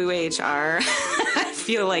Bamboo HR, I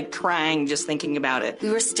feel like crying just thinking about it.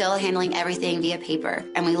 We were still handling everything via paper,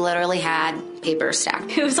 and we literally had paper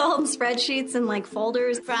stacked. It was all in spreadsheets and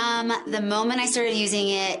folders. From the moment I started using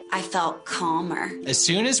it, I felt calmer. As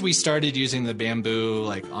soon as we started using the Bamboo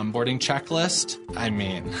onboarding checklist,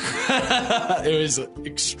 it was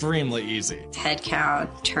extremely easy. Head count,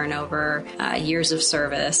 turnover, years of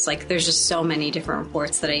service. There's just so many different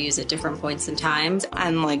reports that I use at different points in time.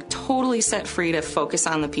 I'm totally set free to focus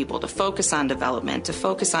on the people, to focus on development, to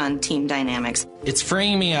focus on team dynamics. It's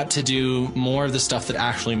freeing me up to do more of the stuff that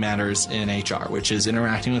actually matters in HR, which is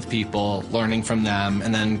interacting with people, learning from them,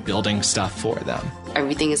 and then building stuff for them.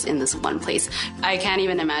 Everything is in this one place. I can't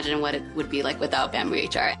even imagine what it would be like without Bamboo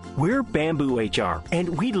HR. We're Bamboo HR,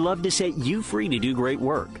 and we'd love to set you free to do great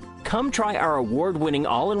work. Come try our award-winning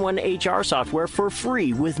all-in-one HR software for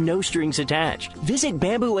free with no strings attached. Visit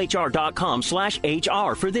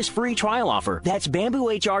bamboohr.com/HR for this free trial offer. That's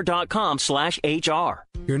bamboohr.com/HR.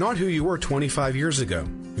 You're not who you were 25 years ago.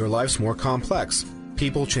 Your life's more complex.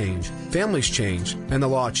 People change, families change, and the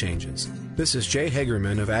law changes. This is Jay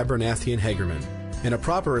Hagerman of Abernathy and Hagerman, and a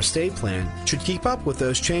proper estate plan should keep up with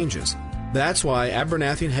those changes. That's why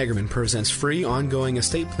Abernathy and Hagerman presents free ongoing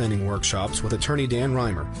estate planning workshops with attorney Dan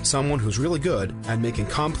Reimer, someone who's really good at making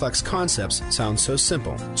complex concepts sound so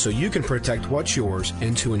simple, so you can protect what's yours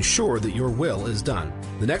and to ensure that your will is done.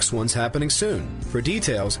 The next one's happening soon. For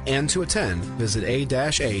details and to attend, visit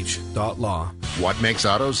a-h.law. What makes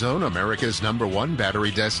AutoZone America's #1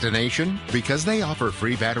 battery destination? Because they offer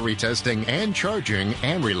free battery testing and charging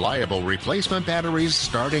and reliable replacement batteries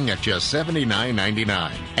starting at just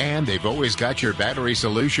 $79.99. And they've always got your battery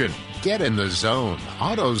solution. Get in the zone.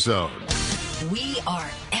 AutoZone. We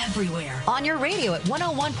are everywhere. On your radio at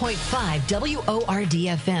 101.5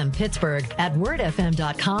 WORD-FM Pittsburgh, at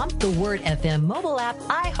wordfm.com, the Word FM mobile app,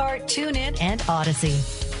 iHeart, TuneIn, and Odyssey.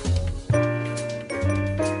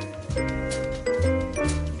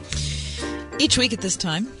 Each week at this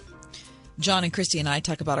time, John and Christy and I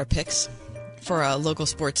talk about our picks for local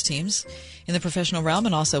sports teams in the professional realm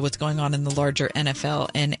and also what's going on in the larger NFL,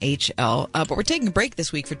 NHL. But we're taking a break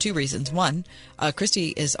this week for two reasons. One,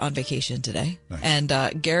 Christy is on vacation today, and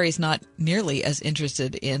Gary's not nearly as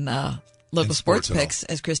interested in local sports picks,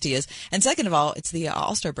 as Christy is. And second of all, it's the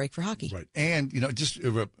All-Star break for hockey. Right. And,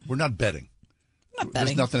 we're not betting. Not betting.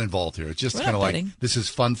 There's nothing involved here. It's just kind of like, this is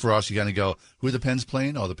fun for us. You got to go, who are the Pens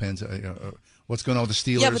playing? Oh, the Pens. What's going on with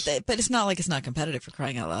the Steelers? Yeah, but it's not like it's not competitive, for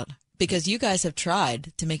crying out loud. Because you guys have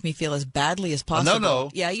tried to make me feel as badly as possible. No.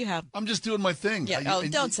 Yeah, you have. I'm just doing my thing. Yeah.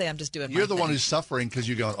 Don't say I'm just doing my thing. You're the one who's suffering because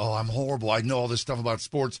you're going, I'm horrible. I know all this stuff about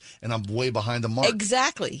sports, and I'm way behind the mark.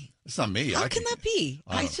 Exactly. It's not me. How can that be?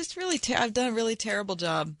 I've done a really terrible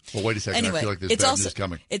job. Well, wait a second. Anyway, I feel like there's bad news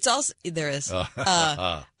coming. It's also, there is.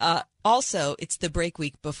 Also, it's the break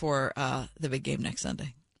week before the big game next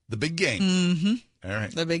Sunday. The big game? Mm-hmm. All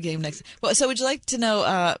right. The big game next. Well, so would you like to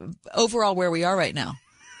know overall where we are right now?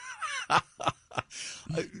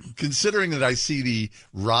 Considering that I see the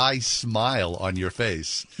wry smile on your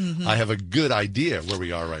face, I have a good idea where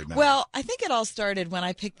we are right now. Well, I think it all started when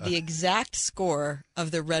I picked the exact score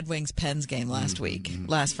of the Red Wings-Pens game last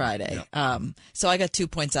Friday. Yeah. So I got 2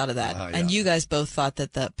 points out of that. And you guys both thought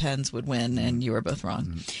that the Pens would win, and you were both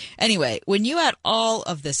wrong. Anyway, when you add all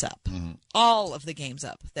of this up, all of the games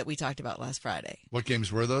up that we talked about last Friday. What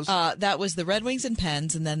games were those? That was the Red Wings and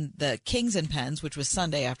Pens, and then the Kings and Pens, which was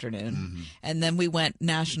Sunday afternoon. And then we went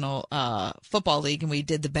National Football League, and we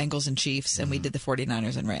did the Bengals and Chiefs, and we did the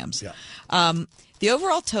 49ers and Rams. Yeah. The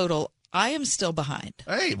overall total, I am still behind.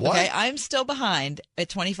 Hey, what? Okay, I'm still behind at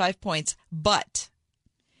 25 points, but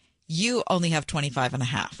you only have 25 and a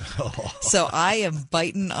half. So I am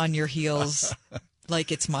biting on your heels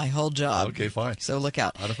like it's my whole job. Okay, fine. So look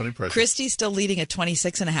out. Out of any pressure. Christy's still leading at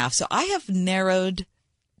 26 and a half. So I have narrowed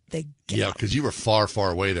the gap. Yeah, because you were far,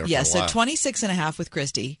 far away there for a while. So 26 and a half with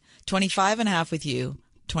Christy, 25 and a half with you,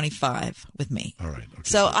 25 with me. All right. Okay,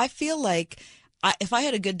 so I feel like if I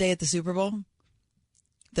had a good day at the Super Bowl,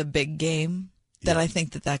 the big game, then I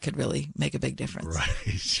think that could really make a big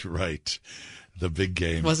difference. Right. The big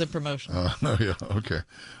game. Wasn't promotional. Yeah, okay.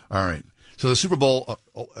 All right. So the Super Bowl.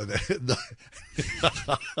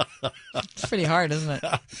 It's pretty hard, isn't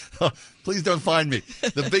it? Please don't find me.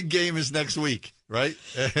 The big game is next week, right?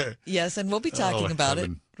 Yes, and we'll be talking about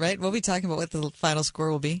it, right? We'll be talking about what the final score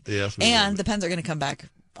will be. Yes, and the Pens are going to come back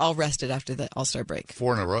all rested after the All-Star break.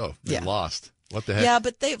 4 in a row. They lost. What the heck? Yeah,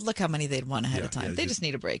 but look how many they'd won ahead of time. They just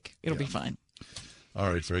need a break. It'll be fine. All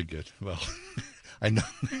right, very good. Well, I know.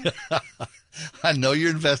 I know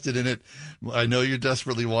you're invested in it. I know you're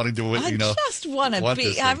desperately wanting to win. I just want to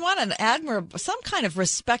be. I want an admirable, some kind of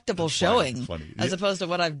respectable showing, as opposed to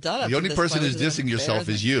what I've done. The only person who's dissing yourself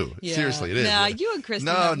is you. Yeah. Seriously, it is. No, you and Kristen.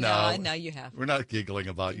 No, I know you have. We're not giggling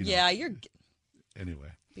about you. Yeah, you're. Anyway.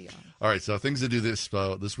 Be honest. All right, so things to do this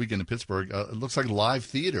weekend in Pittsburgh. It looks like live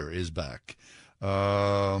theater is back.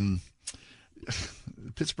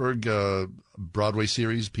 Pittsburgh Broadway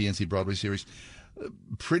series, PNC Broadway series.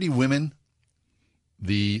 Pretty Woman,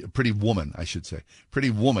 Pretty Woman,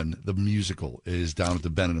 the musical, is down at the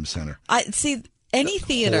Benedum Center. I see any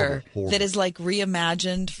theater that is like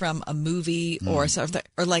reimagined from a movie or something,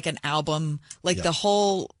 or like an album, like the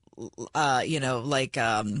whole,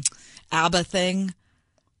 ABBA thing.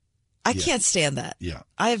 I can't stand that. Yeah,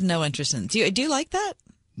 I have no interest in it. Do you like that?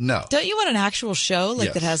 No. Don't you want an actual show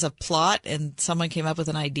that has a plot and someone came up with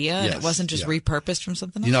an idea and it wasn't just repurposed from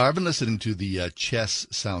something else? You know, I've been listening to the Chess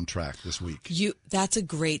soundtrack this week. That's a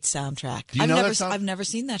great soundtrack. Do you know that I've never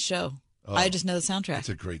seen that show. Oh, I just know the soundtrack. It's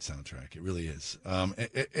a great soundtrack. It really is.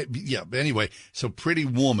 But anyway, so Pretty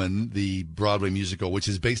Woman, the Broadway musical, which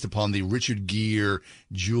is based upon the Richard Gere,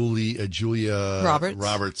 Julia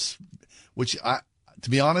Roberts, which to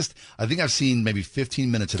be honest, I think I've seen maybe 15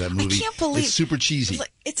 minutes of that movie. I can't believe it's super cheesy.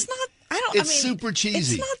 It's not. It's super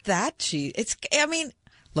cheesy. It's not that cheesy.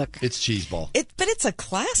 Look, it's cheeseball. But it's a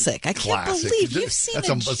classic. I can't believe you've seen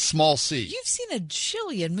that's a small C. You've seen a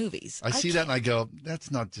jillion movies. I see that and I go, that's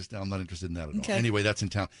not just. I'm not interested in that at all. Anyway, that's in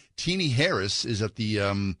town. Teenie Harris is at the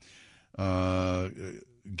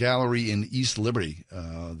gallery in East Liberty,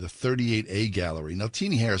 the 38A gallery. Now,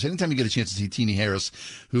 Teenie Harris, anytime you get a chance to see Teenie Harris,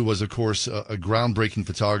 who was, of course, a groundbreaking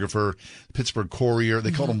photographer, Pittsburgh Courier,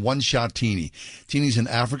 they called him One Shot Teenie. Teenie's an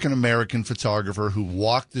African-American photographer who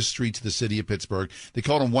walked the streets of the city of Pittsburgh. They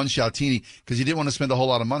called him One Shot Teenie because he didn't want to spend a whole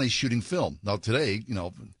lot of money shooting film. Now, today,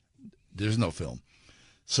 there's no film.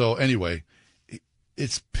 So, anyway,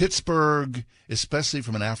 it's Pittsburgh, especially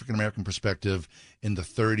from an African-American perspective, in the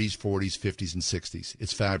 30s, 40s, 50s, and 60s.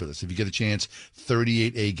 It's fabulous. If you get a chance,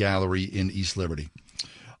 38A Gallery in East Liberty.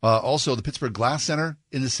 Also, the Pittsburgh Glass Center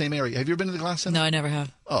in the same area. Have you ever been to the Glass Center? No, I never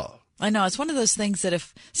have. Oh. I know. It's one of those things that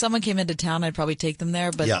if someone came into town, I'd probably take them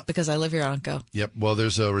there. But because I live here, I don't go. Yep. Well,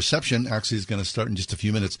 there's a reception. Actually, it's going to start in just a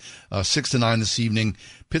few minutes. 6 to 9 this evening.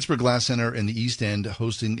 Pittsburgh Glass Center in the East End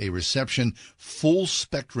hosting a reception. Full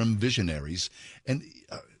Spectrum Visionaries. And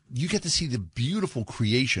you get to see the beautiful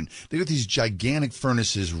creation. They got these gigantic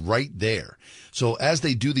furnaces right there. So as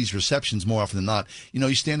they do these receptions, more often than not,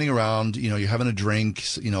 you're standing around, you're having a drink,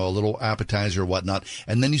 a little appetizer or whatnot,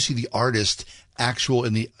 and then you see the artist actual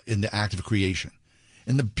in the act of creation.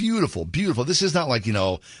 And the beautiful. This is not like,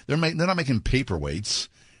 they're not making paperweights.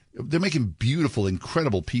 They're making beautiful,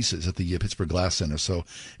 incredible pieces at the Pittsburgh Glass Center, so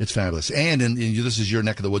it's fabulous. And this is your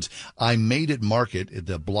neck of the woods. I Made It Market at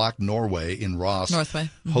the Block Norway in Ross, Northway,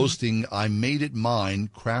 hosting I Made It Mine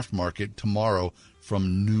Craft Market tomorrow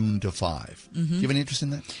from noon to 5. Do you have any interest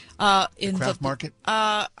in that? In craft market?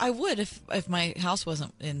 I would if my house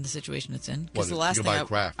wasn't in the situation it's in. Because the last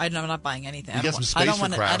thing I'm not buying anything. You got some space for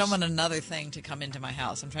crafts. I don't want another thing to come into my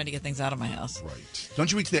house. I'm trying to get things out of my house. Right. Don't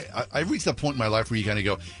you reach that? I reached that point in my life where you kind of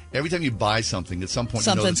go, every time you buy something, at some point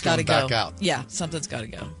something's got to go back out. Yeah, something's got to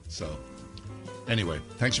go. So, anyway,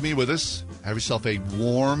 thanks for being with us. Have yourself a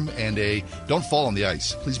warm and don't fall on the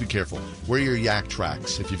ice. Please be careful. Wear your yak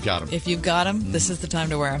tracks if you've got them. If you've got them, this is the time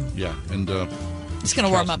to wear them. Yeah, and it's going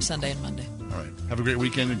to warm up Sunday and Monday. All right. Have a great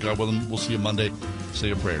weekend, and God willing, we'll see you Monday. Say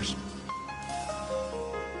your prayers.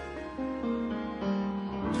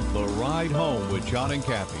 The Ride Home with John and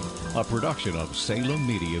Kathy, a production of Salem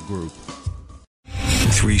Media Group.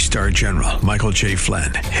 3-star General Michael J.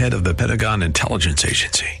 Flynn, head of the Pentagon Intelligence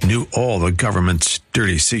Agency, knew all the government's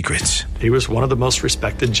dirty secrets. He was one of the most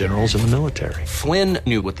respected generals in the military. Flynn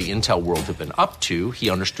knew what the intel world had been up to.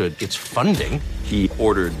 He understood its funding. He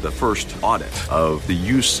ordered the first audit of the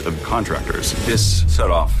use of contractors. This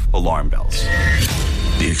set off alarm bells.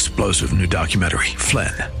 The explosive new documentary,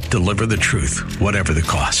 Flynn, Deliver the Truth, Whatever the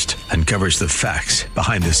Cost, uncovers the facts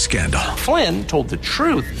behind this scandal. Flynn told the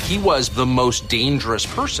truth. He was the most dangerous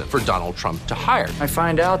person for Donald Trump to hire. I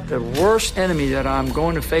find out the worst enemy that I'm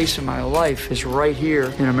going to face in my life is right here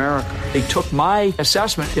in America. They took my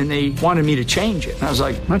assessment and they wanted me to change it. And I was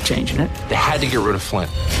like, I'm not changing it. They had to get rid of Flynn.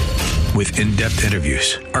 With in-depth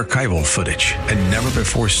interviews, archival footage, and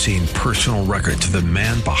never-before-seen personal records of the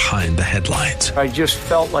man behind the headlines. I just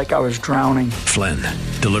felt like I was drowning. Flynn,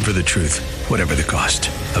 Deliver the Truth, Whatever the Cost.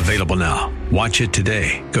 Available now. Watch it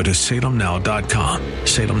today. Go to salemnow.com.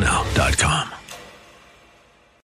 salemnow.com.